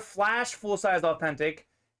Taylor, Flash, full-size authentic.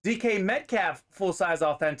 DK Metcalf, full-size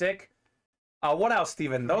authentic. What else,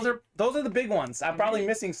 Steven? Those are the big ones. I'm probably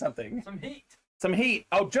missing something. Some heat.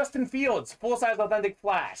 Oh, Justin Fields, full-size authentic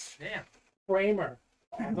Flash. Damn. Kramer.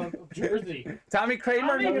 Jersey. Tommy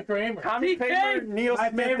Kramer. Tommy Kramer, Neil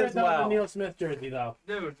Smith as well. The Neil Smith jersey, though.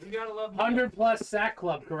 Dude, you gotta love 100+ sack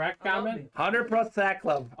club, correct, Kamen? 100+ sack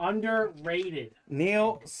club. Underrated.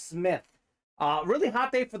 Neil Smith. Really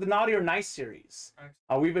hot day for the Naughty or Nice series.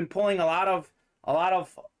 We've been pulling a lot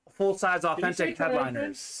of full-size authentic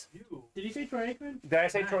headliners. Did you say Troy Aikman? Did I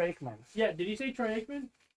say Troy Aikman? Yeah, did you say Troy Aikman?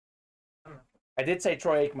 I did say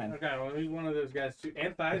Troy Aikman. Okay, well, he's one of those guys, too.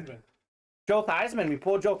 And Theismann. Joe Theismann. We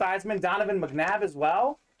pulled Joe Theismann. Donovan McNabb as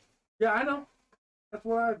well. Yeah, I know. That's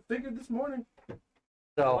what I figured this morning. So,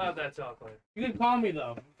 We'll have that talk later. You can call me,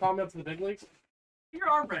 though. Call me up to the big leagues. You're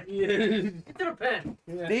already. Yeah. Get to the pen.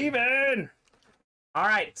 Steven! All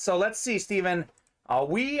right, so let's see, Steven.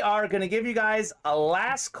 We are going to give you guys a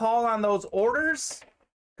last call on those orders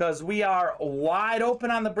because we are wide open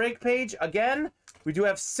on the break page. Again, we do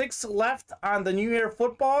have 6 left on the New Year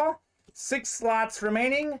football. 6 slots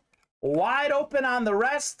remaining. Wide open on the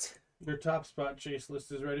rest. Your top spot chase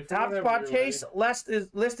list is ready. Top spot chase list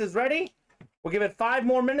is ready. We'll give it 5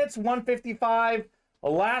 more minutes. 1:55. A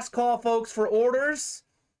last call, folks, for orders.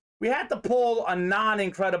 We had to pull a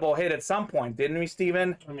non-incredible hit at some point, didn't we,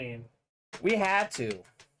 Steven? I mean, we had to.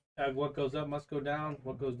 what goes up must go down.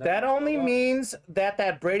 What goes down. That only means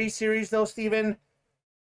that Brady series, though, Steven,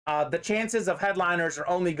 the chances of headliners are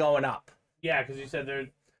only going up. Yeah, because you said there's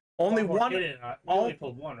only one. only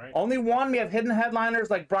pulled one, right? Only one. We have hidden headliners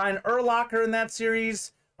like Brian Urlacher in that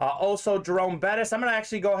series. Also Jerome Bettis. I'm going to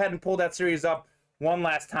actually go ahead and pull that series up one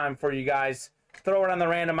last time for you guys. Throw it on the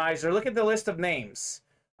randomizer. Look at the list of names.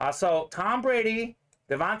 So Tom Brady,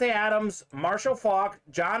 Devontae Adams, Marshall Faulk,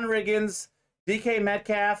 John Riggins, DK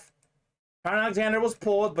Metcalf, Ron Alexander was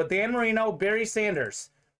pulled, but Dan Marino, Barry Sanders.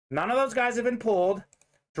 None of those guys have been pulled.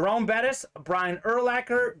 Jerome Bettis, Brian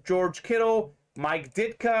Urlacher, George Kittle, Mike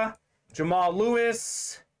Ditka, Jamal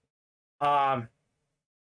Lewis,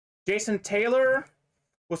 Jason Taylor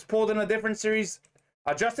was pulled in a different series.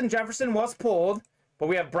 Justin Jefferson was pulled, but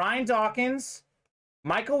we have Brian Dawkins,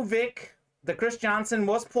 Michael Vick, the Chris Johnson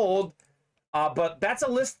was pulled, but that's a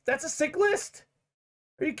list. That's a sick list.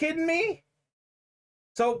 Are you kidding me?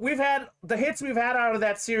 So we've had the hits we've had out of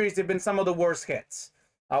that series have been some of the worst hits.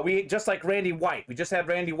 We just like Randy White. We just had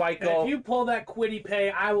Randy White go. And if you pull that Quiddy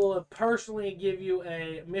Pay, I will personally give you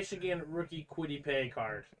a Michigan rookie Quiddy Pay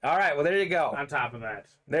card. All right, well there you go. On top of that,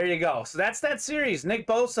 there you go. So that's that series. Nick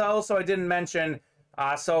Bosa, also I didn't mention.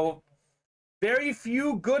 So very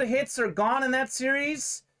few good hits are gone in that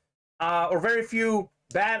series, or very few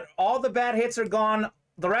bad. All the bad hits are gone.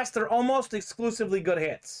 The rest are almost exclusively good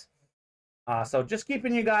hits. So just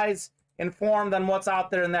keeping you guys informed on what's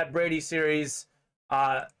out there in that Brady series.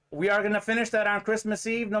 We are going to finish that on Christmas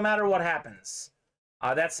Eve, no matter what happens.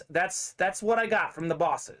 That's what I got from the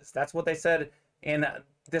bosses. That's what they said in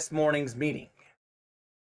this morning's meeting.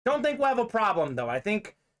 Don't think we'll have a problem though. I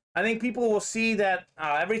think people will see that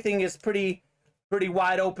everything is pretty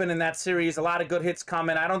wide open in that series. A lot of good hits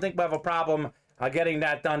coming. I don't think we'll have a problem getting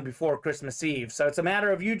that done before Christmas Eve. So it's a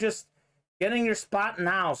matter of you just getting your spot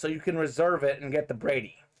now so you can reserve it and get the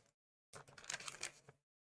Brady.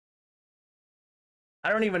 I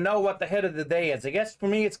don't even know what the hit of the day is. I guess for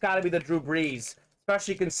me it's got to be the Drew Brees,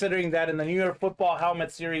 especially considering that in the New York Football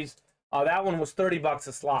Helmet Series, that one was $30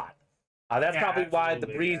 a slot. That's probably why the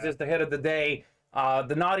Breeze is the hit of the day.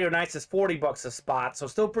 The Naughty or Nice is $40 a spot, so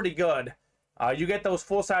still pretty good. You get those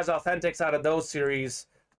full-size authentics out of those series,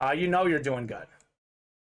 you know you're doing good.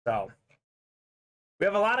 So, we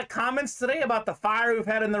have a lot of comments today about the fire we've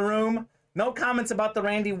had in the room. No comments about the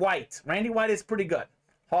Randy White. Randy White is pretty good.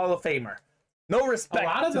 Hall of Famer. No respect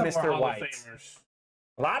to Mr. White.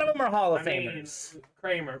 A lot of them are Hall of Famers.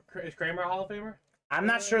 Kramer. Is Kramer a Hall of Famer? I'm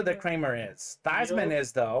not sure that Kramer is. Theismann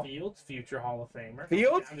is, though. Fields, future Hall of Famer.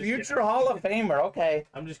 Fields, future Hall of Famer. Okay.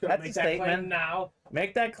 I'm just going to make that claim now.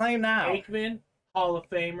 Make that claim now. Aikman, Hall of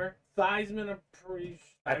Famer. Theismann, I'm pretty sure.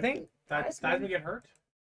 I think Theismann get hurt?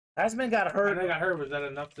 Theismann got hurt. I got hurt. Was that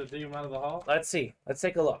enough to do him out of the Hall? Let's see. Let's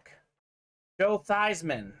take a look. Joe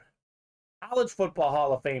Theismann, College Football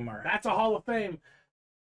Hall of Famer. That's a Hall of Fame.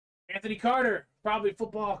 Anthony Carter, probably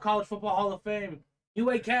College Football Hall of Fame.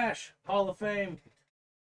 UA Cash, Hall of Fame.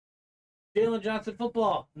 Jalen Johnson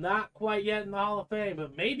football, not quite yet in the Hall of Fame,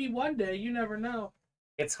 but maybe one day, you never know.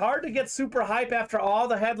 It's hard to get super hype after all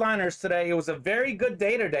the headliners today. It was a very good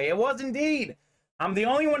day today. It was indeed. I'm the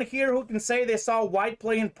only one here who can say they saw White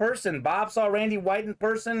play in person. Bob saw Randy White in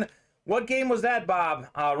person. What game was that, Bob?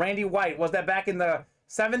 Randy White. Was that back in the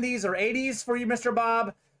 70s or 80s for you, Mr.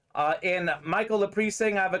 Bob? And Michael Lepre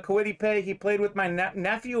saying, I have a Coity Pay. He played with my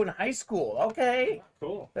nephew in high school. Okay.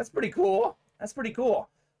 Cool. That's pretty cool. That's pretty cool.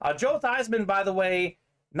 Joe Theismann, by the way,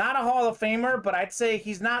 not a Hall of Famer, but I'd say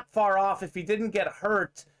he's not far off. If he didn't get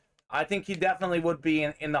hurt, I think he definitely would be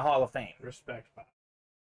in the Hall of Fame. Respect, Bob.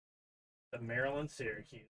 The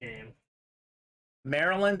Maryland-Syracuse game.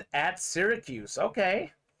 Maryland at Syracuse.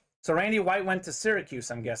 Okay. So Randy White went to Syracuse,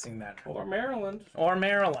 I'm guessing then. Or Maryland. Or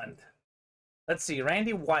Maryland. Let's see.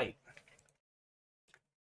 Randy White.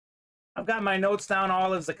 I've got my notes down,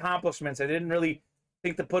 all his accomplishments. I didn't really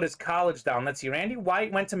think to put his college down. Let's see. Randy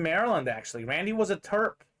White went to Maryland, actually. Randy was a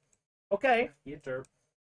Terp. Okay. He a Terp.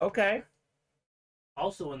 Okay.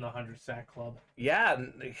 Also in the 100 sack club. Yeah.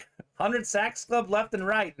 100 sacks club left and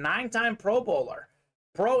right. 9-time Pro Bowler.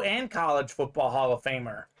 Pro and College Football Hall of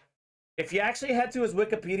Famer. If you actually head to his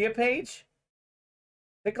Wikipedia page,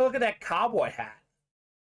 take a look at that cowboy hat.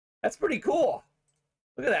 That's pretty cool.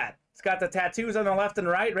 Look at that. It's got the tattoos on the left and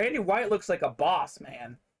right. Randy White looks like a boss,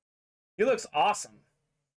 man. He looks awesome.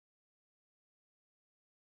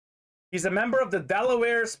 He's a member of the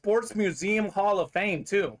Delaware Sports Museum Hall of Fame,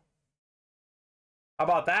 too. How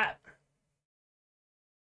about that?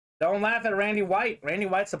 Don't laugh at Randy White. Randy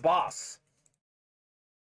White's a boss.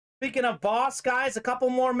 Speaking of boss, guys, a couple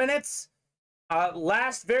more minutes.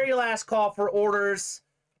 Very last call for orders.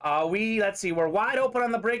 Let's see, we're wide open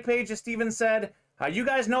on the break page, as Steven said. You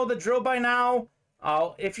guys know the drill by now.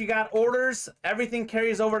 If you got orders, everything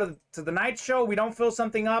carries over to the night show. We don't fill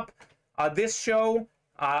something up. This show,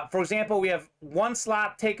 for example, we have one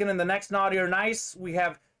slot taken in the next Naughty or Nice. We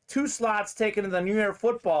have 2 slots taken in the New Year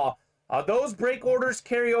football. Those break orders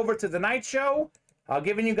carry over to the night show.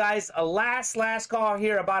 Giving you guys a last call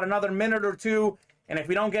here, about another minute or two. And if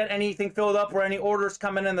we don't get anything filled up or any orders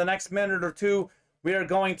coming in the next minute or two, we are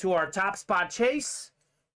going to our top spot chase.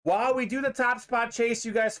 While we do the top spot chase,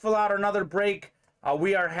 you guys fill out another break.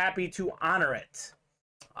 We are happy to honor it.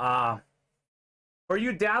 For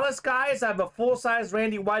you Dallas guys, I have a full-size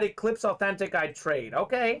Randy White Eclipse Authentic I'd trade.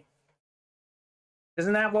 Okay.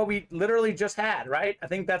 Isn't that what we literally just had, right? I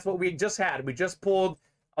think that's what we just had. We just pulled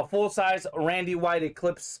a full-size Randy White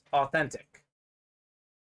Eclipse Authentic.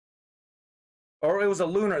 Or it was a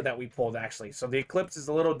Lunar that we pulled, actually. So the Eclipse is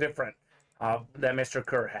a little different that Mr.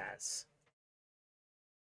 Kerr has.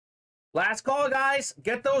 Last call, guys.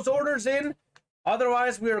 Get those orders in.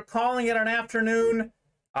 Otherwise, we are calling it an afternoon.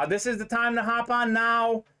 This is the time to hop on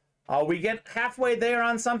now. We get halfway there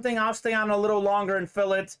on something. I'll stay on a little longer and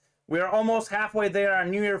fill it. We are almost halfway there on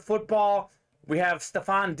New Year football. We have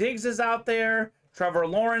Stephon Diggs is out there. Trevor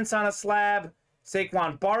Lawrence on a slab.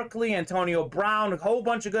 Saquon Barkley, Antonio Brown. A whole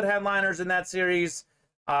bunch of good headliners in that series.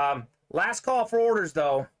 Last call for orders,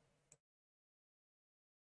 though.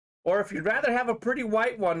 Or if you'd rather have a pretty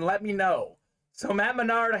white one, let me know. So Matt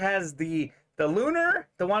Menard has the Lunar,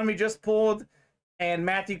 the one we just pulled, And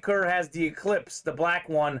Matthew Kerr has the Eclipse, the black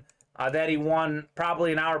one, that he won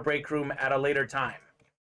probably in our break room at a later time.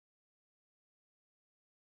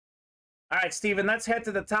 All right, Steven, let's head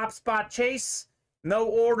to the top spot chase. No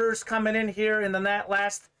orders coming in here in the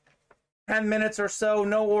last 10 minutes or so.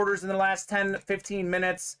 No orders in the last 10, 15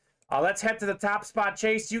 minutes. Let's head to the top spot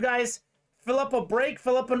chase. You guys fill up a break,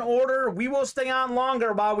 fill up an order. We will stay on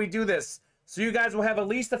longer while we do this. So you guys will have at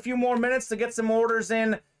least a few more minutes to get some orders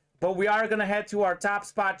in. But we are going to head to our top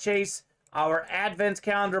spot chase, our advent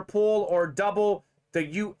calendar pull, or double the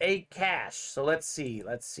UA cash. So let's see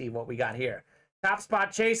what we got here. Top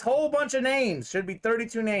spot chase, whole bunch of names. Should be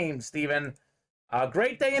 32 names, Steven.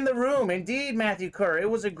 Great day in the room. Indeed, Matthew Kerr. It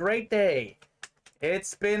was a great day.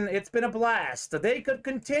 It's been a blast. The day could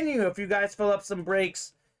continue if you guys fill up some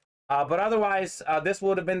breaks. But otherwise, this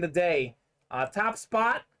would have been the day. Top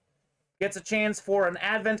spot gets a chance for an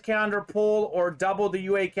advent calendar pull or double the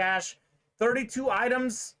UA cash. 32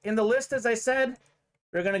 items in the list, as I said.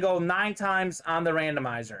 We're going to go 9 times on the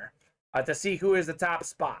randomizer to see who is the top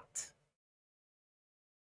spot.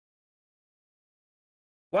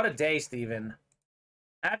 What a day, Steven.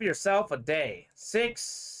 Have yourself a day.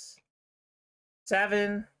 6,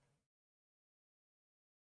 7,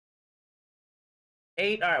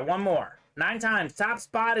 8. All right, one more. 9 times. Top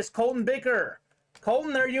spot is Colton Bicker.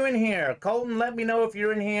 Colton, are you in here? Colton, let me know if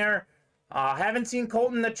you're in here. Haven't seen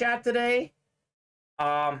Colton in the chat today.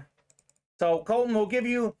 So Colton, will give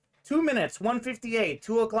you 2 minutes. 1:58.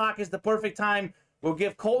 2 o'clock is the perfect time. We'll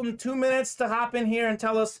give Colton 2 minutes to hop in here and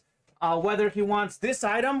tell us whether he wants this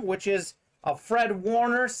item, which is a Fred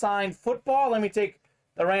Warner signed football. Let me take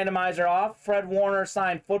the randomizer off. Fred Warner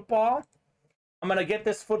signed football. I'm going to get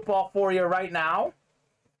this football for you right now.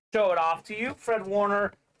 Show it off to you. Fred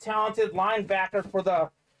Warner, talented linebacker for the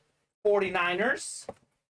 49ers.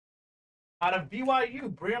 Out of BYU,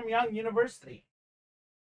 Brigham Young University.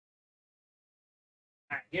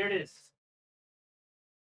 All right, here it is.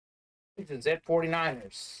 It's at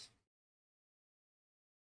 49ers.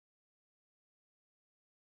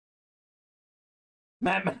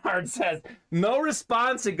 Matt Menard says, no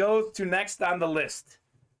response, it goes to next on the list.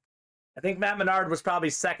 I think Matt Menard was probably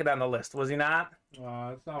second on the list, was he not?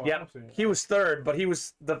 That's not what Yep, I'm saying. he was third, but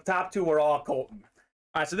the top 2 were all Colton.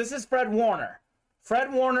 All right, so this is Fred Warner.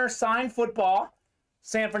 Fred Warner signed football,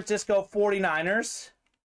 San Francisco 49ers.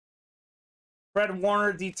 Fred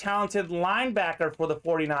Warner, the talented linebacker for the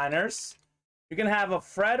 49ers. You can have a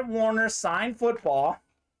Fred Warner signed football.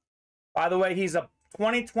 By the way, he's a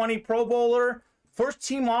 2020 Pro Bowler. First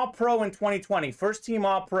team All-Pro in 2020. First team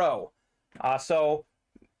All-Pro. So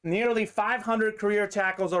nearly 500 career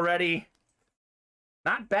tackles already.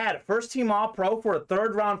 Not bad. First team All-Pro for a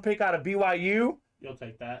 3rd round pick out of BYU. You'll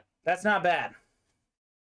take that. That's not bad.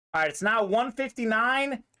 All right, it's now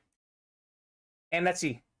 1:59. And let's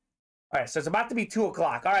see. All right, so it's about to be 2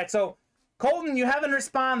 o'clock. All right, so Colton, you haven't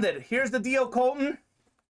responded. Here's the deal, Colton.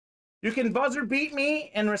 You can buzzer beat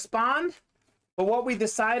me and respond. But what we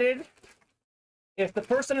decided, if the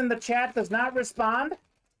person in the chat does not respond,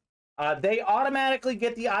 they automatically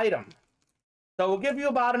get the item. So we'll give you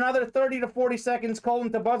about another 30 to 40 seconds,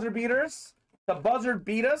 Colton, to buzzer beat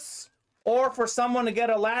us, or for someone to get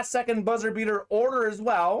a last-second buzzer beater order as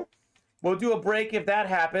well. We'll do a break if that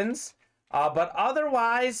happens. But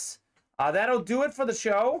otherwise, that'll do it for the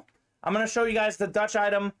show. I'm going to show you guys the Dutch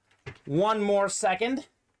item one more second.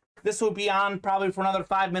 This will be on probably for another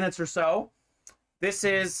 5 minutes or so. This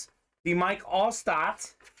is the Mike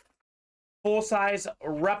Allstott full-size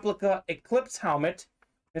replica Eclipse helmet.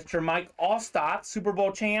 Mr. Mike Allstott, Super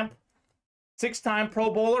Bowl champ, 6-time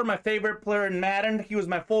Pro Bowler, my favorite player in Madden. He was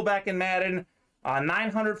my fullback in Madden.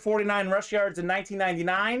 949 rush yards in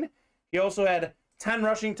 1999. He also had 10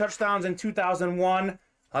 rushing touchdowns in 2001.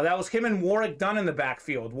 That was him and Warwick Dunn in the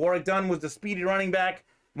backfield. Warwick Dunn was the speedy running back.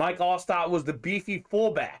 Mike Allstott was the beefy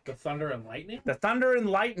fullback. The Thunder and Lightning? The Thunder and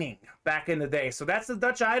Lightning back in the day. So that's the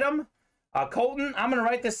Dutch item. Colton, I'm going to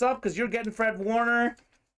write this up because you're getting Fred Warner.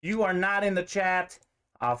 You are not in the chat.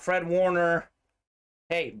 Fred Warner,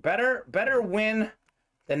 hey, better win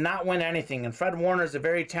than not win anything. And Fred Warner is a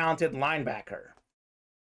very talented linebacker.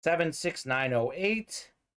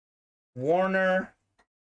 76908. Warner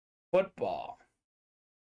football.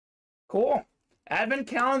 Cool. Advent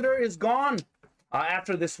calendar is gone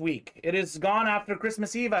after this week. It is gone after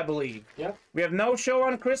Christmas Eve, I believe. Yep. We have no show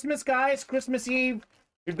on Christmas, guys. Christmas Eve,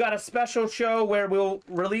 we've got a special show where we'll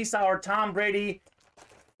release our Tom Brady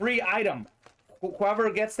free item.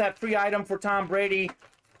 Whoever gets that free item for Tom Brady,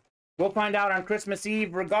 we'll find out on Christmas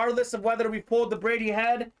Eve, regardless of whether we pulled the Brady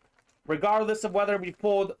head, regardless of whether we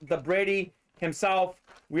pulled the Brady himself.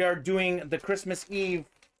 We are doing the Christmas Eve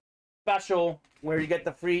special where you get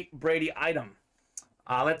the free Brady item.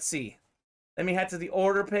 Let's see. Let me head to the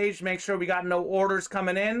order page, make sure we got no orders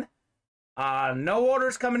coming in. No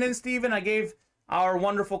orders coming in, Steven. I gave our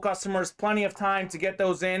wonderful customers plenty of time to get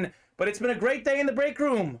those in, but it's been a great day in the break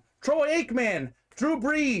room. Troy Aikman, Drew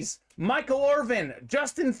Brees, Michael Irvin,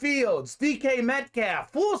 Justin Fields, DK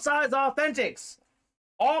Metcalf, full-size authentics,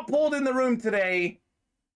 all pulled in the room today.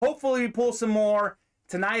 Hopefully we pull some more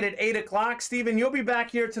tonight at 8 o'clock. Steven, you'll be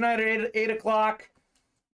back here tonight at 8 o'clock.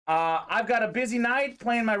 I've got a busy night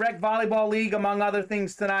playing my rec volleyball league, among other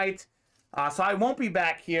things, tonight. So I won't be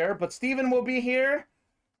back here, but Steven will be here.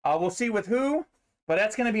 We'll see with who, but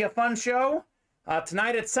that's going to be a fun show.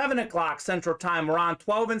 Tonight at 7 o'clock Central Time. We're on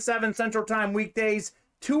 12 and 7 Central Time weekdays,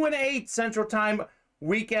 2 and 8 Central Time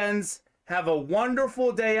weekends. Have a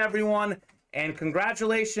wonderful day, everyone, and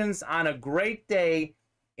congratulations on a great day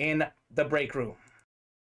in the break room.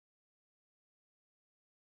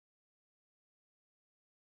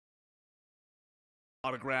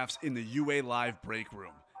 Autographs in the UA Live break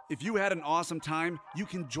room. If you had an awesome time, you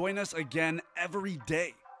can join us again every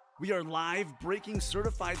day. We are live breaking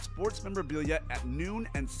certified sports memorabilia at noon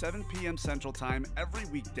and 7 p.m. Central Time every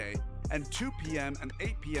weekday, and 2 p.m. and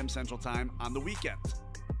 8 p.m. Central Time on the weekends.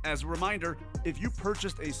 As a reminder, if you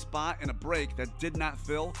purchased a spot in a break that did not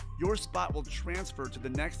fill, your spot will transfer to the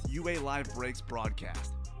next UA Live Breaks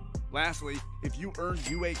broadcast. Lastly, if you earned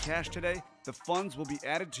UA cash today, the funds will be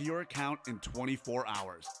added to your account in 24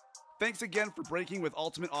 hours. Thanks again for breaking with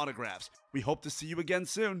Ultimate Autographs. We hope to see you again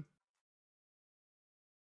soon.